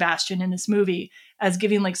of Sebastian in this movie as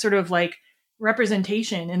giving like sort of like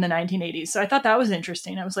representation in the 1980s. So I thought that was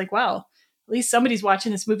interesting. I was like, wow, at least somebody's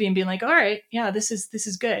watching this movie and being like, all right, yeah, this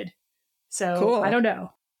is good. So Cool. I don't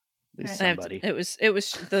know. At least Right. somebody. It was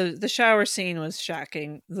the shower scene was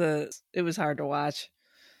shocking. It was hard to watch.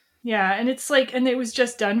 Yeah, and it's like, and it was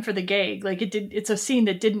just done for the gag. Like it's a scene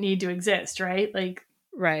that didn't need to exist, right? Like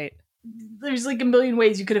Right. there's like a million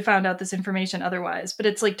ways you could have found out this information otherwise, but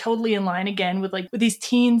it's like totally in line again with these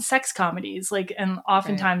teen sex comedies. Like, and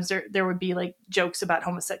oftentimes there would be like jokes about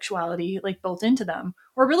homosexuality like built into them,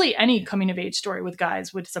 or really any coming of age story with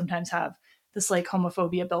guys would sometimes have this like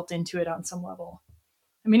homophobia built into it on some level.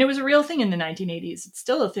 I mean, it was a real thing in the 1980s. It's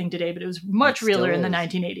still a thing today, but it was much realer in the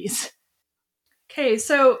 1980s. Okay,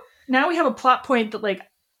 so now we have a plot point that like,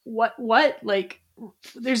 what, like,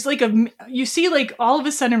 there's like you see like all of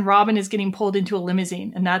a sudden Robin is getting pulled into a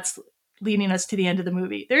limousine and that's leading us to the end of the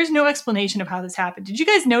movie. There's no explanation of how this happened. Did you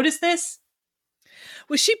guys notice this?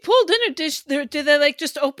 Was she pulled in, or did they like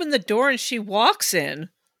just open the door and she walks in?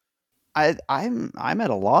 I'm at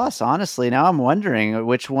a loss, honestly. Now I'm wondering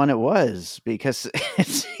which one it was, because it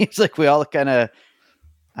seems like we all kind of,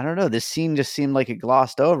 I don't know, this scene just seemed like it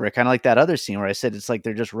glossed over, kind of like that other scene where I said it's like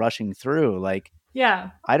they're just rushing through. Like, yeah,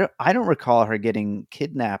 I don't recall her getting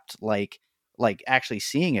kidnapped, like actually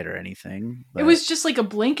seeing it or anything. It was just like a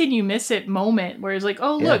blink and you miss it moment where it's like,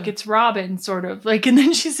 oh, look, Yeah. it's Robin, sort of like, and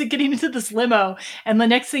then she's getting into this limo. And the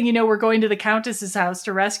next thing you know, we're going to the Countess's house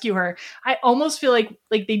to rescue her. I almost feel like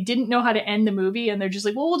they didn't know how to end the movie. And they're just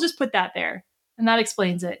like, well, we'll just put that there. And that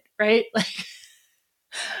explains it. Right. Like,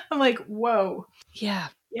 I'm like, whoa. Yeah.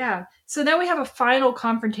 Yeah. So now we have a final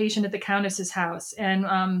confrontation at the Countess's house.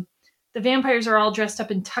 And, the vampires are all dressed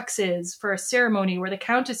up in tuxes for a ceremony where the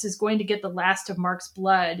Countess is going to get the last of Mark's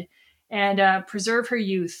blood and preserve her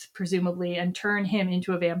youth, presumably, and turn him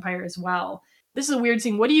into a vampire as well. This is a weird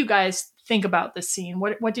scene. What do you guys think about this scene?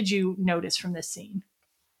 What did you notice from this scene?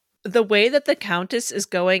 The way that the Countess is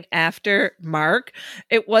going after Mark,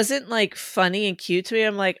 it wasn't like funny and cute to me.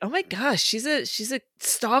 I'm like, oh my gosh, she's a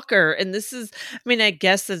stalker, and this is, I mean, I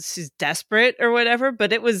guess that she's desperate or whatever,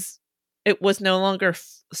 but it was no longer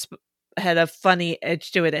had a funny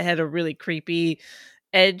edge to it. It had a really creepy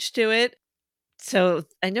edge to it. So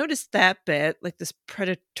I noticed that bit, like this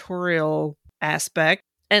predatorial aspect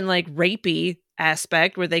and like rapey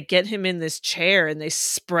aspect where they get him in this chair and they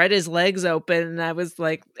spread his legs open. And I was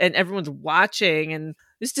like, and everyone's watching, and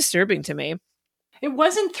it's disturbing to me. It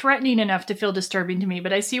wasn't threatening enough to feel disturbing to me,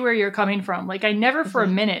 but I see where you're coming from. Like, I never for a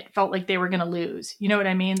minute felt like they were going to lose. You know what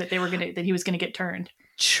I mean? That he was going to get turned.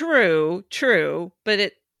 True.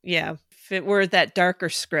 But if it were that darker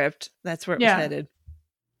script, that's where it was headed.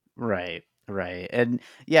 Right. And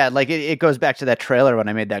yeah, like it goes back to that trailer when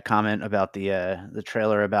I made that comment about the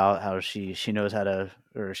trailer about how she knows how to,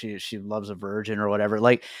 or she loves a virgin or whatever.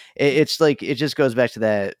 Like it's like, it just goes back to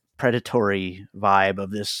that predatory vibe of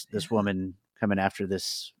this woman coming after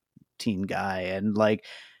this teen guy. And like,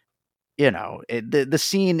 you know, the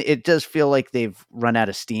scene, it does feel like they've run out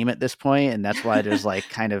of steam at this point, and that's why there's like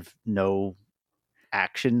kind of no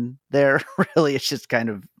action there. Really, it's just kind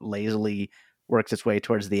of lazily works its way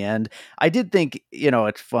towards the end. I did think, you know,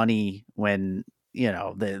 it's funny when, you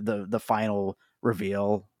know, the final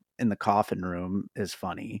reveal in the coffin room is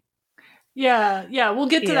funny. Yeah, we'll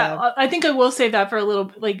get to that. I think I will save that for a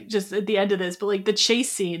little, like, just at the end of this. But like the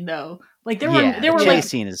chase scene, though, like there were the chase like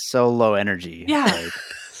scene is so low energy. Yeah.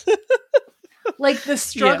 Like the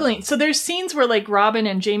struggling. Yeah. So there's scenes where like Robin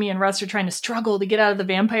and Jamie and Russ are trying to struggle to get out of the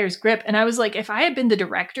vampire's grip. And I was like, if I had been the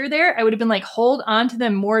director there, I would have been like, hold on to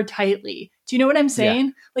them more tightly. Do you know what I'm saying?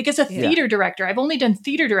 Yeah. Like as a theater director, I've only done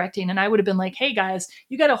theater directing, and I would have been like, hey guys,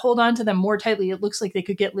 you got to hold on to them more tightly. It looks like they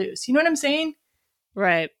could get loose. You know what I'm saying?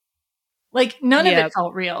 Right. Like none of it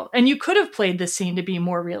felt real. And you could have played this scene to be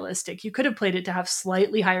more realistic. You could have played it to have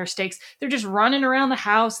slightly higher stakes. They're just running around the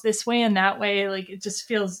house this way and that way. Like it just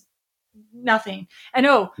feels nothing.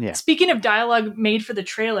 And speaking of dialogue made for the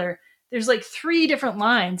trailer, there's like 3 different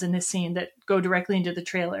lines in this scene that go directly into the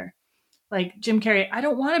trailer. Like Jim Carrey, I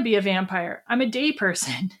don't want to be a vampire. I'm a day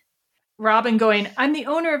person. Robin going, I'm the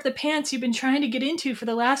owner of the pants you've been trying to get into for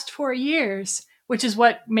the last 4 years. which is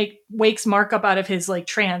what wakes Mark up out of his like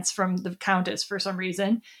trance from the Countess for some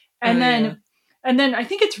reason. And then I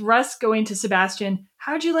think it's Russ going to Sebastian,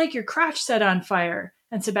 how'd you like your crotch set on fire?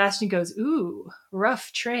 And Sebastian goes, ooh,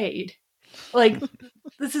 rough trade. Like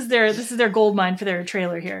this is their gold mine for their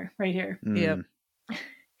trailer here, right here. Yep.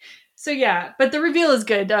 So yeah, but the reveal is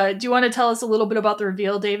good. Do you want to tell us a little bit about the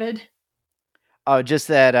reveal, David? Oh, just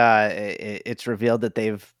that it's revealed that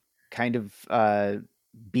they've kind of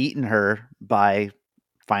beaten her by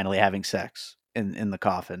finally having sex in the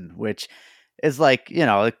coffin, which is like, you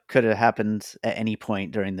know, it could have happened at any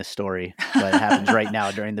point during the story, but it happens right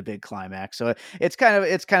now during the big climax. So it's kind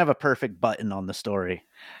of a perfect button on the story.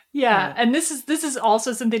 Yeah, and this is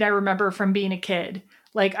also something I remember from being a kid.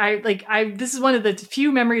 This is one of the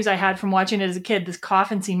few memories I had from watching it as a kid. This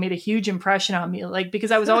coffin scene made a huge impression on me, like,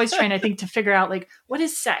 because I was always trying, I think, to figure out like, what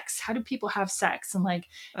is sex? How do people have sex? And like,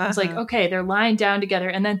 I was like, okay, they're lying down together,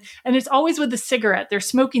 and it's always with a cigarette. They're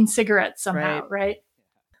smoking cigarettes somehow, right?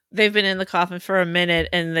 They've been in the coffin for a minute,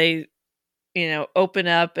 and they, you know, open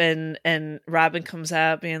up, and Robin comes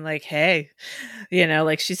out being like, hey, you know,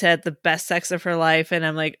 like she's had the best sex of her life, and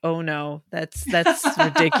I'm like, oh no, that's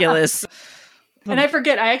ridiculous. And I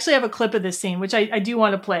forget, I actually have a clip of this scene, which I do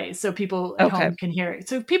want to play so people at home can hear it.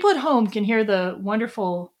 So people at home can hear the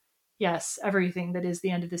wonderful, yes, everything that is the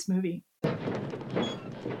end of this movie.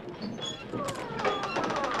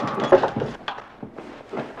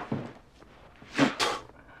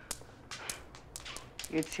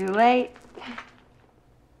 You're too late.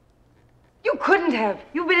 You couldn't have.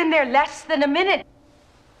 You've been in there less than a minute.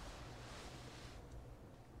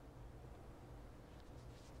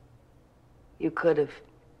 You could have.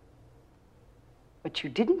 But you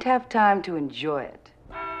didn't have time to enjoy it.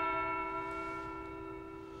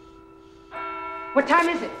 What time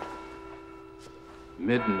is it?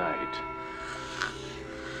 Midnight.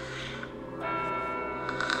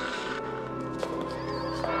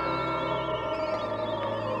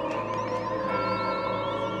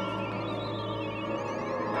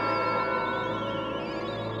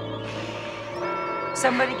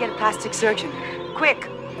 Somebody get a plastic surgeon. Quick.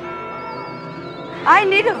 I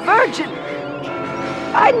need a virgin.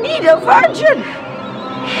 I need a virgin.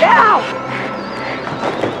 Now.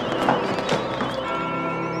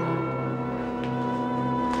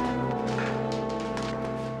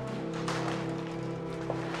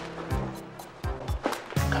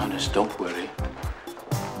 Countess, don't worry.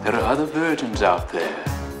 There are other virgins out there.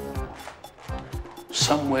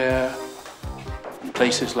 Somewhere in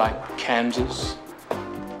places like Kansas,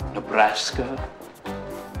 Nebraska.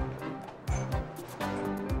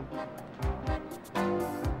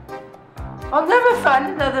 I'll never find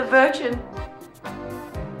another virgin.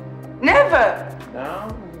 Never. Now,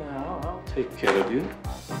 I'll take care of you.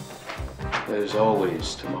 There's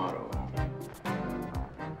always tomorrow.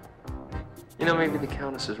 You know, maybe the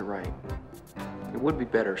Countess is right. It would be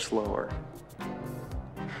better slower.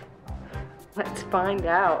 Let's find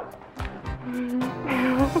out.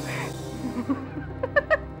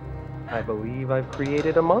 I believe I've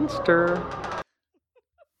created a monster.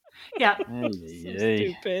 Yeah, so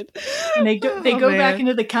stupid. And they go back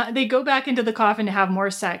into the coffin to have more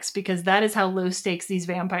sex because that is how low stakes these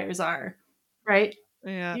vampires are, right?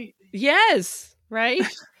 Yeah. Yes, right.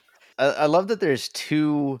 I love that there's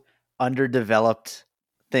two underdeveloped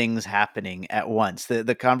things happening at once.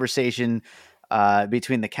 The conversation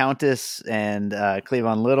between the Countess and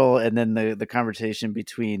Cleavon Little, and then the conversation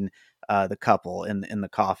between the couple in the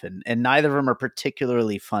coffin, and neither of them are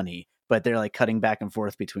particularly funny, but they're like cutting back and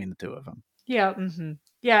forth between the two of them. Yeah. Mm-hmm.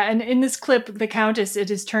 Yeah. And in this clip, the Countess, it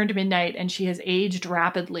has turned midnight and she has aged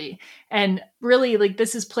rapidly. And really, like,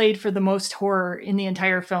 this is played for the most horror in the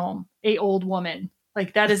entire film. A old woman.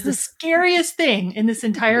 Like, that is the scariest thing in this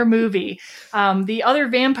entire movie. The other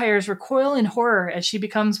vampires recoil in horror as she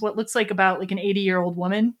becomes what looks like about like an 80-year-old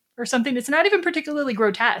woman or something. It's not even particularly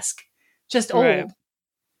grotesque, just old. Right.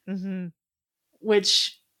 Mm-hmm.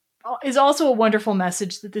 Which is also a wonderful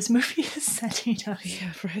message that this movie is sending us.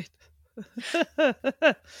 Yeah, right.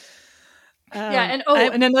 And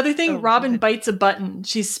another thing, Robin bites a button.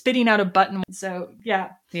 She's spitting out a button. So yeah.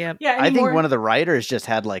 I think one of the writers just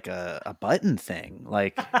had like a button thing,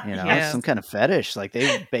 like, you know, some kind of fetish. Like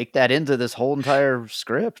they baked that into this whole entire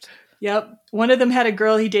script. Yep. One of them had a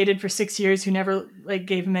girl he dated for 6 years who never like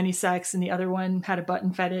gave him any sex, and the other one had a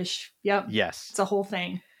button fetish. Yep. Yes. It's a whole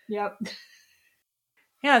thing. Yep.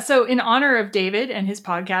 Yeah, so in honor of David and his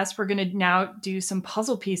podcast, we're going to now do some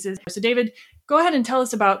puzzle pieces. So David, go ahead and tell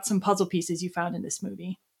us about some puzzle pieces you found in this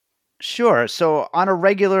movie. Sure. So on a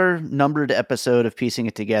regular numbered episode of Piecing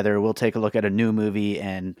It Together, we'll take a look at a new movie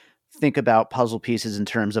and think about puzzle pieces in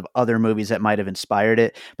terms of other movies that might have inspired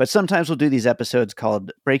it. But sometimes we'll do these episodes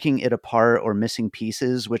called Breaking It Apart or Missing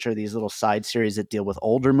Pieces, which are these little side series that deal with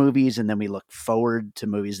older movies. And then we look forward to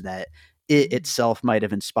movies that it itself might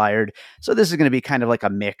have inspired. So this is going to be kind of like a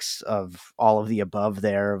mix of all of the above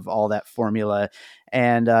there, of all that formula,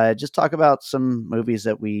 and just talk about some movies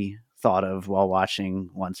that we thought of while watching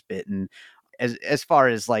Once Bitten. As far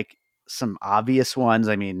as like some obvious ones,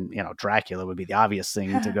 I mean, Dracula would be the obvious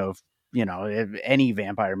thing to go. Any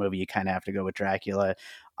vampire movie, you kind of have to go with Dracula.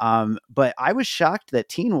 But I was shocked that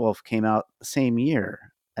Teen Wolf came out the same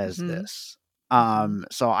year as this.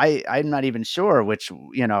 So I'm not even sure which,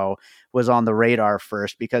 was on the radar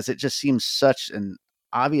first, because it just seems such an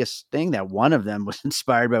obvious thing that one of them was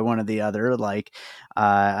inspired by one of the other. Like,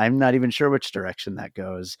 I'm not even sure which direction that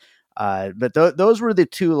goes. But those were the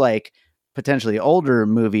two, like, potentially older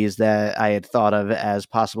movies that I had thought of as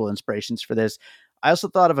possible inspirations for this. I also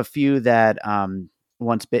thought of a few that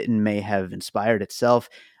Once Bitten may have inspired itself.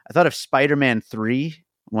 I thought of Spider-Man 3,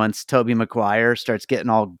 once Tobey Maguire starts getting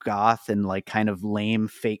all goth and like kind of lame,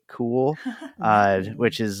 fake cool,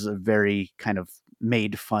 which is a very kind of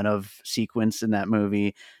made fun of sequence in that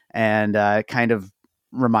movie. And kind of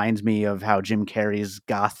reminds me of how Jim Carrey's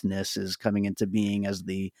gothness is coming into being as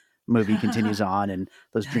the movie continues on, and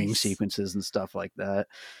those dream sequences and stuff like that.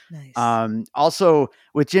 Nice. Also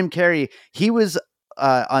with Jim Carrey, he was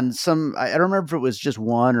on some, I don't remember if it was just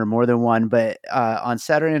one or more than one, but on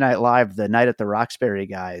Saturday Night Live, the Night at the Roxbury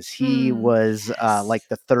guys, he was like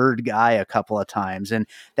the third guy a couple of times. And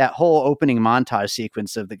that whole opening montage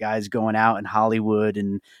sequence of the guys going out in Hollywood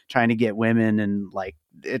and trying to get women, and like,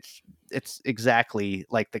 it's exactly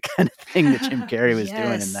like the kind of thing that Jim Carrey was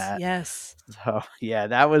doing in that. Yes. So yeah,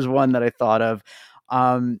 that was one that I thought of.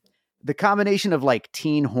 The combination of like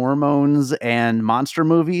teen hormones and monster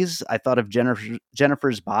movies, I thought of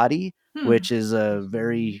Jennifer's Body, which is a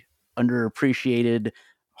very underappreciated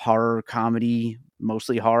horror comedy,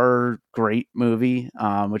 mostly horror, great movie,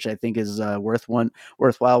 which I think is a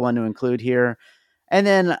worthwhile one to include here. And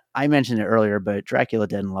then I mentioned it earlier, but Dracula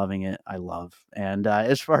Dead and Loving It, I love. And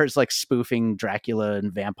as far as like spoofing Dracula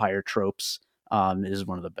and vampire tropes, it is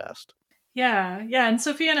one of the best. Yeah. And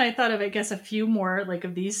Sophia and I thought of, I guess, a few more like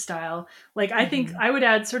of these style. Like, I think I would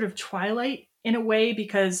add sort of Twilight in a way,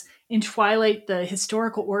 because in Twilight, the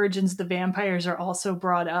historical origins of the vampires are also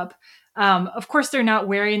brought up. Of course, they're not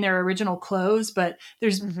wearing their original clothes, but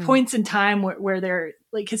there's points in time where their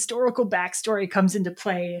like historical backstory comes into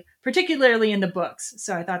play, particularly in the books.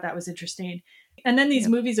 So I thought that was interesting. And then these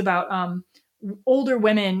movies about older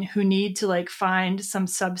women who need to like find some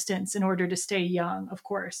substance in order to stay young, of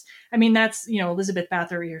course. I mean, that's, Elizabeth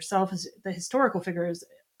Bathory herself, is the historical figures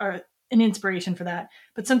are an inspiration for that.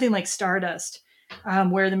 But something like Stardust,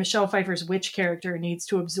 where the Michelle Pfeiffer's witch character needs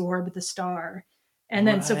to absorb the star. And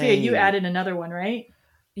then Sophia, you added another one, right?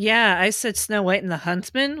 Yeah, I said Snow White and the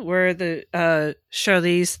Huntsman, where the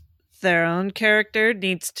Charlize Theron character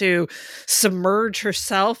needs to submerge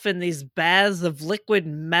herself in these baths of liquid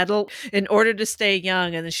metal in order to stay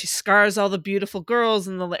young, and then she scars all the beautiful girls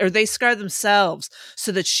or they scar themselves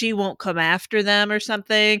so that she won't come after them or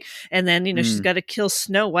something. And then she's got to kill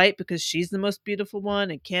Snow White because she's the most beautiful one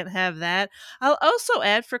and can't have that. I'll also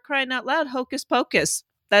add, for crying out loud, Hocus Pocus.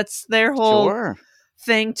 That's their whole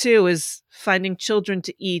thing too, is finding children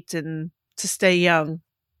to eat and to stay young.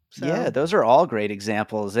 So. Yeah, those are all great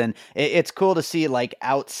examples. And it's cool to see, like,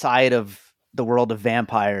 outside of the world of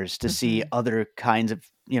vampires, to see other kinds of,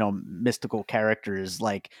 mystical characters,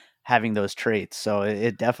 like, having those traits. So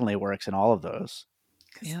it definitely works in all of those.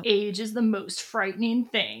 Because age is the most frightening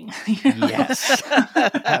thing. Yes,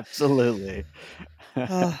 absolutely.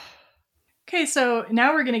 Okay, so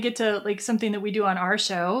now we're going to get to like something that we do on our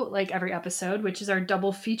show, like every episode, which is our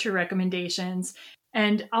double feature recommendations.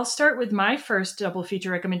 And I'll start with my first double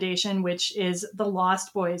feature recommendation, which is The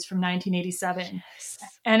Lost Boys from 1987. Yes.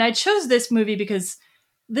 And I chose this movie because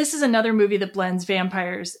this is another movie that blends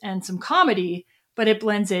vampires and some comedy, but it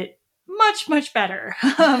blends it much, much better.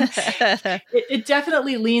 It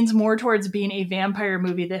definitely leans more towards being a vampire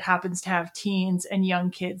movie that happens to have teens and young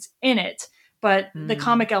kids in it. But the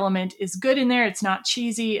comic element is good in there. It's not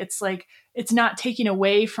cheesy. It's like, it's not taking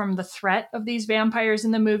away from the threat of these vampires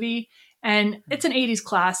in the movie. And it's an 80s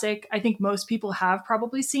classic. I think most people have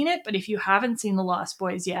probably seen it, but if you haven't seen The Lost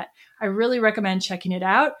Boys yet, I really recommend checking it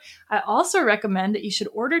out. I also recommend that you should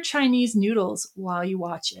order Chinese noodles while you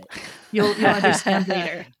watch it. You'll understand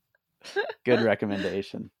later. Good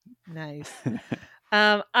recommendation. Nice.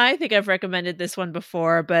 I think I've recommended this one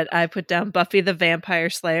before, but I put down Buffy the Vampire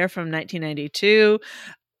Slayer from 1992.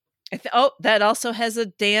 That also has a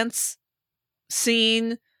dance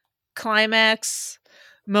scene climax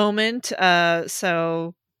moment.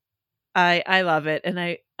 So I love it, and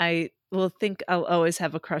I will think I'll always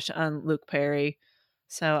have a crush on Luke Perry.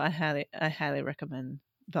 So I highly recommend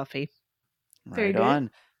Buffy. Right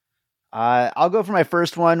on. I'll go for my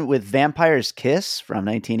first one with Vampire's Kiss from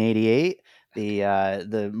 1988.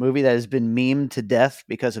 The movie that has been memed to death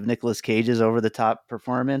because of Nicolas Cage's over the top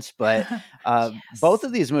performance. But both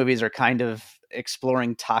of these movies are kind of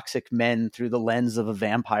exploring toxic men through the lens of a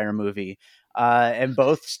vampire movie. And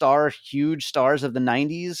both star huge stars of the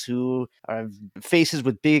 90s who are faces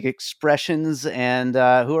with big expressions and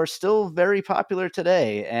who are still very popular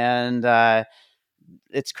today. And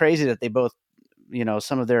it's crazy that they both,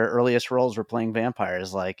 some of their earliest roles were playing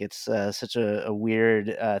vampires. Like it's such a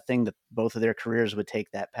weird thing that both of their careers would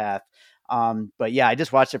take that path. But yeah, I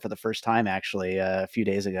just watched it for the first time actually a few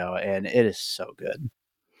days ago, and it is so good.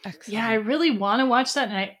 Excellent. Yeah, I really want to watch that,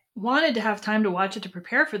 and I wanted to have time to watch it to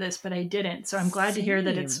prepare for this, but I didn't. So I'm glad to hear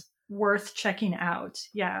that it's worth checking out.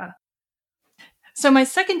 Yeah. So my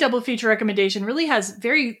second double feature recommendation really has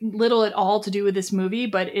very little at all to do with this movie,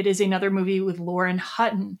 but it is another movie with Lauren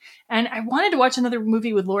Hutton. And I wanted to watch another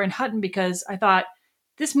movie with Lauren Hutton because I thought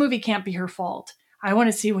this movie can't be her fault. I want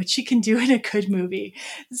to see what she can do in a good movie.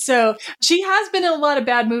 So she has been in a lot of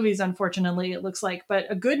bad movies, unfortunately, it looks like. But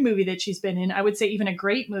a good movie that she's been in, I would say even a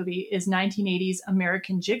great movie, is 1980's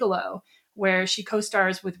American Gigolo, where she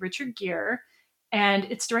co-stars with Richard Gere. And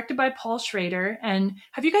it's directed by Paul Schrader. And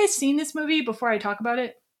have you guys seen this movie before I talk about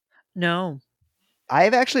it? No.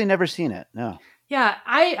 I've actually never seen it. No. Yeah,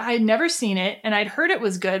 I had never seen it, and I'd heard it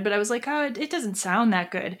was good, but I was like, oh, it doesn't sound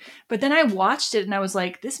that good. But then I watched it, and I was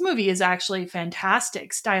like, this movie is actually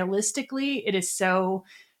fantastic. Stylistically, it is so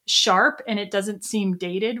sharp, and it doesn't seem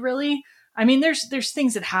dated, really. I mean, there's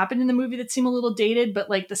things that happen in the movie that seem a little dated, but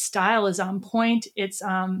like the style is on point. It's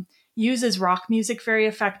uses rock music very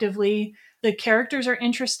effectively. The characters are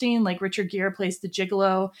interesting, like Richard Gere plays the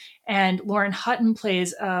gigolo, and Lauren Hutton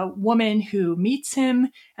plays a woman who meets him,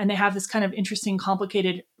 and they have this kind of interesting,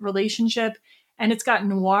 complicated relationship. And it's got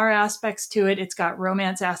noir aspects to it. It's got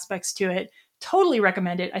romance aspects to it. Totally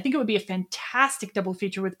recommend it. I think it would be a fantastic double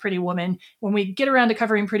feature with Pretty Woman. When we get around to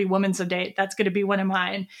covering Pretty Woman someday, that's going to be one of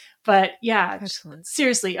mine. But yeah, excellent.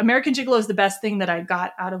 Seriously, American Gigolo is the best thing that I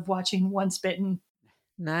got out of watching Once Bitten.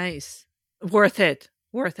 Nice. Worth it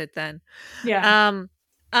then. Yeah.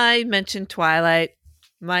 I mentioned Twilight.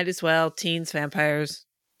 Might as well. Teens, vampires.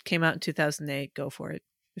 Came out in 2008. Go for it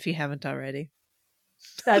if you haven't already.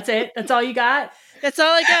 That's it? That's all you got? That's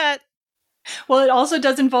all I got. Well, it also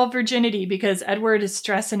does involve virginity because Edward is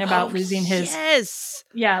stressing about losing his... Yes.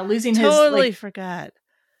 Yeah, losing his... Totally forgot.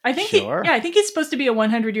 I think I think he's supposed to be a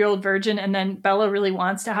 100-year-old virgin, and then Bella really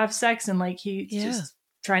wants to have sex, and like he's just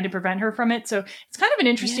trying to prevent her from it. So it's kind of an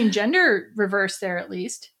interesting gender reverse there, at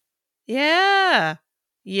least. Yeah.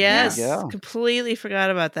 Yes. Completely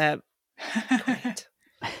forgot about that. Great.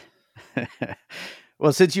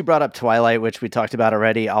 Well, since you brought up Twilight, which we talked about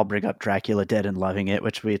already, I'll bring up Dracula Dead and Loving It,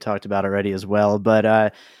 which we talked about already as well.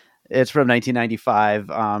 But it's from 1995.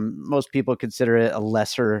 Most people consider it a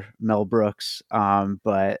lesser Mel Brooks,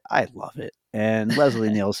 but I love it. And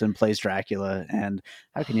Leslie Nielsen plays Dracula, and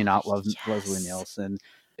how can you not love Leslie Nielsen?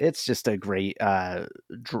 It's just a great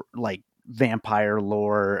vampire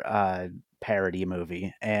lore parody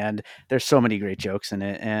movie, and there's so many great jokes in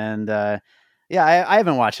it. And I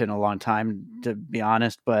haven't watched it in a long time, to be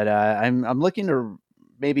honest, but I'm looking to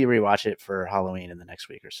maybe rewatch it for Halloween in the next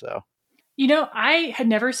week or so. You know, I had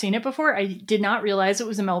never seen it before. I did not realize it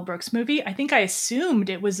was a Mel Brooks movie. I think I assumed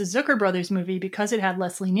it was a Zucker Brothers movie because it had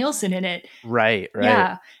Leslie Nielsen in it. Right.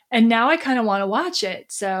 Yeah. And now I kind of want to watch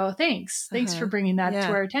it. So thanks. Thanks for bringing that to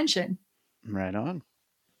our attention. Right on.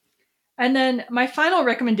 And then my final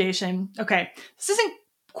recommendation. Okay. This isn't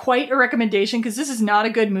quite a recommendation because this is not a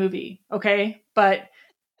good movie. Okay. But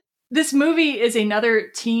this movie is another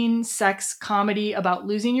teen sex comedy about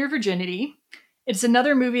losing your virginity. It's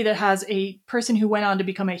another movie that has a person who went on to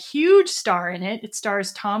become a huge star in it. It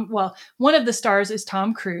stars one of the stars is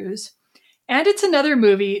Tom Cruise. And it's another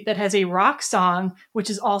movie that has a rock song, which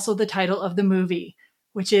is also the title of the movie,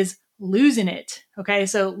 which is Losing It. Okay,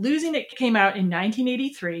 so Losing It came out in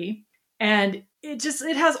 1983. And it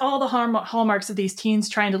has all the hallmarks of these teens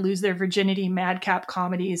trying to lose their virginity madcap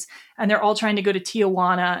comedies. And they're all trying to go to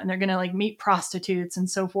Tijuana, and they're going to meet prostitutes and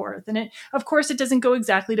so forth. And of course, it doesn't go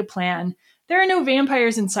exactly to plan. There are no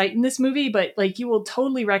vampires in sight in this movie, but you will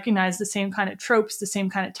totally recognize the same kind of tropes, the same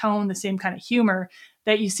kind of tone, the same kind of humor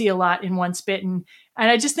that you see a lot in Once Bitten.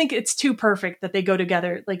 And I just think it's too perfect that they go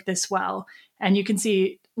together like this well. And you can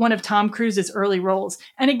see one of Tom Cruise's early roles.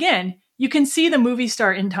 And again, you can see the movie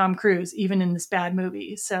star in Tom Cruise, even in this bad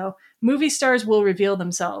movie. So movie stars will reveal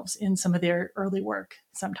themselves in some of their early work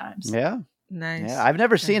sometimes. Yeah. Nice. Yeah, I've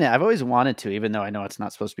never seen it. I've always wanted to, even though I know it's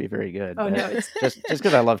not supposed to be very good. Oh, no. It's just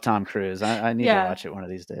because I love Tom Cruise. I need to watch it one of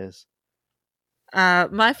these days.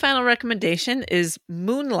 My final recommendation is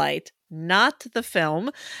Moonlight, not the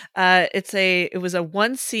film. It was a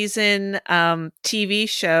 1-season TV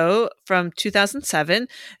show from 2007,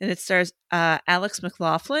 and it stars Alex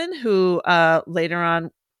McLaughlin, who later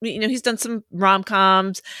on, he's done some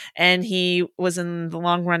rom-coms, and he was in the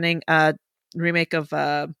long-running remake of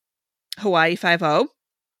Hawaii Five-0.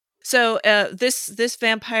 So this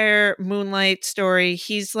vampire Moonlight story,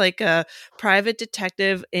 he's like a private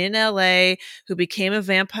detective in LA who became a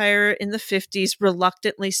vampire in the 50s,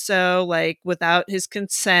 reluctantly so, like without his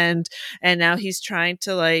consent, and now he's trying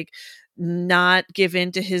to like not give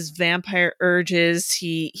in to his vampire urges.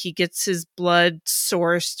 He gets his blood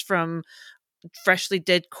sourced from freshly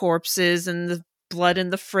dead corpses and the blood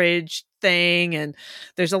in the fridge thing, and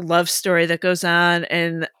there's a love story that goes on,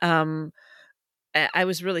 and I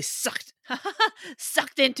was really sucked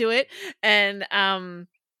into it, and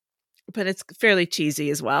but it's fairly cheesy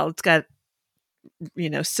as well. It's got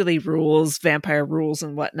silly rules, vampire rules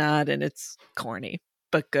and whatnot, and it's corny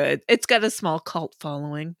but good. It's got a small cult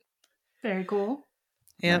following. Very cool.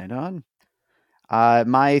 Yeah. Right on.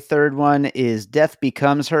 My third one is Death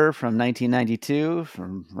Becomes Her from 1992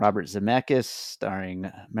 from Robert Zemeckis,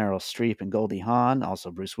 starring Meryl Streep and Goldie Hawn,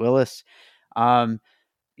 also Bruce Willis.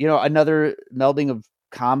 Another melding of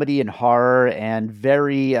comedy and horror and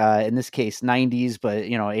very, in this case, 90s, but,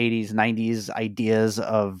 80s, 90s ideas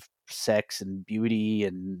of sex and beauty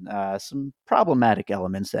and some problematic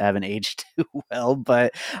elements that haven't aged too well,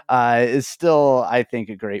 but is still, I think,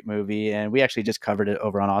 a great movie. And we actually just covered it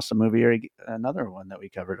over on Awesome Movie, or another one that we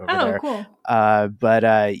covered over there. Cool. I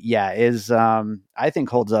think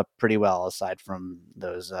holds up pretty well aside from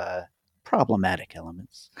those problematic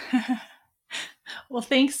elements. Well,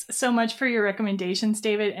 thanks so much for your recommendations,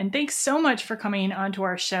 David. And thanks so much for coming onto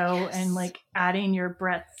our show and adding your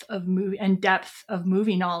breadth of movie and depth of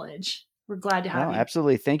movie knowledge. We're glad to have you.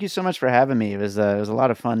 Absolutely. Thank you so much for having me. It was a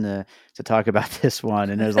lot of fun to talk about this one.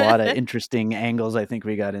 And there's a lot of interesting angles I think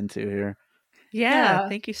we got into here. Yeah.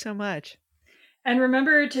 Thank you so much. And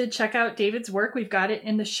remember to check out David's work. We've got it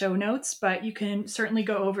in the show notes, but you can certainly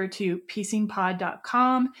go over to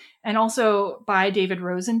piecingpod.com and also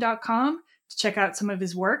buydavidrosen.com to check out some of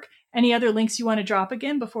his work. Any other links you want to drop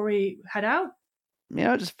again before we head out?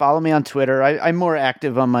 Just follow me on Twitter. I'm more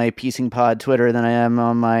active on my Piecing Pod Twitter than I am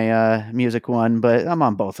on my music one, but I'm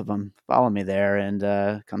on both of them. Follow me there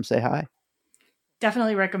and come say hi.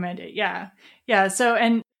 Definitely recommend it. Yeah. Yeah. So,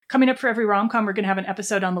 and coming up for every rom-com, we're going to have an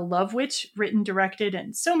episode on The Love Witch, written, directed,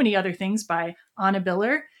 and so many other things by Anna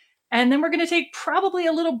Biller. And then we're going to take probably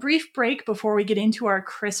a little brief break before we get into our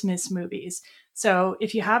Christmas movies. So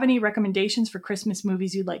if you have any recommendations for Christmas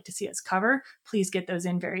movies you'd like to see us cover, please get those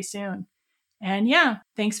in very soon. And yeah,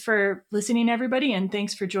 thanks for listening, everybody. And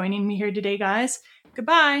thanks for joining me here today, guys.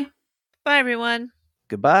 Goodbye. Bye, everyone.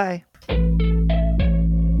 Goodbye.